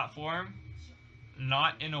underneath the platform,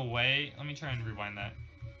 not in a way. Let me try and rewind that.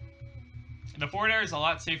 The forward air is a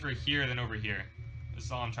lot safer here than over here.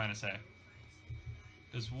 That's all I'm trying to say.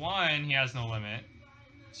 Because one, he has no limit,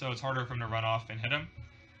 so it's harder for him to run off and hit him.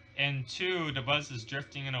 And two, Dabuz is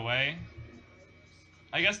drifting in a way.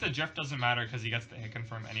 I guess the drift doesn't matter because he gets the hit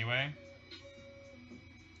confirm anyway.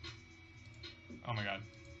 Oh my god.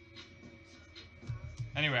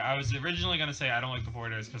 Anyway, I was originally going to say I don't like the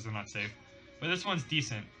forward airs because they're not safe. But this one's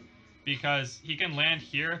decent. Because he can land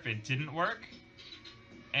here if it didn't work.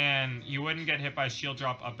 And he wouldn't get hit by shield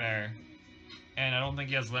drop up air. And I don't think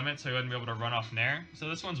he has limit, so he wouldn't be able to run off Nair. So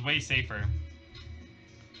this one's way safer.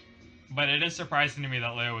 But it is surprising to me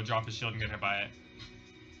that Leo would drop his shield and get hit by it.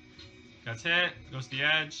 Gets hit, goes to the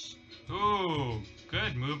edge. Ooh,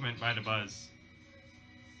 good movement by Dabuz.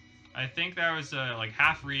 I think that was a like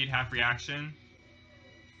half read, half reaction.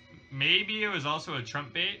 Maybe it was also a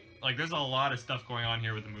trump bait. Like there's a lot of stuff going on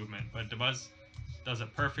here with the movement, but Dabuz does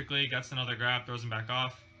it perfectly, gets another grab, throws him back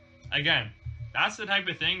off. Again, that's the type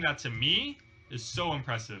of thing that to me is so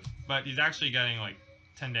impressive, but he's actually getting like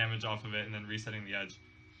 10 damage off of it and then resetting the edge.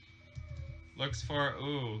 Looks for,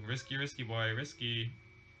 ooh, risky boy, risky.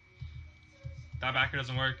 That backer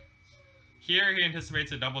doesn't work. Here he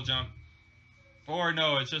anticipates a double jump. Or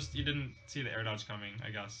no, it's just he didn't see the air dodge coming, I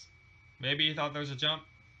guess. Maybe he thought there was a jump.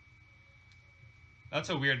 That's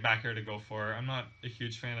a weird back air to go for. I'm not a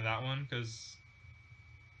huge fan of that one, because...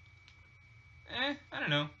 I don't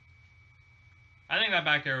know. I think that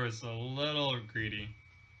back air was a little greedy.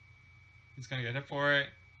 He's gonna get hit for it.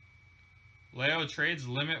 Leo trades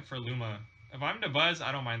limit for Luma. If I'm Dabuz,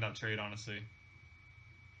 I don't mind that trade, honestly.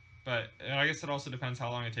 But I guess it also depends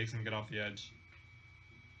how long it takes him to get off the edge.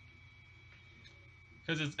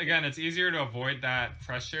 Because, it's easier to avoid that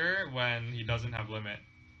pressure when he doesn't have limit.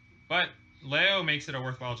 But Leo makes it a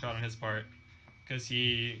worthwhile shot on his part. Because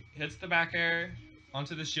he hits the back air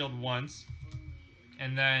onto the shield once.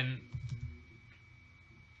 And then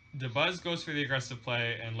Dabuz goes for the aggressive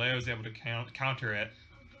play, and Leo is able to counter it.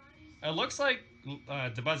 It looks like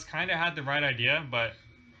Dabuz kind of had the right idea, but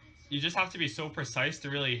you just have to be so precise to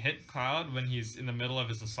really hit Cloud when he's in the middle of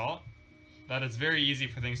his assault that it's very easy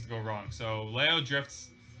for things to go wrong. So Leo drifts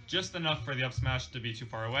just enough for the up smash to be too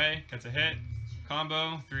far away, gets a hit,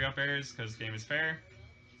 combo, 3 up airs because game is fair.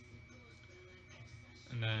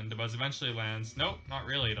 And then Dabuz eventually lands. Nope, not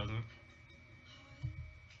really, he doesn't.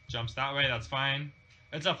 Jumps that way, that's fine.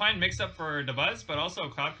 It's a fine mix-up for Dabuz, but also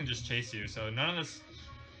Cloud can just chase you, so none of this...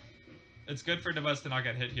 It's good for Dabuz to not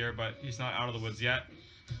get hit here, but he's not out of the woods yet.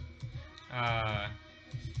 That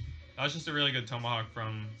was just a really good tomahawk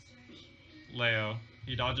from Leo.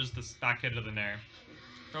 He dodges the back hit of the Nair.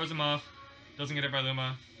 Throws him off, doesn't get hit by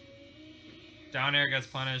Luma. Down air gets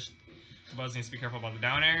punished. Dabuz needs to be careful about the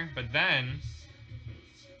down air, but then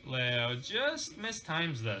Leo just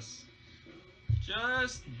mistimes this.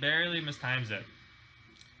 Just barely mistimes it.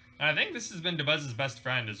 And I think this has been Dabuz's best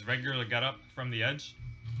friend, his regular getup from the edge.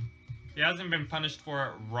 He hasn't been punished for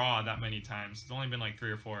it raw that many times. It's only been like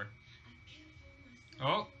 3 or 4.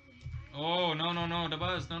 Oh. Oh, no,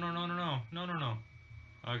 Dabuz. No.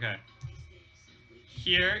 Okay.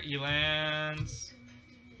 Here, he lands...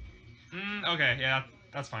 okay, yeah,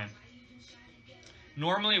 that's fine.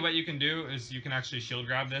 Normally, what you can do is you can actually shield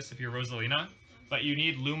grab this if you're Rosalina, but you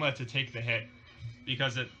need Luma to take the hit,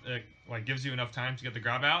 because it like gives you enough time to get the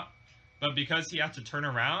grab out. but because he had to turn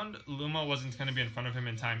around, Luma wasn't going to be in front of him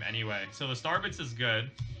in time anyway. So the star bits is good.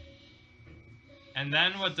 And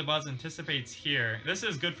then what Dabuz anticipates here, this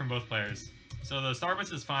is good from both players. So the star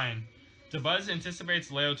bits is fine. Dabuz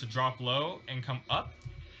anticipates Leo to drop low and come up.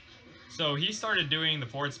 So he started doing the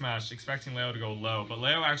forward smash expecting Leo to go low, but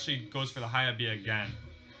Leo actually goes for the high up B again.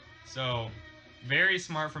 So very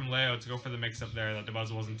smart from Leo to go for the mix up there that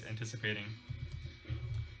Dabuz wasn't anticipating.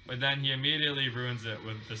 But then he immediately ruins it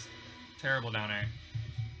with this terrible down air.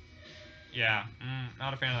 Yeah,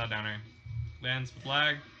 not a fan of that down air. Lands with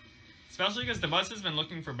lag. Especially because Dabuz has been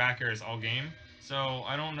looking for back airs all game. So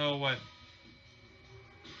I don't know what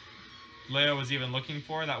Leo was even looking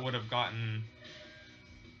for that would have gotten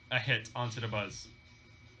a hit onto Dabuz.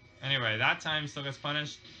 Anyway, that time still gets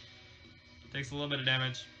punished. Takes a little bit of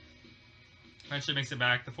damage. Eventually makes it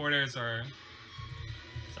back. The forward airs are...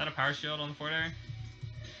 Is that a power shield on the forward air?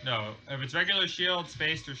 No. If it's regular shield,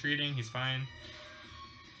 spaced, retreating, he's fine.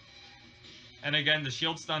 And again, the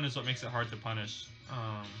shield stun is what makes it hard to punish.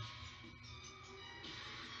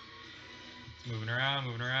 It's moving around,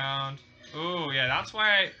 moving around. Ooh, yeah, that's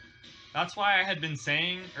why I had been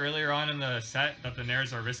saying earlier on in the set that the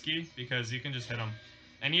nairs are risky, because you can just hit them.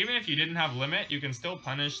 And even if you didn't have limit, you can still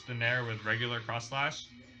punish the nair with regular cross slash.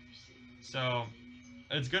 So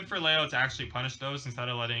it's good for Leo to actually punish those instead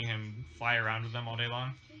of letting him fly around with them all day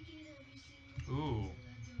long. Ooh,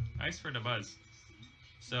 nice for Dabuz.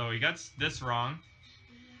 So he gets this wrong.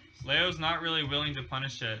 Leo's not really willing to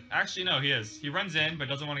punish it. Actually, no, he is. He runs in, but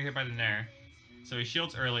doesn't want to get hit by the nair. So he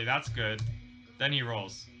shields early, that's good. Then he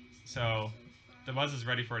rolls. So Dabuz is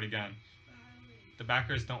ready for it again. The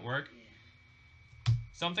backers don't work.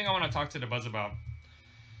 Something I want to talk to Dabuz about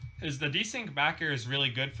is the desync backer is really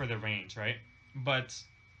good for the range, right? But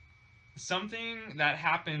something that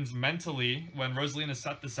happens mentally when Rosalina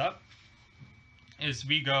set this up is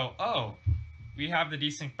we go, oh, we have the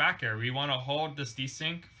desync back air. We want to hold this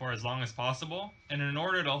desync for as long as possible. And in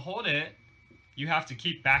order to hold it, you have to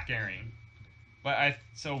keep back airing.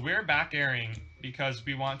 So we're back airing because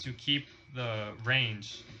we want to keep the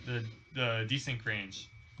range, the desync range.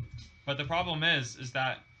 But the problem is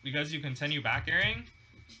that because you continue back airing,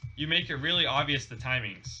 you make it really obvious the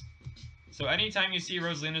timings. So anytime you see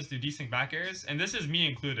Rosalinas do desync back airs, and this is me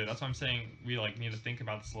included, that's why I'm saying we need to think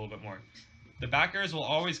about this a little bit more. The back airs will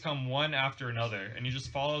always come one after another, and you just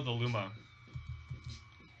follow the Luma.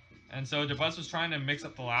 And so Dabuz was trying to mix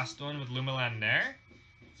up the last one with Luma Land Nair,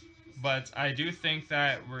 but I do think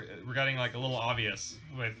that we're getting like a little obvious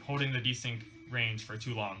with holding the desync range for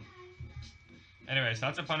too long. Anyway, so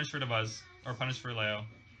that's a punish for Dabuz, or punish for Leo.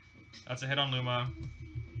 That's a hit on Luma.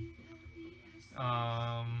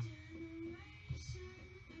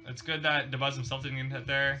 It's good that Dabuz himself didn't get hit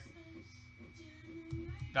there.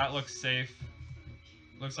 That looks safe.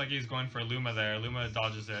 Looks like he's going for Luma there. Luma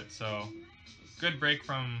dodges it, so good break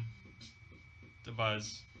from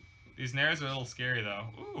Dabuz. These nairs are a little scary though.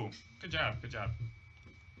 Ooh, good job, good job.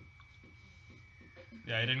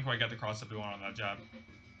 Yeah, he didn't quite get the cross up we want on that jab.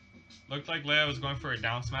 Looked like Leo was going for a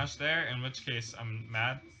down smash there, in which case I'm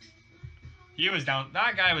mad. He was down.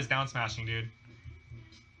 That guy was down smashing, dude.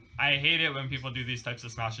 I hate it when people do these types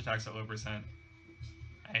of smash attacks at low percent.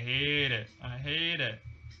 I hate it. I hate it.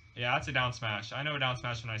 Yeah, that's a down smash. I know a down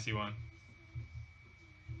smash when I see one.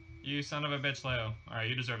 You son of a bitch, Leo. Alright,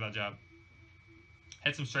 you deserve that job.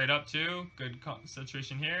 Hits him straight up, too. Good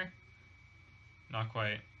situation here. Not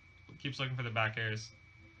quite. Keeps looking for the back airs.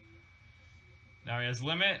 Now he has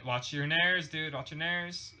limit. Watch your nairs, dude. Watch your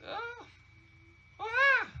nairs.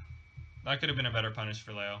 That could have been a better punish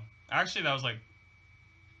for Leo. Actually, that was like...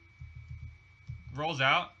 Rolls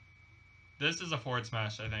out. This is a forward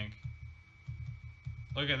smash, I think.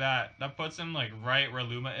 Look at that. That puts him like right where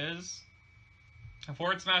Luma is. A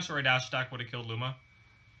forward smash or a dash attack would have killed Luma.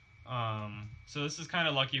 So this is kind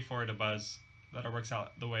of lucky for Dabuz that it works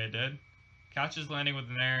out the way it did. Catches landing with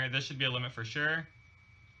an air. This should be a limit for sure.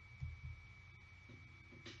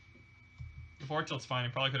 The forward tilt's fine.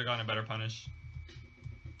 He probably could have gotten a better punish.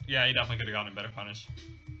 Yeah, he definitely could have gotten a better punish.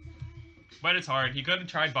 But it's hard. He could have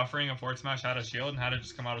tried buffering a forward smash out of shield and had it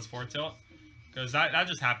just come out as forward tilt. Because that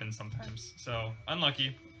just happens sometimes. So,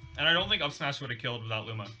 unlucky. And I don't think up smash would have killed without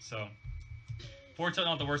Luma. So, forward tilt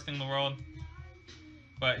not the worst thing in the world.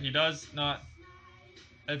 But he does not...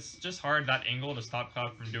 It's just hard, that angle, to stop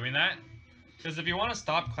Cloud from doing that. Because if you want to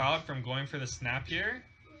stop Cloud from going for the snap here,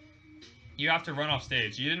 you have to run off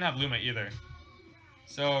stage. You didn't have Luma either.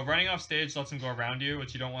 So, running off stage lets him go around you,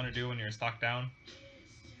 which you don't want to do when you're stock down.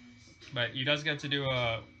 But he does get to do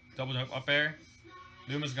a double jump up air.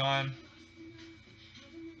 Luma's gone.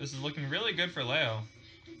 This is looking really good for Leo.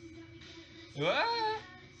 Ah!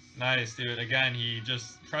 Nice, dude. Again, he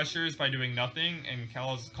just pressures by doing nothing and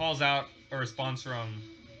calls out a response from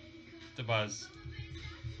Dabuz.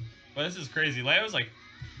 But this is crazy. Leo's like...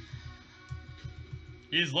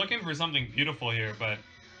 He's looking for something beautiful here, but...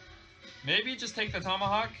 Maybe just take the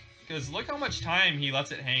tomahawk? Because look how much time he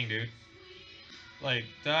lets it hang, dude. Like,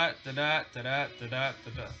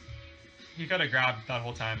 da-da-da-da-da-da-da-da. He could have grabbed that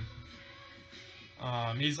whole time.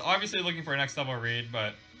 He's obviously looking for a next level read,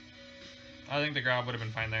 but... I think the grab would have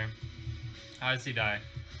been fine there. How does he die?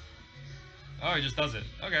 Oh, he just does it.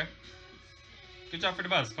 Okay. Good job for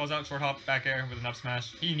Dabuz. Calls out short hop, back air with an up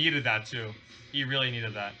smash. He needed that too. He really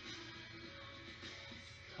needed that.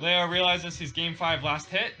 Leo realizes he's game 5 last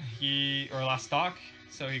hit. Or last stock.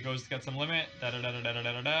 So he goes to get some limit.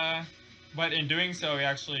 Da-da-da-da-da-da-da-da. But in doing so, he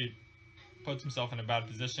actually puts himself in a bad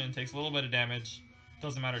position. Takes a little bit of damage.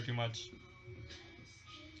 Doesn't matter too much.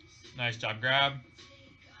 Nice job grab.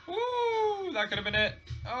 Woo! That could have been it.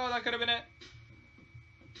 Oh, that could have been it.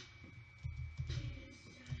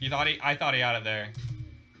 I thought he had it there.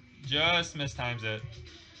 Just mistimes it.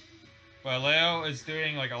 But Leo is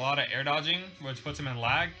doing like a lot of air dodging, which puts him in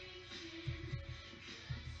lag.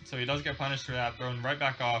 So he does get punished for that, thrown right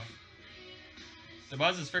back off.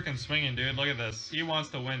 Dabuz is freaking swinging, dude. Look at this. He wants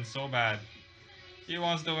to win so bad. He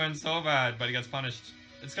wants to win so bad, but he gets punished.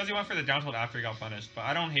 It's because he went for the down tilt after he got punished. But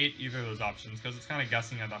I don't hate either of those options because it's kind of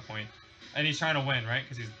guessing at that point. And he's trying to win, right?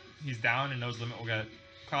 Because he's down and knows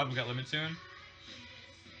crowd will get limit soon.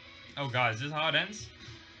 Oh god, is this how it ends?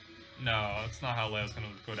 No, that's not how Leo's gonna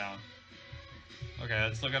go down. Okay,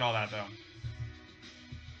 let's look at all that though.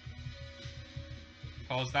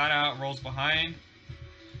 Calls that out, rolls behind.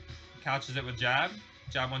 Couches it with jab.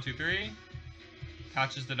 Jab 1, 2, 3.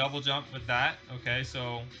 Couches the double jump with that. Okay,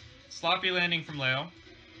 so sloppy landing from Leo.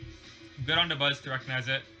 Good on Dabuz to recognize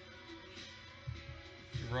it.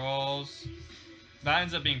 He rolls. That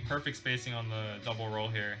ends up being perfect spacing on the double roll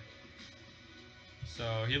here.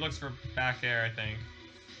 So he looks for back air, I think.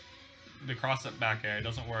 The cross-up back air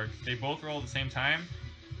doesn't work. They both roll at the same time,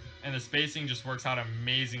 and the spacing just works out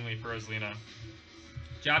amazingly for Rosalina.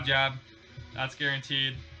 Jab, jab. That's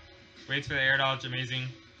guaranteed. Waits for the air dodge, amazing.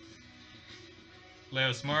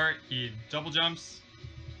 Leo smart. He double jumps.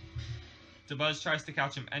 Dabuz tries to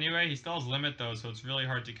catch him anyway. He still has limit though, so it's really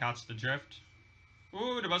hard to catch the drift.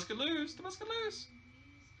 Ooh, Dabuz could lose. Dabuz could lose.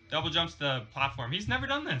 Double jumps the platform. He's never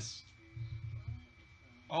done this.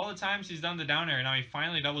 All the times he's done the down air, now he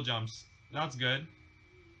finally double jumps. That's good.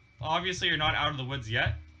 Obviously, you're not out of the woods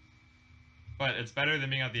yet, but it's better than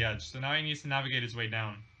being at the edge. So now he needs to navigate his way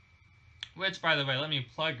down. Which, by the way, let me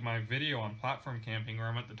plug my video on platform camping where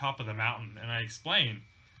I'm at the top of the mountain, and I explain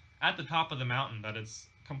at the top of the mountain that it's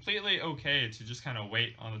completely okay to just kind of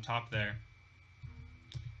wait on the top there.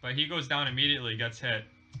 But he goes down immediately, gets hit.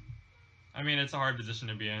 I mean, it's a hard position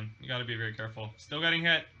to be in. You gotta be very careful. Still getting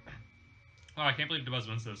hit. Oh, I can't believe Dabuz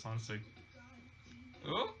wins this, honestly.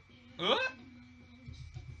 Ooh! Ooh!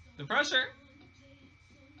 The pressure!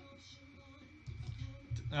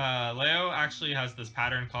 Leo actually has this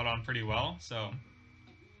pattern caught on pretty well, so...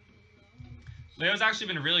 Leo's actually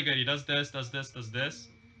been really good. He does this, does this, does this.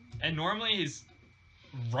 And normally he's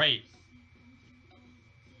right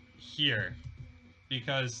here.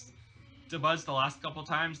 Because Dabuz the last couple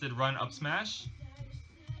times did run up smash.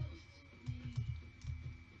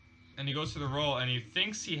 And he goes for the roll, and he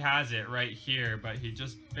thinks he has it right here, but he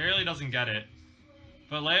just barely doesn't get it.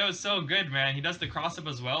 But Leo's so good, man. He does the cross-up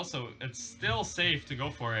as well, so it's still safe to go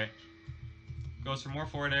for it. Goes for more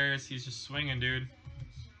forward airs. He's just swinging, dude.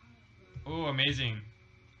 Oh, amazing.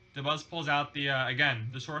 Dabuz pulls out the, again,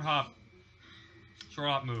 the short hop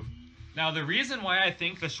move. Now, the reason why I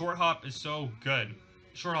think the short hop is so good,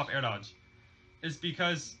 short hop air dodge, is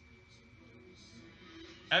because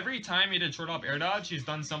every time he did short hop air dodge, he's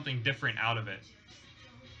done something different out of it.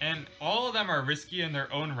 And all of them are risky in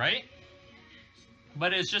their own right,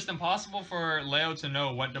 but it's just impossible for Leo to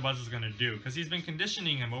know what Dabuz is going to do, because he's been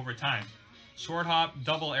conditioning him over time. Short hop,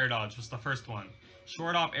 double air dodge was the first one.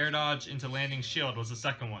 Short hop, air dodge into landing shield was the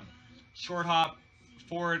second one. Short hop,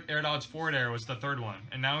 forward air dodge, forward air was the third one.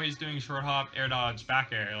 And now he's doing short hop, air dodge, back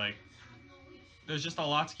air. Like, there's just a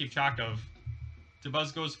lot to keep track of.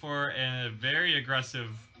 Dabuz goes for a very aggressive...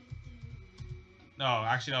 No,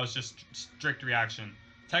 actually that was just strict reaction.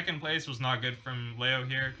 Tech in place was not good from Leo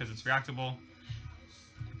here because it's reactable.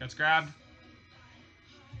 Gets grabbed.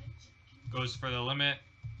 Goes for the limit.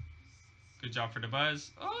 Good job for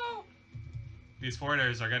Dabuz. Oh! These forward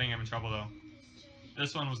airs are getting him in trouble though.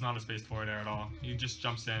 This one was not a spaced forward air at all. He just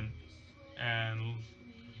jumps in. And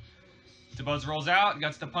Dabuz rolls out,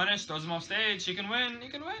 gets the punish, throws him off stage. He can win, he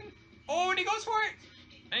can win. Oh, and he goes for it!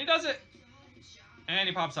 And he does it! And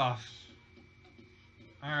he pops off.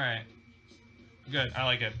 Alright. Good, I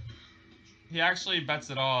like it. He actually bets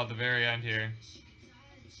it all at the very end here.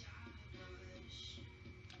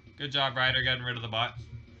 Good job, Ryder, getting rid of the bot.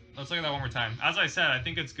 Let's look at that one more time. As I said, I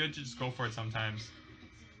think it's good to just go for it sometimes.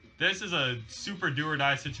 This is a super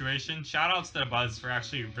do-or-die situation. Shoutouts to Dabuz for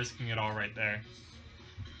actually risking it all right there.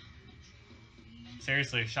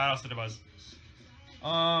 Seriously, shoutouts to Dabuz.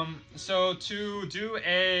 So to do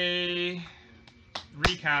a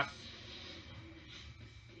recap,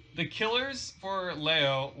 the killers for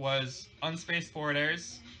Leo was unspaced forward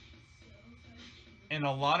airs and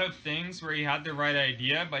a lot of things where he had the right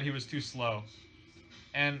idea, but he was too slow.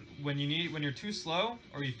 And when you're too slow,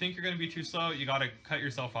 or you think you're going to be too slow, you got to cut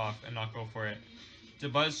yourself off and not go for it.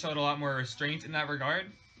 Dabuz showed a lot more restraint in that regard.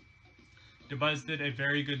 Dabuz did a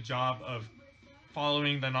very good job of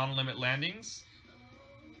following the non-limit landings.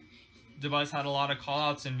 Dabuz had a lot of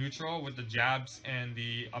callouts in neutral with the jabs and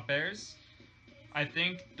the up airs. I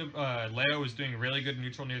think Leo was doing really good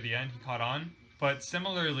neutral near the end. He caught on. But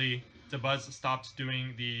similarly, Dabuz stopped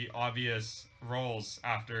doing the obvious rolls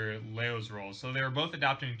after Leo's rolls. So they were both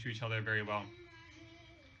adapting to each other very well.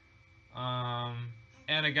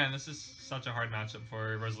 And again, this is such a hard matchup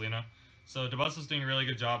for Rosalina. So Dabuz was doing a really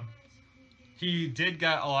good job. He did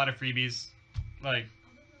get a lot of freebies. Like,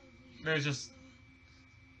 there's just...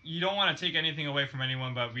 You don't want to take anything away from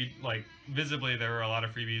anyone, but visibly there were a lot of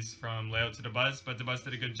freebies from Leo to Dabuz, but Dabuz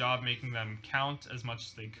did a good job making them count as much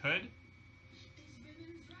as they could.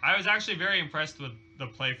 I was actually very impressed with the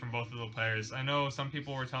play from both of the players. I know some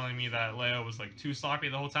people were telling me that Leo was too sloppy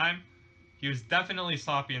the whole time. He was definitely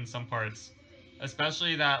sloppy in some parts,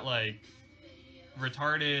 especially that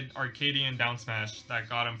retarded Arcadian down smash that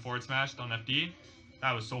got him forward smashed on FD.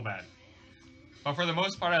 That was so bad. But for the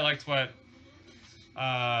most part, I liked what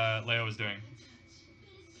Leo was doing.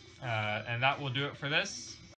 And that will do it for this.